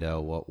find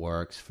out what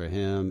works for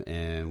him,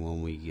 and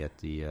when we get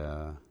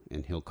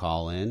and he'll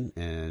call in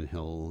and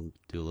he'll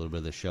do a little bit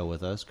of the show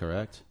with us,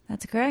 correct?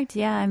 That's correct.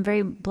 Yeah, I'm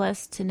very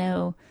blessed to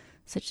know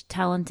such a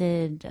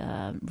talented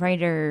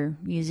writer,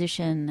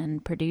 musician,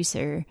 and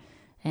producer.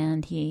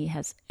 And he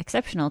has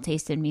exceptional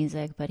taste in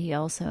music, but he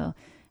also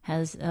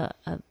has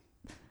a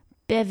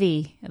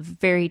bevy of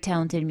very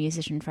talented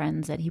musician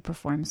friends that he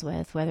performs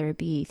with, whether it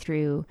be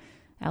through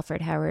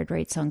Alfred Howard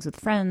Writes Songs with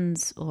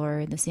Friends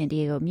or the San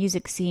Diego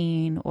music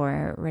scene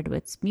or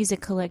Redwood's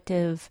Music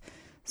Collective.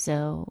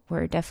 So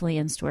we're definitely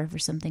in store for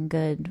something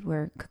good.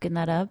 We're cooking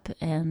that up,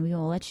 and we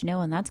will let you know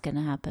when that's going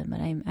to happen. But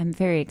I'm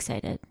very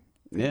excited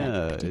for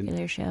that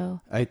particular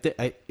show.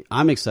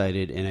 I'm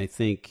excited, and I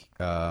think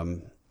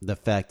the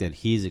fact that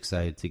he's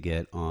excited to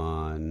get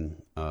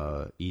on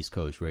East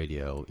Coast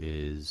radio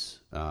is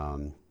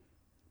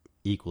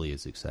equally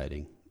as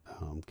exciting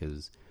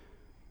because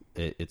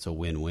it's a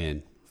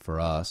win-win for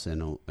us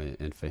and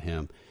for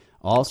him.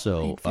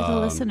 Also, and for the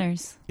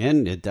listeners.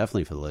 And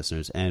definitely for the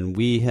listeners. And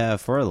we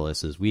have, for the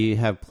listeners, we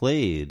have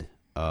played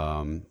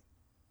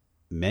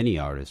many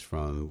artists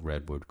from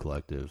Redwood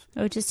Collective.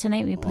 Oh, just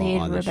tonight we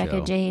played Rebecca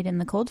show. Jade in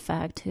the Cold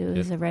Fact, who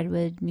is a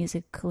Redwood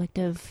Music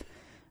Collective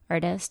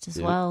artist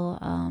as well,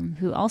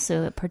 who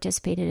also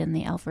participated in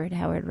the Alfred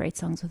Howard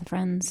Writes Songs with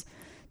Friends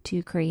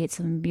to create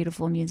some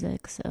beautiful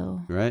music.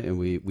 So right, and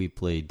we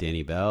played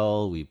Danny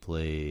Bell. We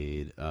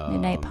played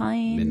Midnight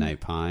Pine.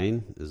 Midnight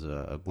Pine is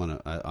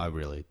I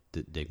really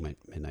dig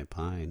Midnight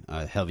Pine.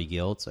 Heavy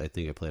Guilt. I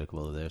think I played a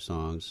couple of their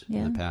songs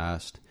in the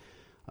past.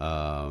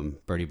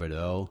 Bertie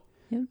Bordeaux.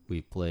 Yep.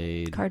 We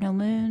played Cardinal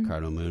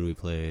Moon. We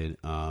played.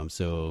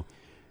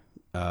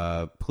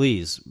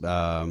 Please,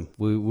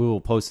 we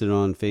will post it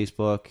on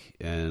Facebook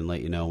and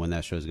let you know when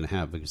that show is going to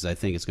happen, because I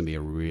think it's going to be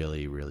a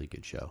really, really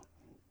good show.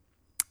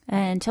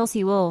 And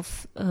Chelsea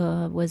Wolfe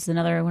was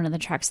another one of the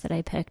tracks that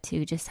I picked,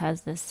 who just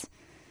has this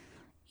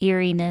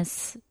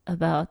eeriness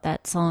about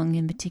that song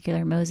in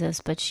particular,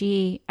 Moses. But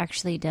she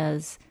actually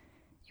does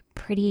a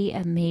pretty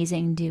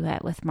amazing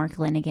duet with Mark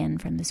Lanigan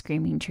from the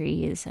Screaming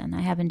Trees. And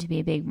I happen to be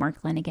a big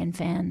Mark Lanigan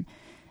fan,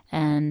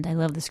 and I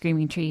love the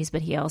Screaming Trees,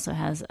 but he also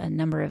has a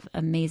number of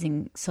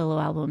amazing solo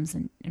albums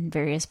and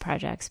various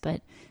projects.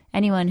 But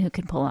anyone who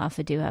can pull off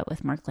a duet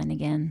with Mark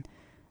Lanigan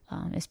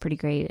is pretty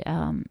great.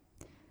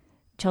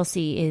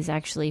 Chelsea is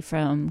actually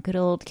from good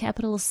old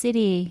Capital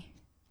City,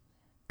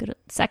 good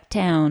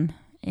Sacktown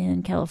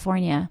in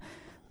California,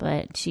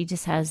 but she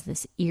just has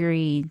this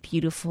eerie,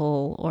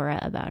 beautiful aura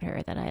about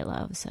her that I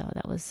love. So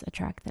that was a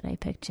track that I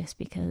picked just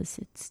because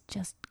it's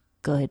just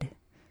good,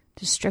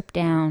 just stripped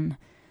down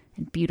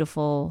and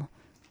beautiful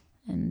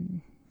and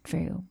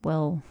very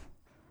well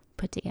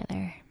put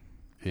together.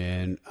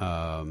 And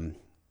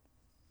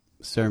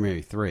Sarah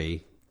Mary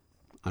 3,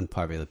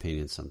 unpopular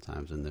opinion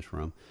sometimes in this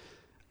room.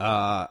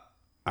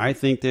 I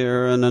think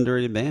they're an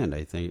underrated band.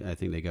 I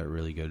think they got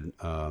really good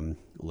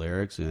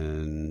lyrics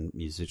and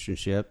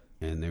musicianship,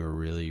 and they were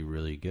really,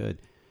 really good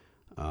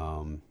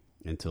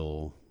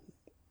until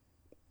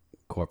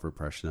corporate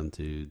pressured them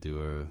to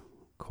do a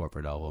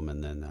corporate album,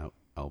 and then that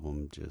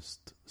album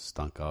just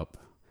stunk up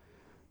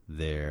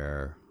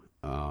their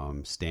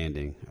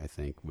standing, I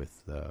think,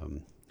 with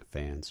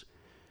fans.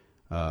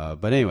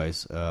 But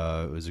anyways,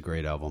 it was a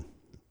great album,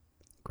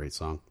 great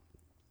song.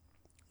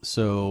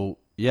 So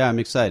yeah, I'm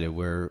excited.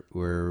 We're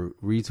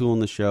retooling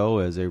the show,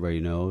 as everybody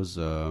knows,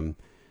 and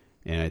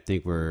I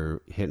think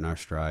we're hitting our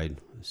stride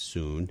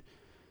soon.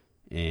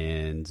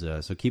 And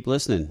so keep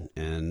listening,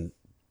 and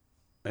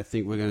I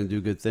think we're going to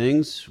do good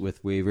things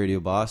with Wave Radio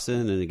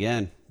Boston. And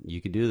again, you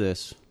can do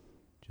this.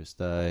 Just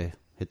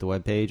hit the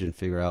webpage and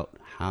figure out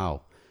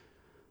how.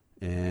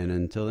 And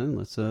until then,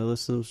 let's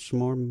listen to some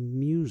more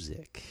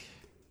music.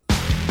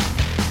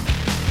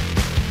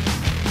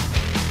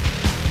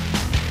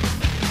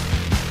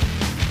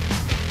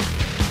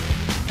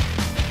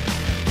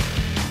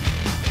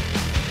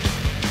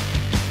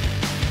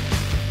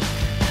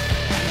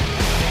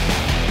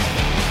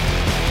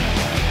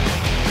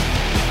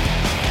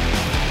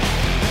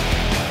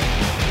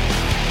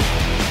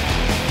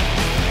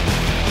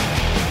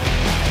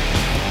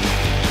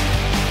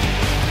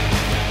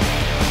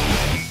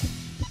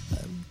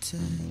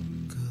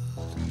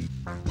 tangled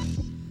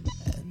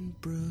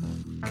and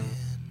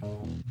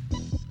broken,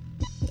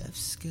 left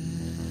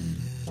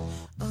scattered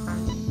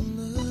on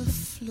the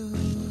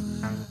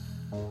floor.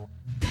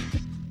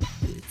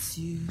 It's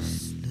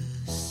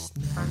useless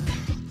now,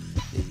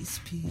 these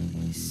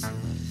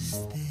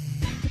pieces,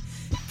 they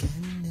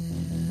can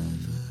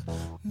never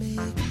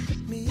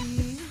make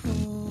me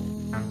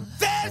whole.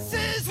 This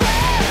is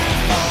where it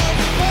falls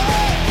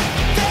apart.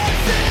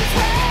 This is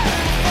where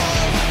it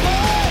falls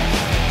apart.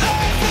 I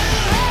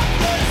feel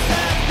helpless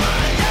as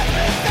my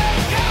everything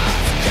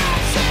comes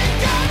crashing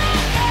down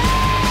on me.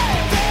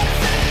 This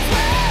is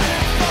where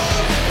it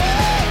falls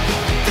apart.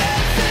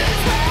 This is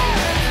where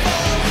it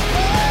falls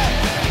apart.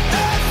 I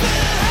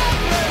feel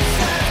helpless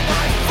as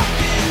my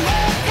fucking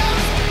world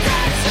comes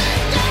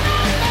crashing down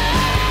on me.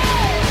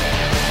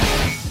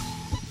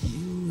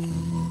 You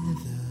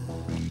wither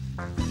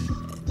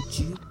and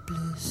you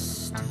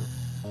blister.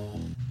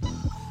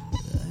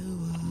 I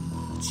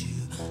watch you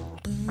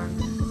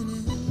burn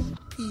and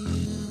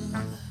peel.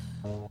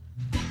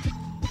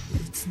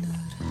 It's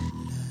not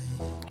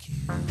like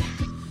you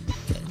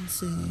can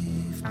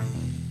save me.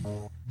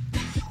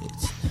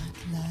 It's not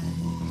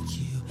like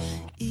you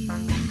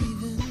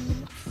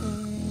even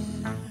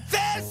care.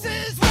 This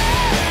is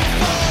where it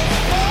falls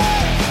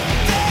apart.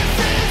 This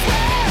is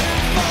where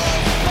it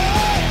falls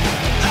apart.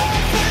 I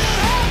feel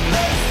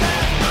helpless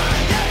as my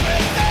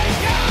everything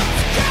comes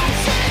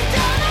crashing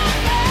down on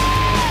me.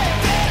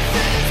 This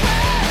is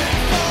where it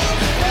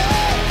falls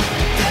apart.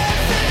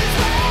 This is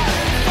where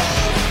it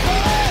falls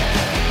apart.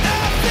 I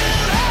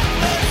feel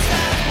helpless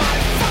as my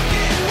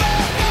fucking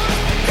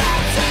world comes crashing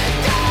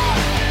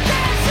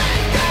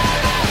down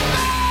on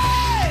me.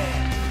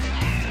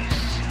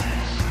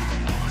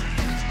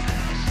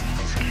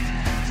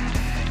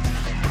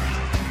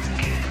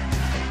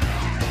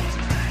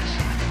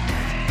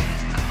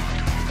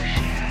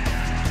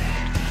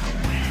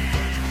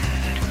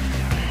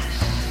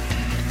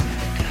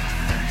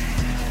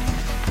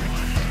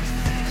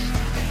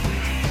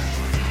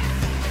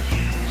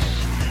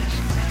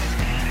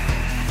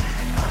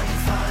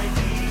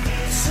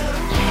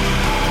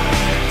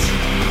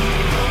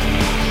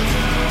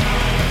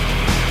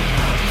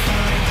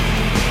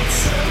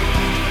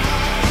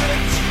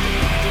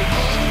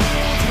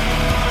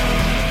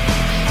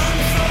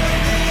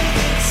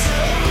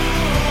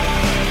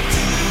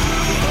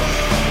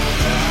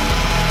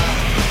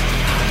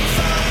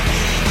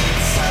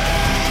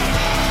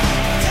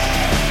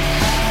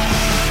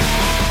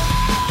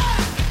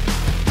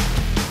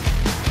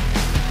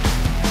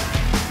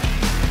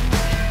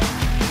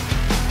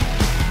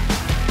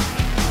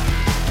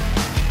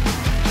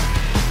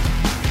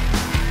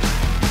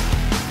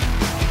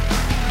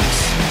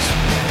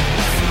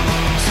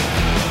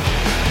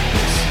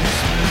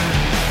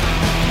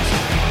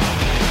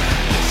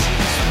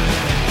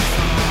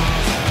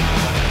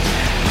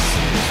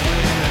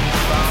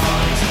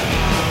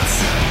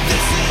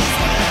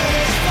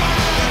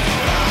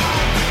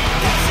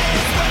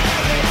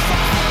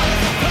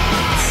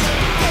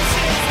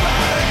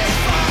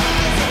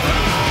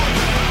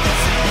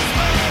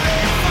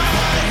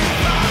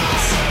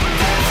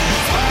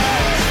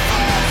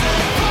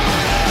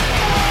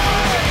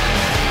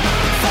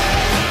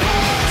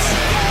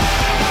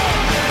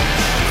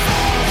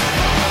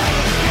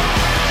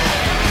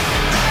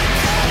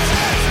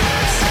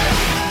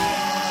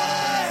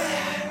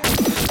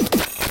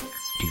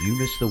 Do you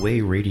miss the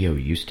way radio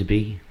used to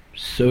be?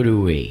 So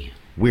do we.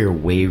 We're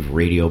Wave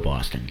Radio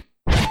Boston.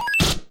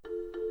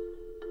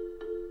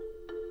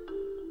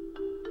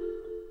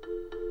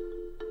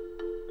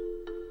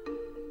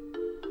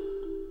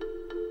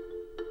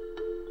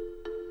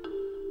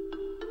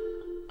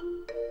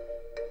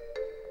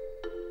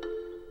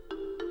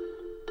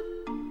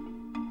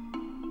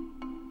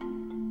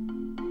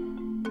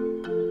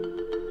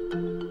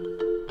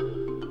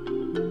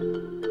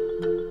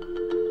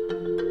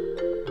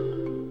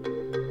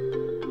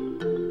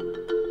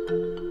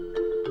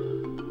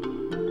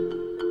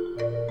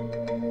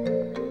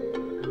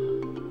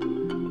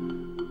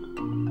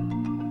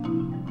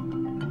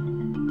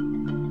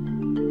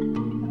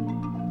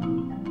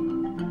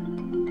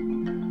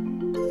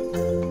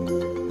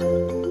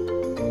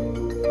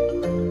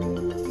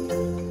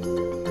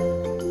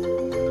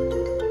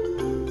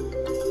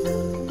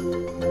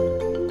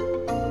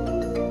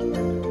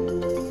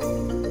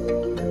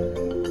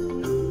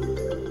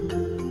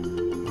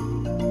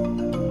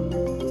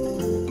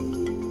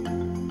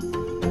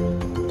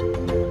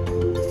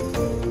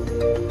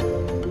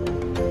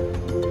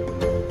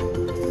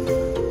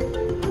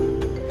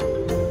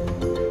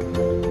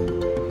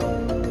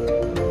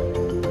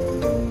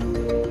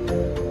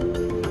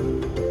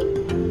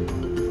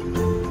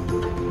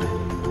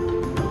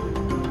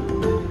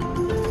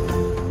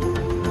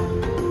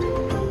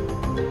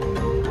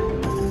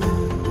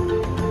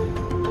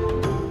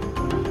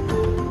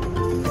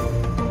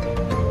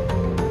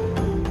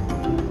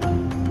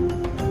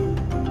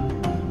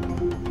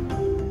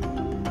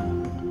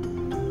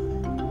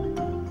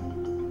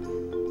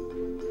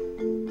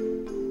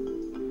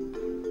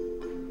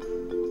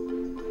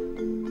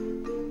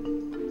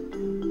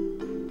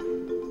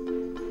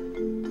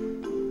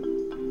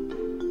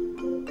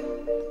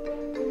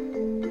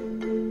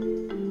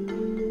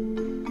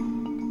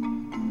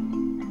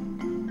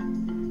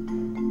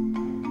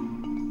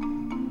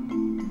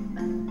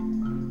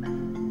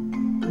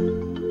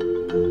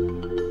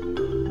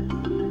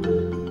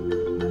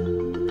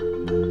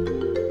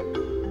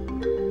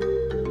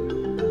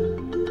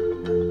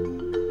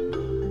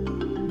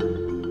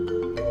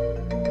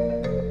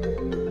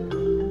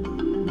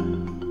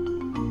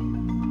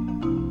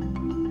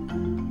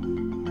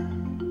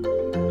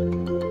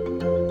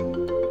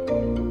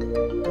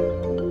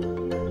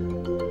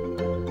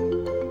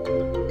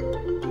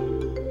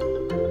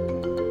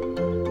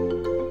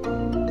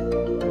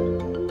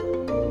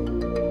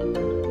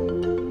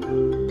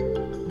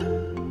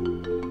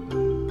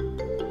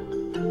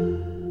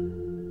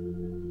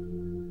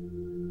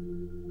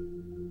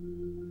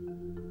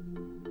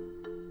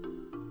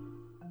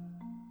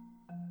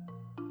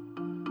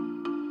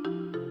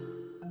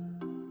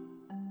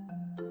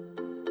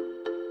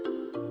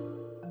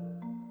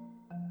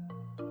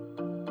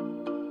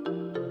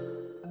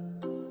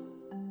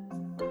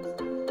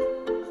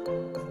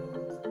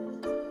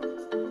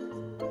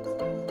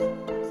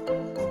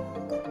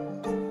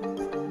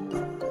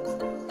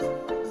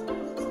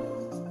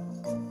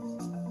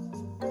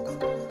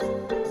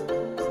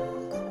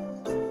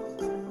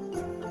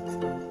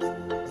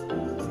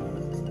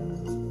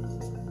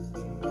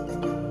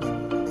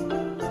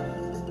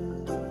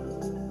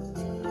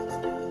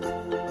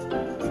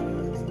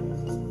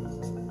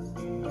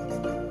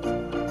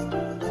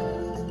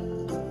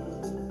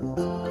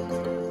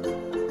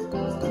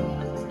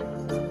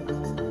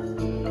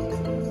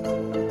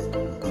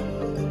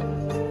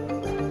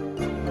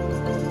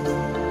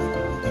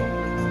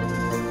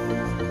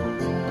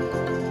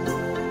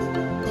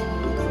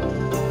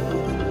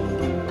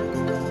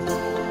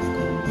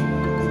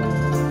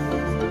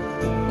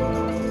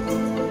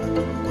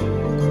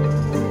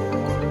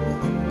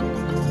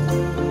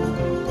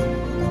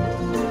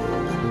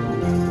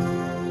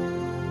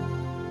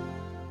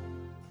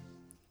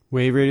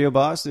 Wave Radio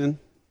Boston,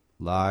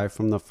 live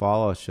from the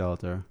Fallout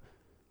Shelter.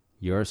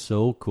 You're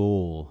So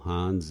Cool,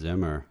 Hans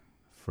Zimmer,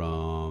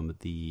 from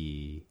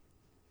the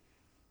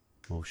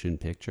motion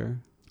picture.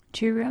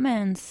 True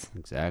Romance.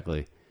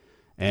 Exactly.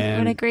 What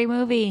And a great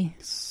movie.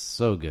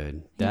 so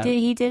good.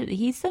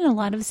 He's done a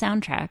lot of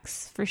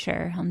soundtracks, for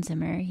sure, Hans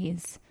Zimmer.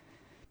 He's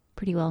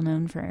pretty well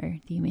known for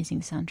the amazing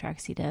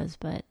soundtracks he does,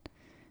 but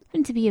I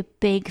happen to be a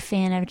big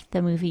fan of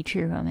the movie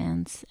True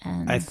Romance.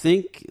 And I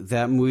think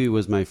that movie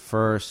was my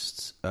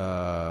first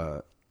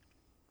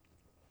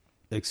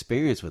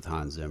experience with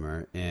Hans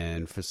Zimmer,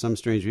 and for some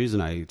strange reason,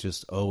 I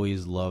just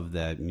always loved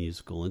that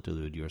musical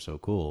interlude. You're So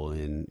Cool,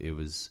 and it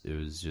was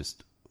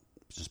just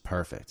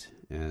perfect.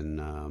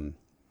 And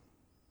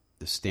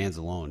it stands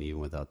alone, even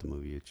without the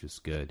movie. It's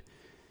just good.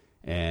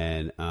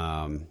 And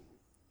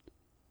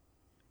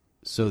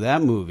so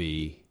that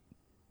movie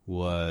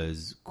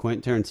was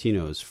Quentin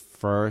Tarantino's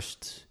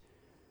first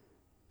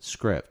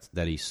script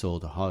that he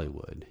sold to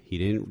Hollywood. He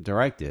didn't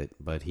direct it,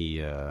 but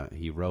he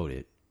wrote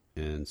it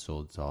and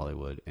sold it to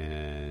Hollywood,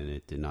 and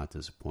it did not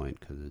disappoint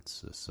because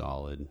it's a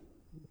solid.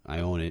 I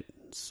own it.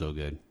 It's so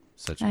good.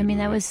 Such a good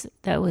movie.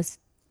 that was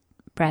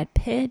Brad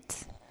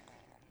Pitt,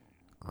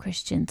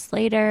 Christian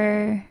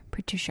Slater,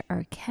 Patricia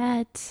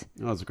Arquette.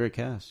 Oh, it's a great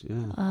cast. Yeah,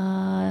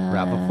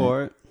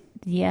 Rappaport.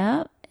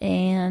 Yeah,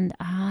 and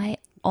I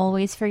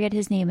always forget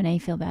his name, and I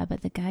feel bad,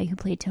 but the guy who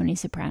played Tony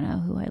Soprano,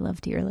 who I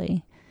love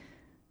dearly,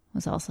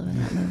 was also in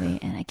that movie,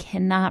 and I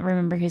cannot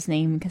remember his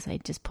name because I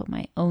just put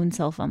my own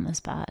self on the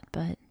spot,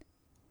 but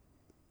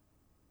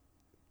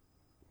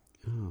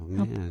oh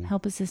man,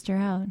 help a sister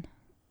out.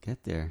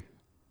 Get there.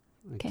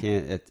 Okay. I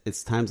can't.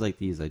 It's times like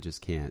these I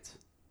just can't.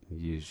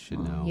 You should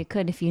know. You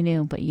could if you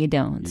knew, but you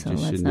don't. You So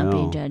just let's should not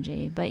know. be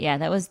judgy. But yeah,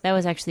 that was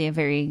actually a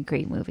very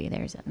great movie.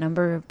 There's a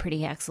number of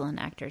pretty excellent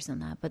actors in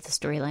that, but the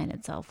storyline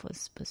itself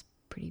was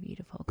pretty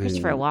beautiful.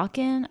 Christopher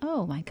Walken.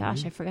 Oh my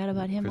gosh, I forgot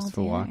about him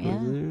Christopher altogether.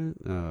 Walken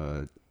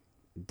was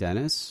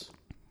there.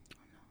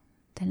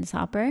 Dennis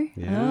Hopper.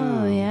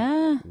 Yeah. Oh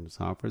yeah. Dennis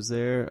Hopper's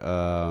there.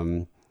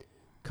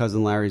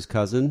 Cousin Larry's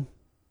cousin.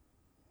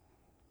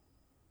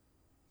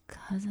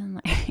 Cousin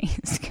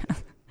Larry's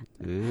cousin.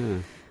 Yeah.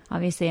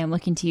 Obviously, I'm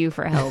looking to you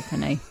for help,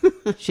 and I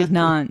should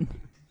not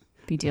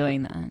be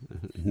doing that.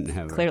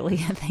 Never. Clearly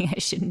a thing I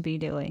shouldn't be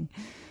doing.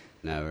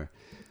 Never.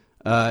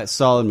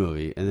 Solid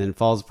movie. And then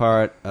falls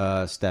apart,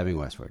 Stabbing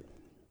Westward.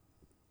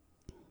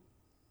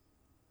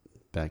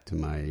 Back to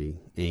my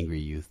angry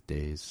youth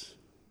days.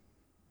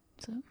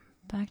 So,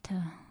 back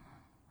to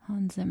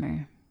Hans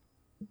Zimmer.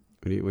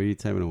 What are you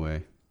typing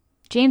away?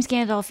 James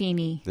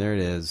Gandolfini. There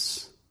it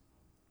is.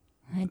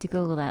 I had to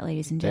Google that,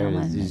 ladies and There it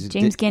gentlemen. is.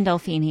 James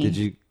Gandolfini. Did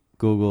you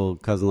Google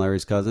Cousin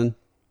Larry's cousin?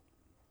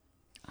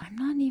 I'm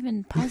not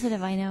even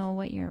positive I know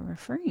what you're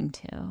referring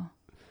to.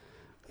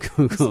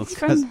 Google This is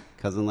from-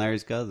 Cousin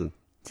Larry's cousin.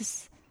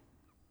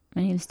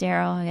 My name's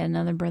Daryl. I got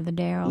another brother,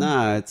 Daryl.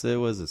 Nah, it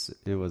was a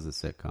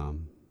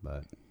sitcom,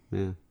 but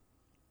yeah.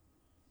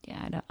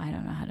 Yeah, I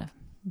don't know how to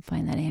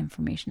find that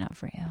information out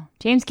for you.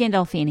 James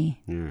Gandolfini.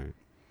 All right.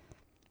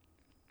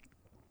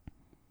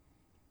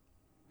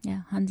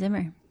 Yeah, Hans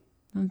Zimmer.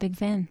 I'm a big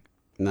fan.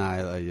 Nah,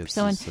 it's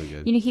So so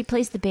good. You know, he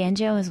plays the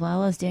banjo as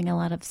well as doing a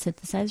lot of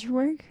synthesizer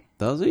work.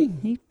 Does he?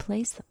 He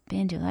plays the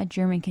banjo. That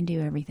German can do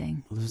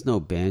everything. Well, there's no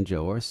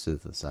banjo or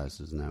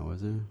synthesizers now,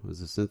 was there?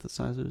 Was it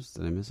synthesizers?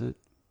 Did I miss it?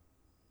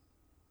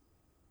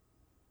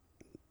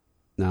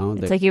 No?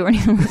 It's like you weren't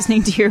even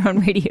listening to your own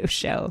radio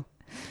show.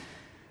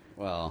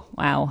 Well.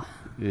 Wow.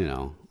 You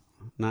know.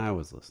 No, I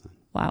was listening.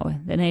 Wow.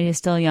 The night is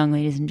still young,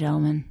 ladies and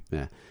gentlemen.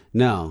 Yeah.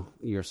 No,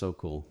 You're So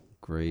Cool.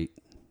 Great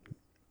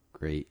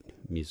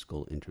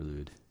musical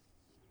interlude.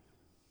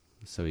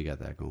 So we got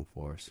that going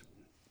for us.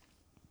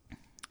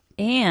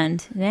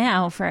 And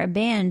now for a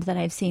band that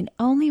I've seen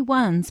only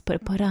once,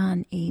 but put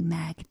on a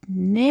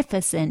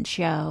magnificent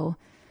show.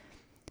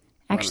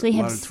 Actually,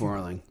 a lot of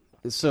twirling.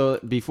 So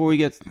before we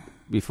get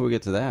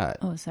to that.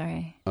 Oh,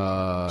 sorry.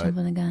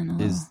 Jumping the gun.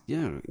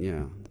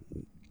 Yeah.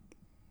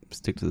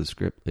 Stick to the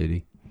script,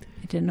 lady.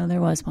 I didn't know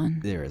there was one.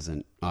 There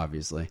isn't,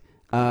 obviously.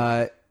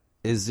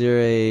 Is there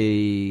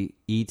a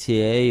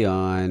ETA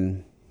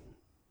on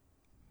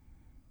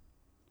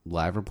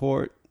Live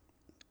Report?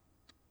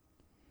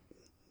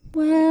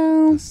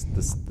 Well,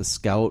 the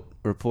Scout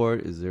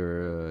Report. Is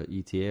there a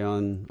ETA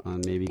on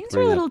maybe? Things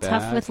are a little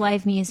tough with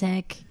live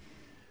music.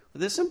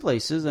 There's some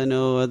places I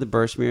know. The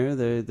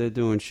Bursmere, they're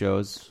doing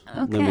shows,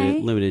 Okay.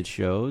 limited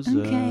shows.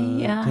 Okay,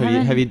 yeah.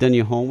 Have you done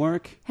your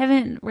homework?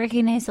 Haven't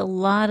recognized a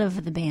lot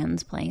of the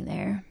bands playing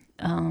there,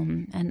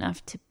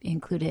 enough to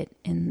include it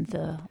in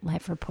the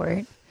live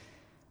report.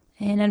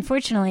 And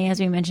unfortunately, as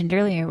we mentioned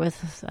earlier, with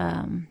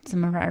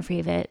some of our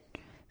favorite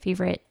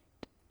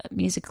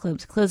music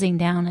clubs closing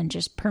down and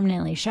just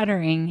permanently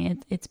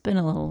shuttering, it's been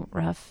a little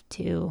rough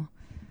to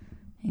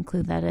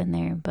include that in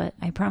there. But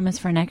I promise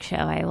for next show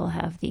I will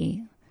have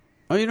the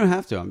you don't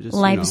have to. I'm just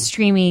live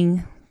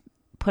streaming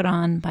put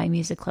on by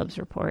Music Club's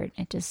report.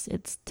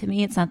 It's to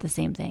me, it's not the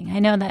same thing. I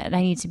know that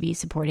I need to be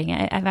supporting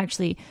it. I've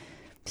actually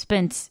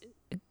spent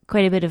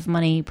quite a bit of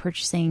money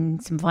purchasing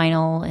some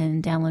vinyl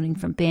and downloading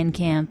from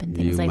Bandcamp and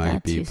things You like might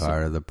that be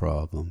part of the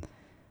problem.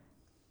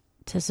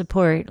 to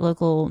support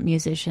local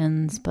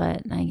musicians,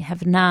 but I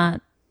have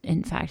not,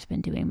 in fact,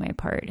 been doing my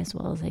part as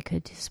well as I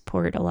could to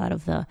support a lot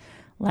of the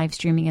live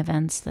streaming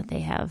events that they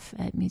have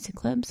at Music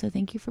Club. So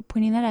thank you for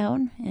pointing that out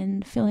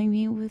and filling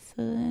me with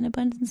an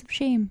abundance of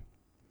shame.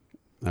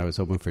 I was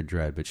hoping for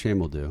dread, but shame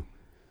will do.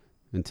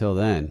 Until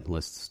then,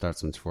 let's start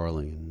some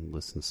twirling and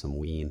listen to some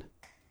Ween.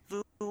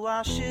 The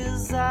wash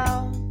is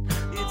out,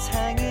 it's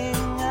hanging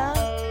up,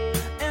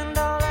 and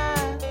all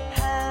I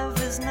have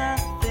is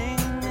nothing,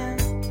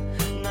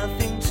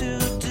 nothing to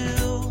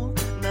do,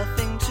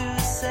 nothing to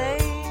say.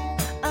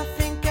 I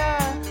think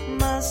I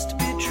must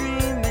be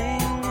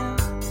dreaming.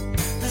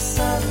 The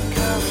sun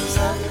comes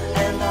up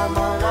and I'm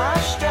all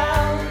washed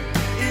out.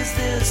 Is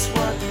this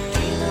what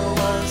Dina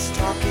was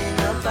talking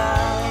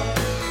about?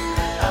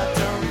 I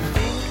don't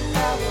think I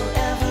will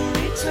ever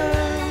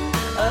return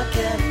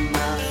again,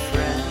 my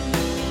friend.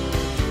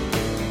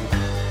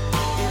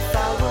 If I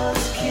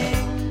was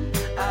king,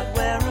 I'd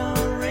wear a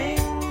ring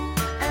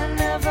and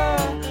never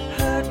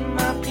hurt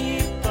my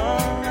people.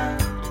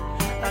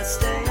 I'd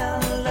stay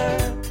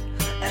alert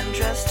and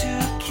dress to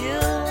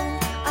kill.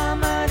 I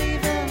might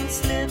even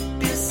slip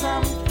you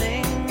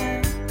something.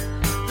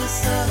 The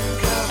sun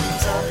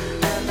comes up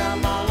and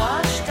I'm all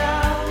washed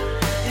out.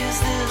 Is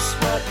this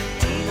what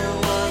Dina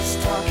was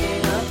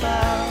talking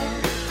about?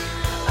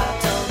 I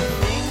don't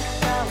think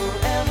I will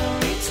ever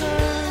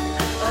return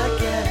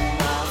again,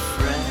 my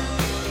friend.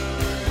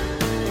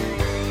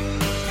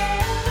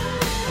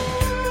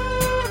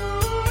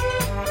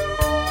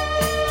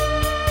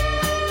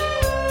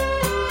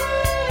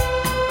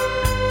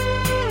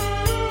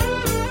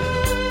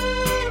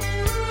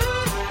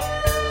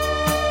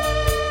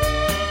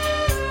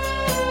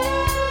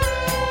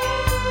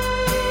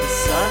 The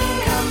sun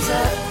comes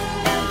up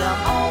and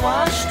I'm all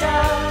washed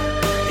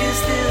out. Is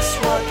this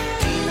what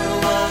Dina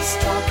was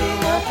talking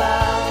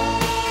about?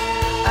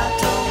 I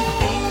don't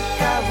think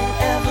I will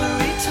ever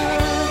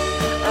return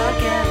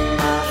again,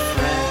 my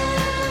friend.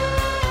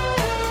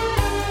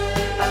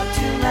 I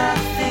do not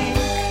think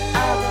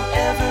I will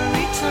ever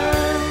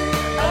return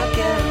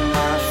again,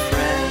 my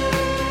friend.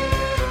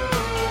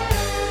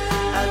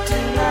 I do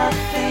not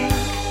think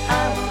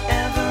I will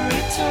ever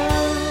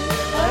return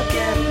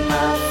again,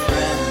 my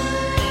friend.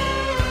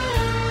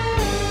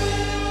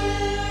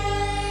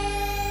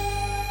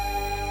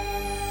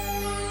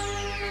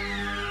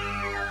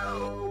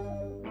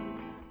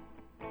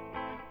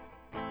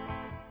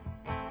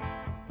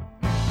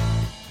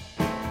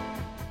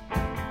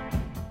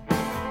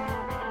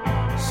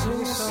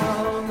 Sing a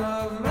song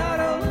of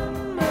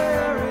Madeline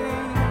Mary,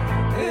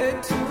 a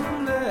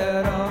tune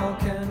that all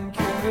can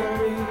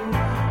carry.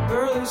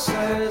 Burley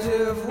says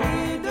if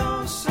we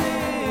don't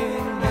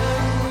sing,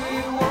 then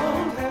we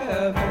won't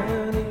have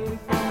anything.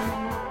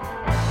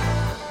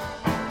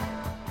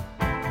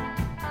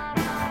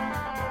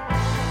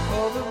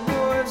 All the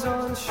boys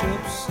on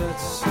ships set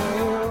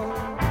sail,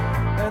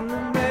 and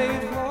the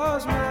maid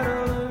was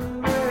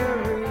Madeline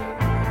Mary.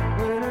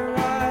 When her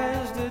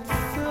eyes did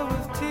fill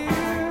with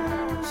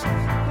tears,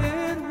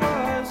 it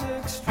was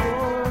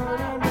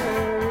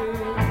extraordinary.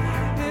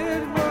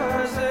 It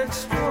was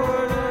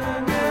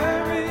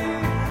extraordinary,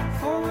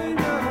 for we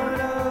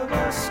none of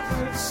us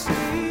could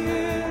see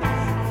it.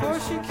 For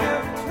she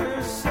kept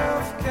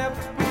herself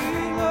kept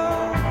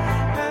below,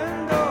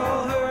 and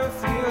all her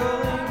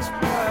feelings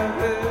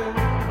private.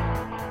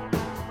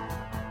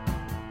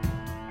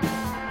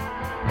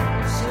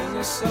 Sing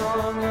a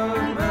song of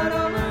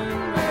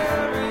Madeline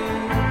Mary,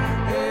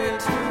 a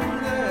tune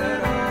that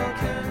all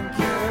can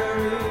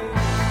carry.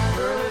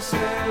 Burley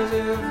says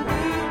if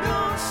we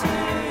don't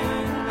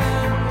sing,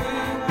 then we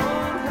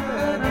won't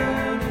have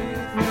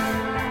anything.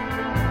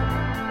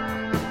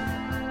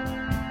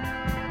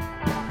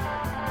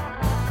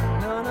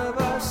 None of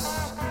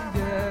us could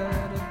get a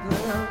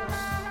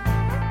glimpse,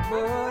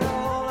 but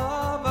all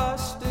of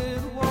us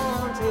did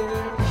want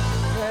it.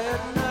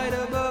 At night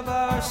above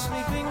our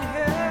sleeping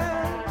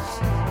heads,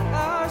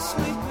 our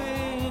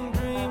sleeping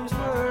dreams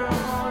were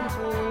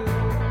haunted.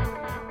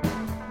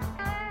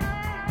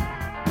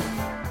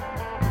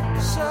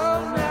 So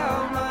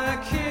now, my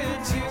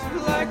kids,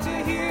 you'd like to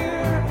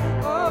hear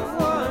of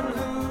one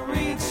who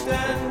reached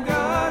and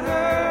got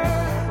her.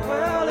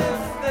 Well,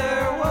 if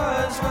there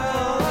was,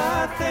 well,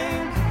 I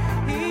think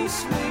he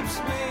sleeps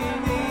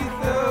beneath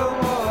the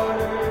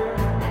water.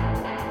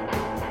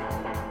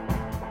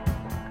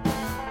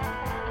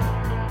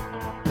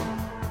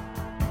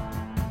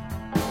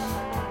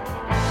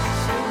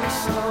 Sing a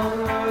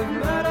song of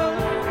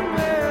Madeline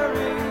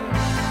Mary,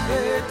 a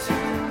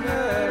tune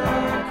that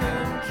all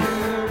can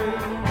carry.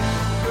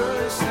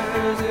 Burley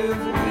says if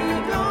we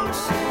don't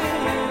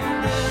sing,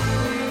 then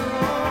we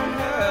won't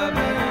have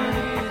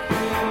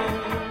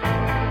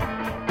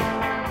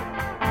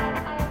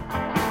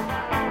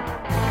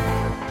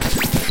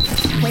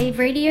anything. Wave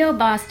Radio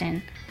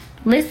Boston.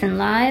 Listen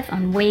live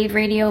on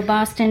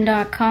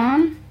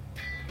waveradioboston.com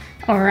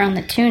or on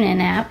the TuneIn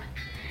app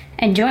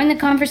And join the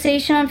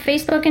conversation on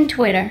Facebook and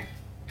Twitter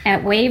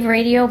at Wave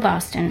Radio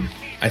Boston.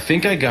 I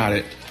think I got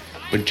it,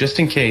 but just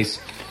in case,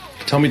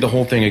 tell me the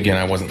whole thing again.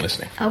 I wasn't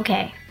listening.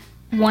 Okay,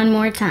 one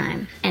more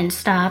time, and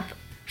stop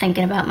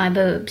thinking about my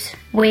boobs.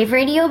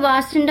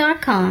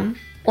 WaveRadioBoston.com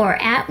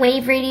or at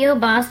Wave Radio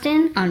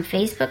Boston on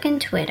Facebook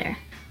and Twitter.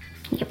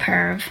 You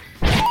perv.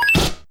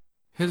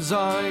 His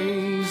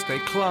eyes, they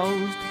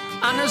closed,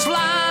 and his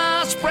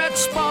last breath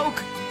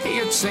spoke. He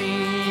had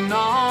seen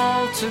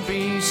all to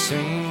be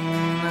seen.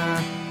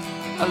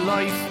 A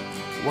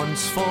life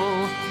once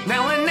full,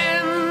 now an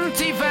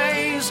empty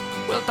vase,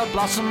 with the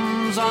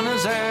blossoms on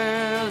his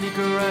early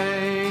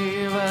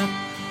grave.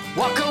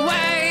 Walk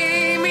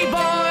away, me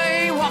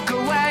boy, walk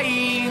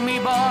away, me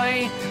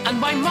boy, and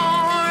by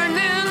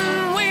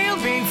morning we'll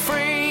be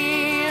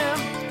free.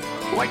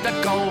 Wipe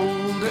that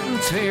golden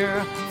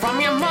tear from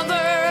your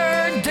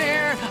mother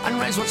dear, and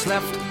raise what's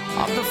left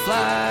of the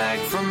flag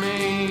for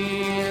me.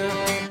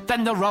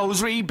 Then the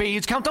rosary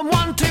beads, counting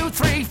 1, 2,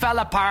 3, fell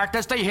apart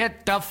as they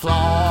hit the floor.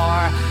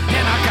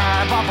 In our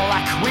garb of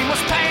black, we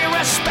must pay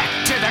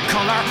respect to the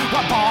colour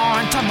we're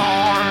born to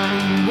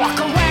mourn. Walk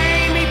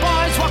away, me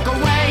boys, walk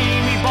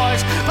away, me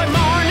boys, by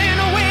morning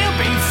we'll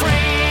be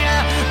free.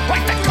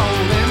 Wipe the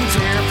golden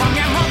tear from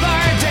your mother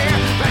dear,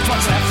 raise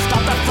what's left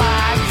of the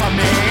flag for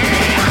me.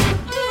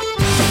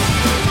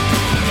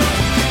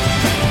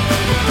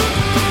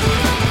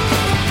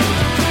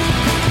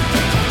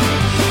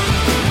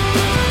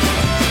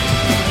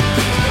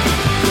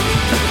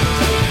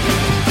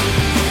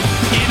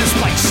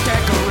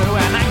 Staggeroo,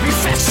 an angry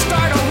fist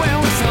start a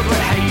wound filled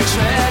with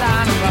hatred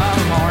and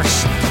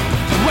remorse.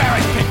 Where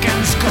it pick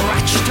and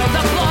scratch till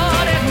the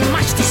blood it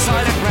matched the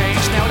silent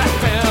rage now that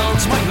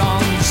fills my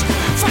lungs.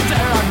 For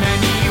there are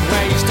many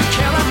ways to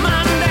kill a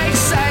man, they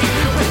say,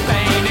 with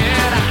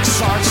bayonet,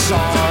 axe or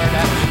sword.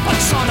 But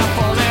son, a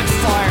bullet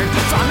fired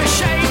from a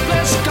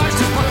shapeless ghost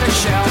to put the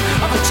shell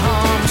of a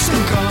Thompson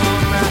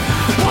gun.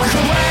 Walk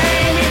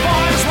away, me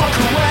boys, walk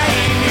away,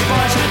 me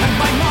boys, and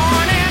by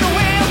morning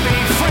we'll be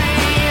free.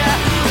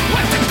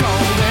 Wipe the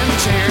golden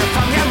tear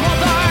from your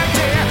mother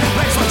dear,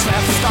 raise what's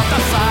left of the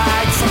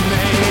flag for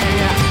me.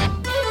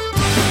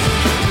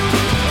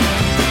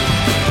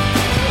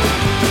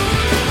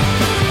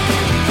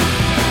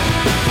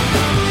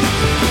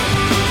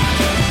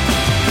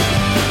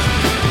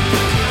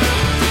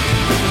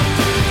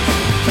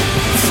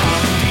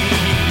 From the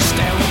east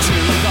out to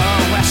the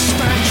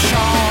western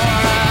shore,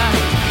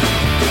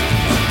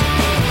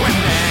 where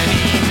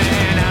many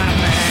men and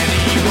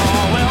many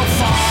more will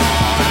fall.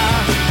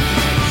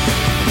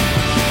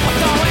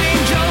 The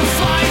angel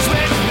flies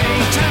with me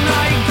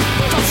tonight,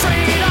 the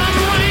freedom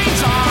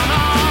reigns on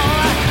all.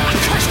 I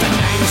curse the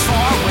names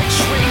for which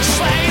we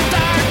slaved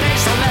our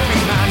days, till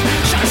every man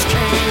shall his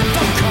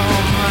kingdom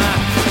come.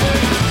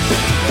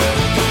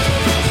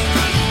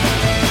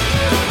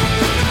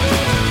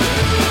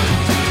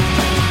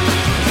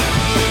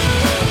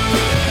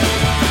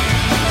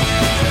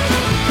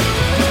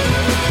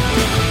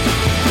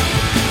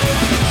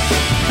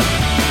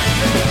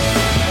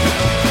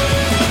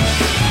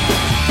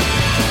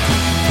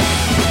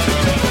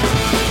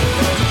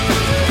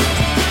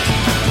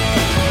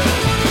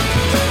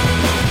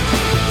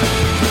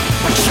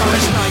 But sure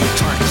as night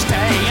turns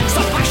day, it's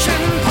the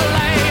passion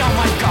play. Oh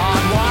my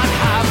God, what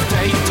have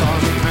they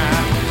done?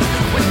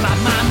 With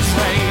madman's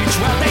rage,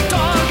 well they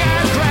dug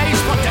our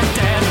graves, but the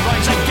dead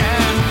rise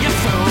again, you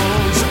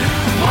fools.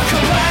 Walk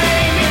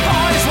away, me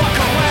boys, walk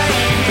away,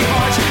 me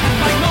boys, and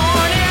by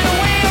morning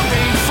we'll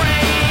be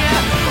free.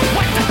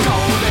 Wipe the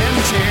golden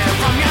tear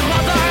from your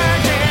mother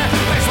dear,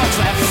 raise what's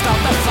left of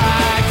the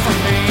flag for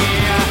me.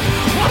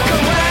 Walk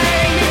away,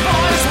 me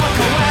boys, walk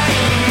away,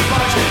 me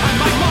boys, and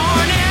by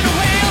morning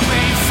we'll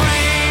be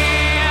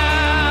free.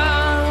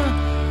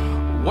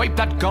 Wipe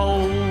that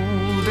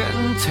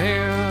golden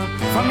tear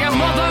from your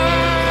mother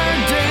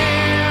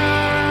dear,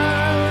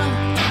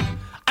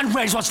 and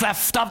raise what's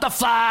left of the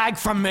flag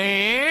for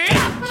me.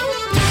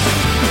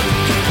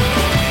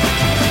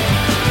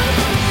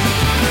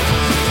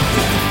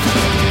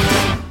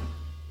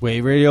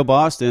 Wave Radio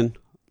Boston,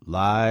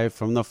 live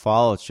from the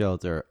Fallout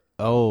Shelter.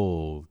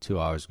 Oh, 2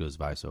 hours goes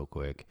by so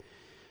quick.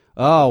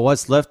 Oh,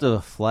 what's left of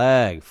the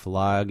flag?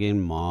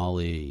 Flogging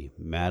Molly,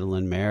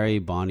 Madeline Mary,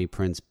 Bonnie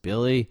Prince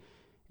Billy,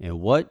 and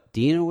what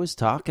Dina was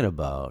talking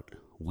about.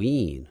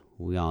 Ween.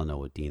 We all know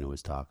what Dina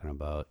was talking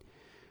about.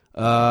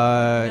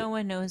 No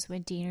one knows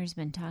what Diener's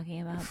been talking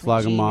about.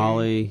 Flogging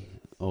Molly,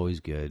 always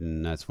good,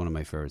 and that's one of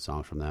my favorite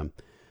songs from them.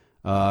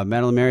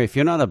 Madeline Mary, if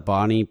you're not a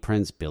Bonnie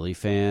Prince Billy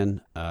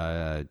fan,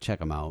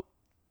 check him out.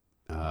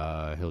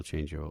 He'll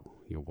change your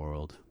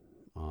world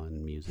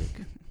on music.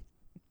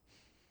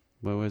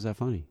 But why is that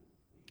funny?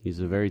 He's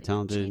a very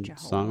talented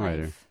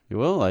songwriter. life. He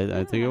will.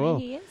 I think it will.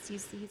 He is.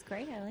 He's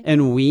great. I like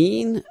And him.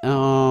 Ween,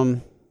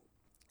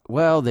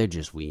 well, they're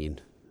just Ween.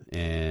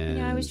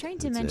 And I was trying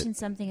to that's mention it.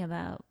 something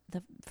about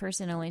the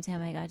first and only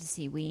time I got to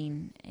see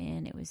Ween,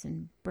 and it was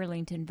in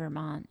Burlington,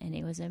 Vermont, and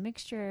it was a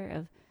mixture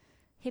of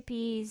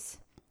hippies,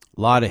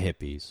 A lot of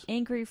hippies.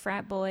 angry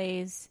frat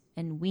boys,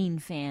 and Ween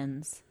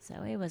fans. So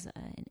it was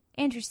an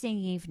interesting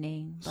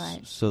evening.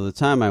 But So the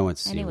time I went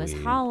to see and it was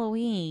Ween,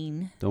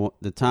 Halloween.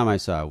 the time I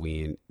saw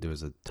Ween, there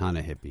was a ton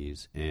of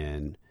hippies,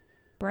 and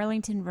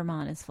Burlington,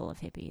 Vermont is full of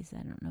hippies.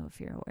 I don't know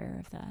if you're aware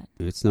of that.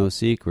 it's no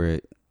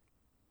secret,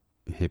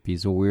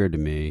 hippies are weird to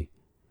me.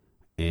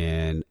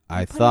 And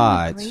I Put on a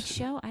thought great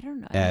show. I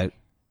don't know. at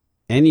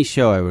any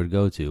show I would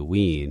go to,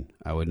 Ween,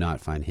 I would not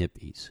find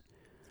hippies.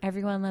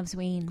 Everyone loves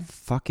Ween.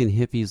 Fucking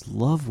hippies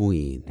love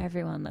Ween.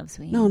 Everyone loves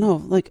Ween. No,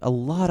 like a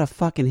lot of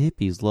fucking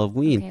hippies love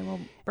Ween. Okay, well,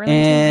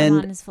 Burlington,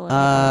 Vermont is full of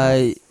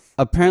hippies.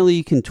 Apparently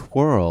you can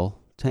twirl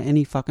to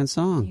any fucking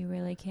song. You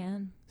really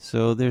can.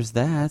 So there's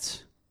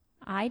that.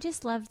 I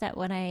just loved that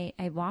when I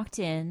walked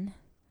in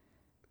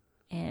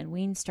and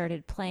Ween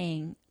started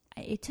playing,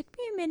 it took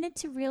me a minute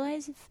to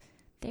realize if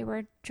they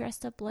were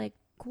dressed up like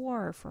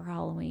Gore for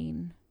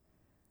Halloween.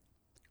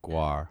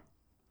 Guar.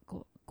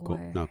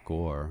 Gore. Not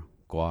gore.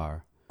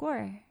 Guar.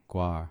 Gore.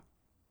 Guar.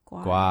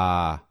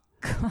 Guar.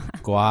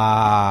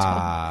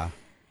 Guar.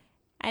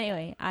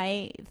 Anyway,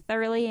 I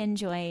thoroughly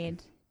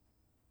enjoyed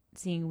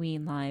seeing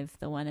Ween live,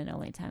 the one and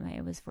only time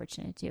I was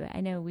fortunate to do it. I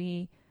know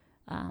we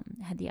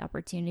had the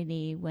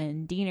opportunity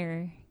when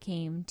Diener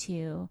came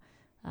to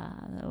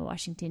the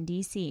Washington,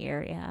 D.C.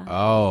 area.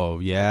 Oh,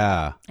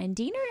 yeah. And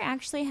Diener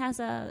actually has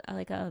a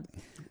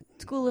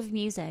school of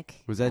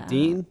music. Was that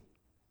Dean?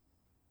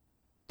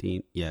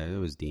 Dean? Yeah, it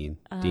was Dean.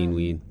 Dean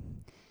Ween.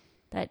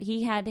 That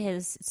he had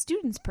his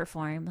students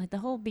perform, like the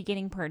whole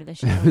beginning part of the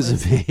show. It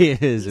was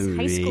amazing.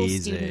 High school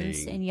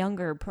students and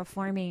younger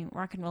performing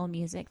rock and roll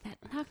music that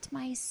knocked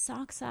my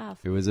socks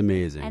off. It was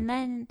amazing. And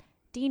then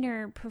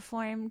Diener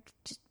performed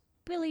just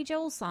Billy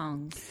Joel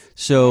songs.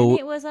 So and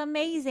it was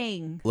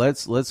amazing.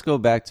 Let's go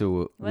back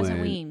to It wasn't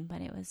when, Ween, but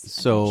it was a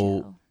good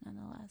show,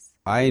 nonetheless.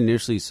 I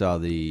initially saw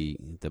the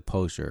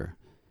poster.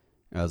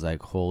 I was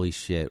like, "Holy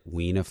shit,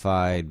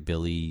 Weenified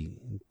Billy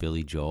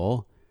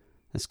Joel.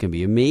 That's gonna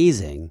be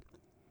amazing."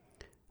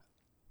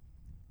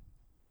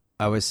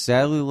 I was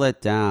sadly let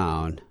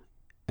down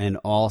and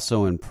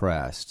also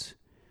impressed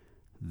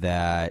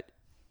that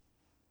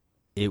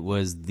it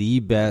was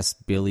the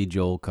best Billy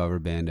Joel cover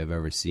band I've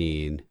ever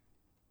seen.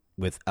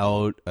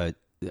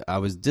 I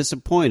was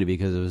disappointed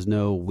because there was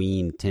no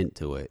Ween tint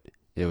to it.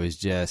 It was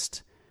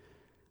just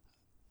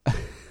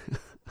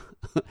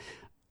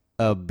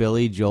a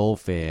Billy Joel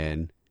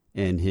fan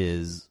and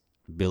his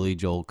Billy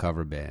Joel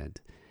cover band.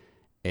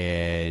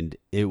 And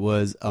it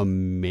was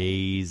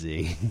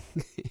amazing.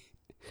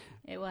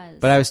 It was.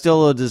 But I was still a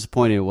little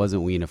disappointed it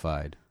wasn't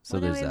Weenified. So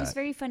well, no, there's it that. was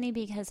very funny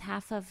because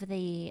half of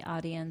the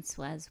audience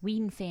was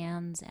Ween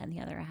fans and the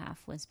other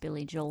half was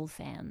Billy Joel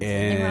fans. And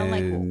they were all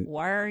like, well,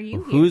 why are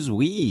you here? Who's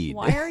Ween?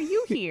 Why are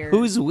you here?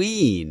 Who's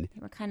Ween?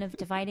 They were kind of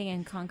dividing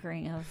and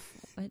conquering of,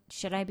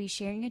 should I be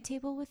sharing a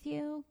table with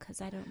you?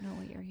 Because I don't know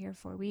what you're here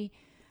for. We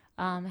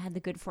had the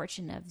good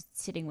fortune of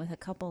sitting with a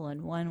couple,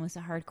 and one was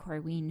a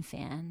hardcore Ween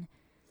fan,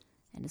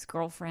 and his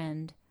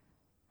girlfriend,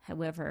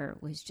 however,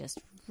 was just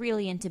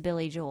really into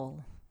Billy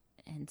Joel.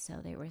 And so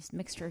there was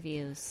mixed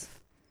reviews.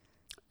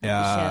 The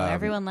show.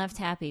 Everyone left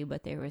happy,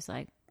 but there was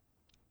like,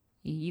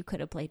 you could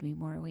have played me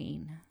more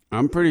Ween.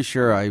 I'm pretty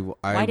sure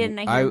Why didn't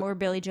I hear more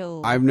Billy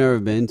Joel? I've never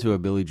been to a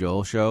Billy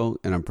Joel show,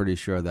 and I'm pretty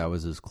sure that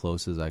was as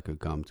close as I could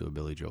come to a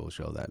Billy Joel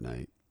show that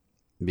night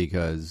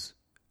because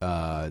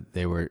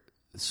they were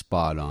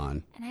spot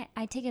on. And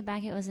I take it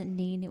back. It wasn't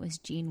Dean. It was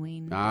Gene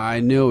Ween. I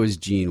knew it was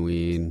Gene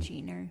Ween.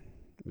 Jeaner.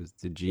 It was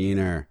the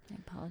Jeaner. I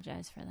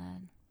apologize for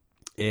that.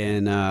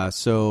 And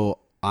so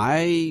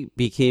I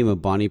became a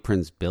Bonnie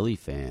Prince Billy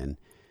fan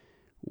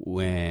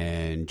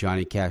when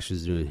Johnny Cash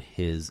was doing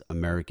his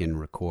American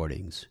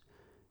recordings,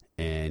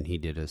 and he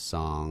did a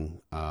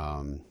song.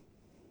 Help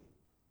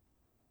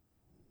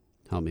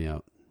me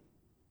out.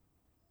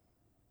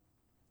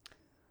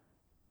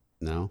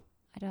 No?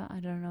 I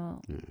don't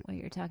know what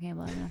you're talking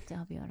about enough to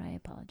help you out. I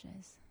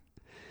apologize.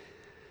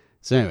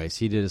 So anyways,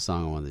 he did a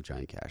song on one of the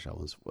Johnny Cash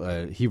albums.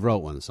 He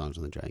wrote one of the songs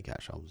on the Johnny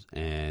Cash albums,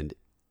 and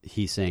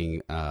he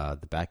sang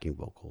the backing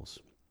vocals.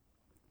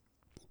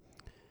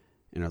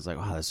 And I was like,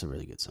 wow, that's a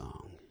really good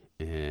song.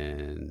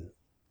 And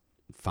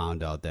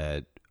found out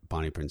that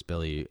Bonnie Prince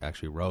Billy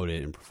actually wrote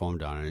it and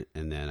performed on it.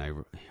 And then I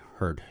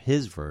heard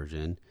his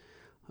version,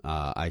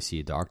 I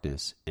See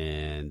Darkness.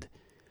 And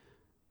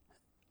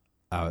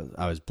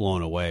I was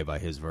blown away by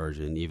his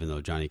version, even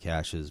though Johnny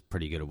Cash is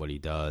pretty good at what he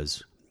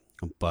does.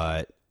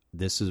 But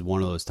this is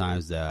one of those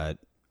times that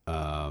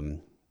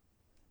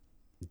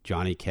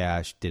Johnny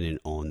Cash didn't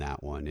own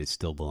that one. It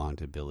still belonged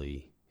to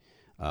Billy,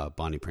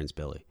 Bonnie Prince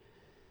Billy.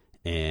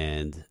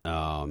 And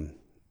I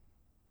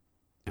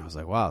was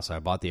like, wow. So I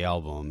bought the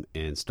album,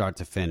 and start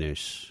to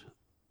finish,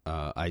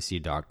 I See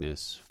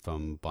Darkness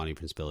from Bonnie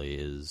Prince Billy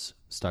is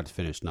start to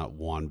finish not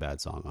one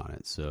bad song on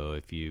it. So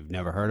if you've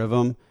never heard of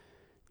them,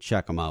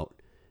 check them out.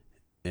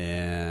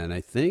 And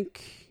I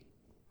think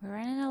we're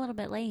running a little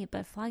bit late,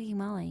 but Flogging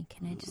Molly,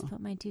 can I just put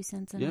my 2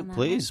 cents in on that?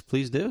 Yeah,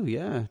 please do.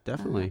 Yeah,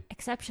 definitely.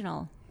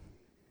 Exceptional.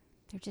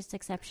 They're just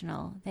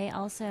exceptional. They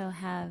also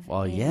have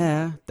Well,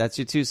 yeah, that's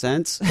your 2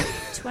 cents.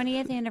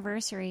 20th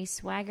anniversary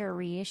Swagger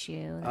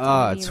reissue. That's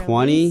Oh, gonna be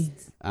 20?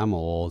 I'm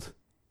old.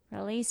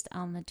 Released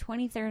on the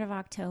 23rd of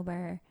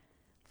October.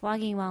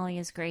 Flogging Molly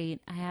is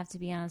great. I have to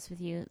be honest with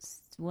you.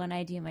 It's when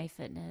I do my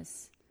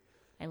fitness,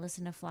 I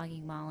listen to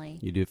Flogging Molly.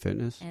 You do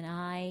fitness? And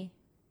I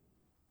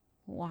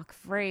walk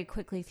very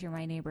quickly through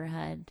my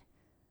neighborhood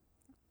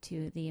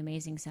to the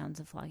amazing sounds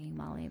of Flogging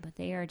Molly. But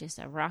they are just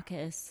a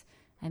raucous,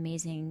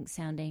 amazing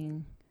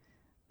sounding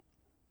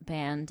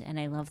band, and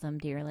I love them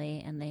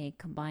dearly. And they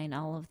combine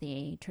all of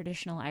the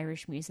traditional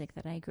Irish music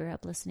that I grew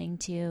up listening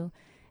to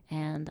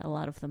and a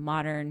lot of the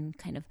modern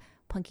kind of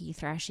punky,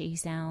 thrashy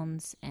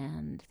sounds,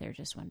 and they're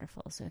just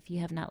wonderful. So if you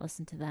have not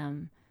listened to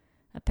them,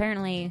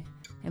 apparently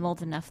I'm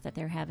old enough that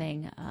they're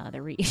having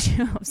the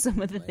reissue of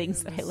some of the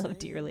things that I love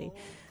dearly.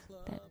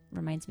 That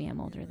reminds me I'm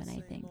older than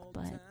I think,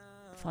 but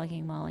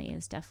Flogging Molly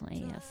is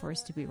definitely a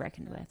force to be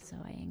reckoned with, so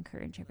I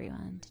encourage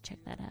everyone to check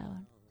that out.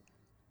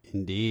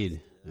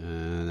 Indeed.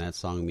 And that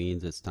song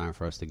means it's time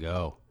for us to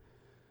go.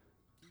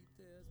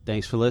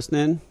 Thanks for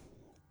listening.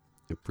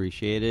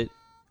 Appreciate it.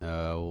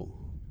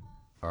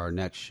 Our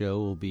next show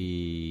will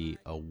be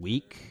a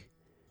week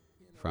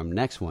from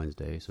next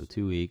Wednesday, so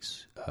 2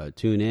 weeks.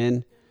 Tune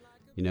in.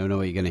 You never know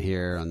what you're going to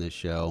hear on this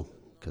show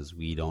because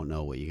we don't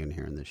know what you're going to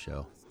hear on this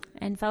show.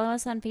 And follow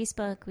us on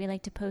Facebook. We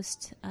like to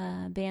post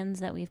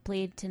bands that we've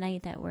played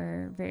tonight that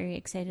we're very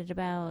excited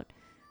about.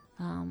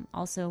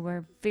 Also,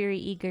 we're very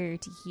eager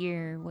to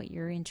hear what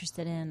you're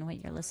interested in,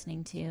 what you're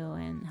listening to,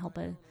 and help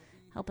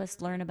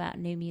us learn about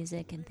new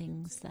music and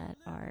things that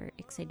are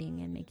exciting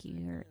and make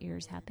your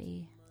ears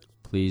happy.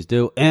 Please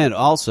do. And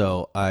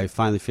also, I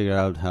finally figured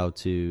out how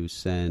to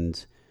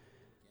send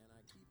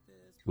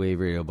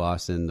Wave Radio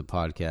Boston the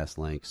podcast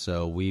link.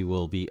 So we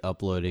will be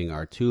uploading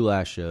our 2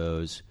 last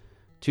shows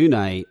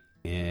tonight,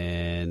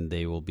 and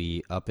they will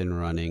be up and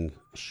running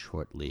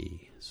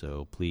shortly.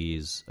 So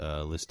please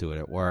listen to it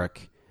at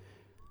work.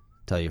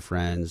 Tell your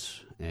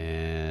friends.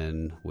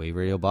 And Wave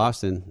Radio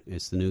Boston,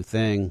 it's the new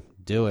thing.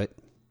 Do it.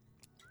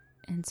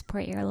 And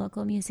support your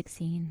local music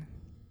scene.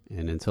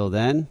 And until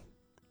then,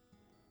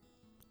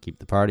 keep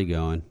the party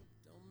going.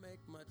 Don't make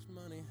much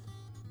money,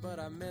 but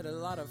I met a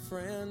lot of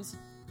friends.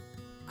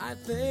 I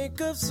think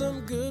of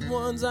some good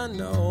ones I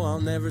know I'll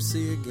never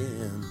see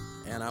again,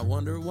 and I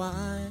wonder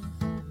why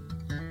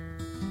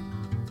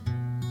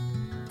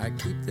I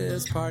keep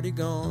this party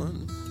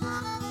going.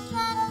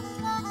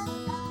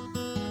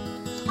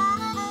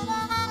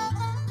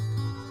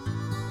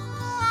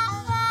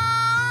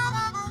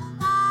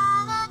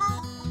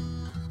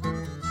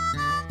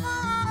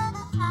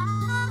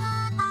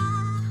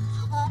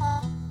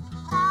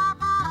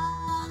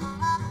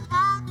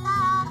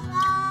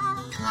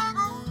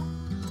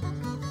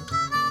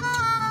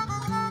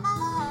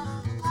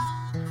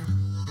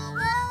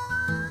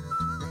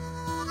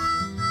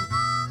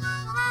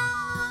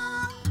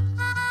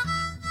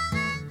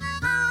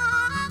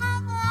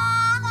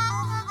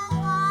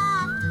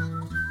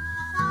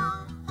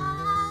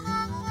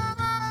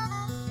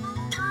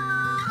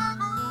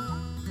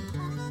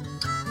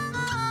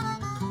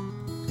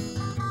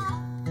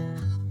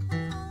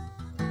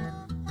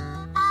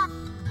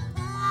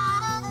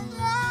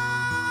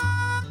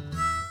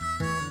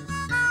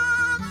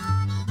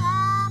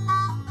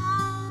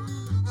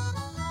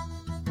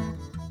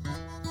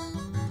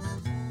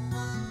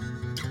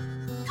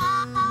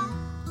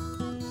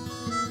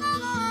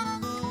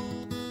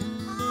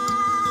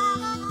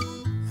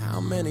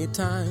 Many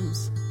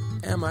times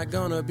am I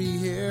gonna be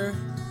here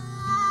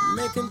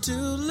making too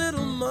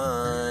little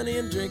money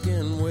and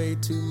drinking way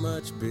too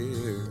much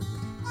beer?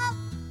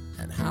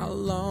 And how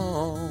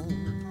long?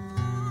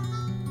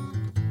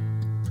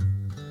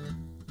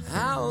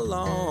 How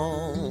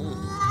long?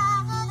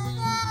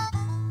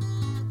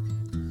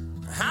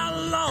 How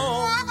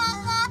long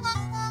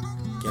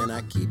can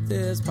I keep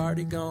this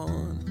party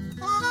going?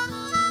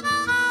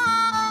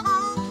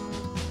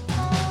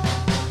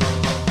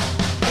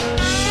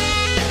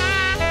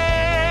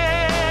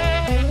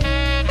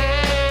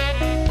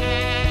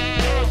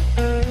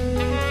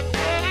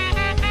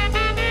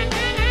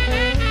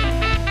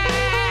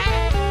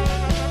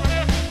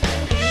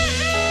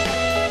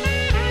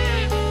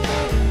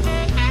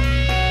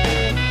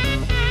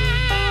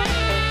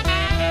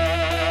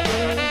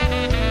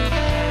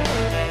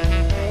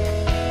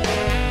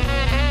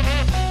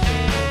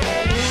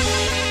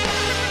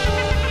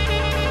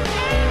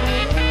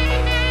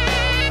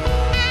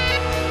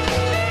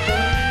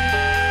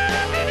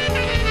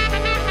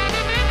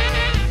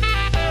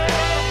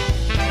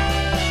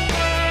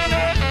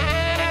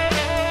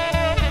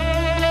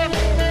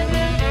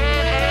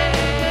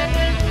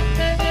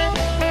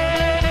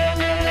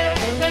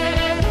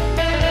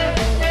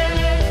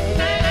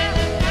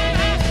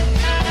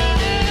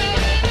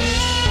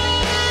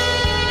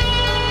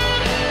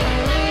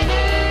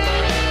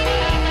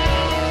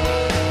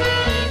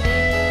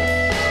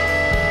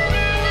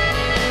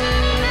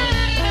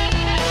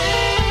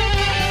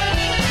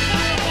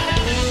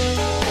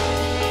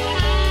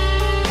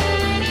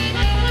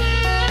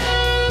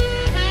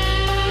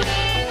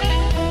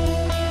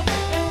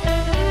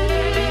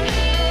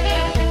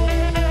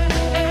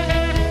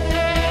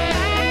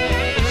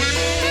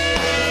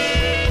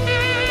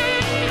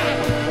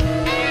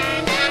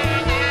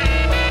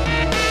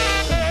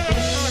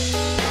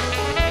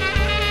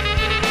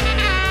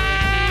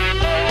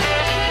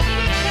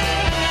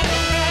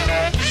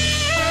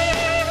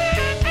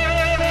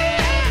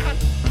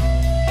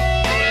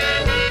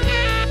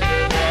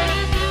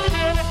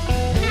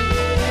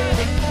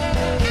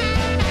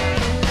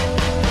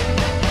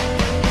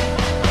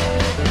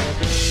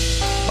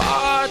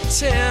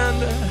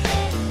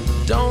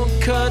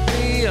 cut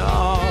me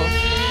off.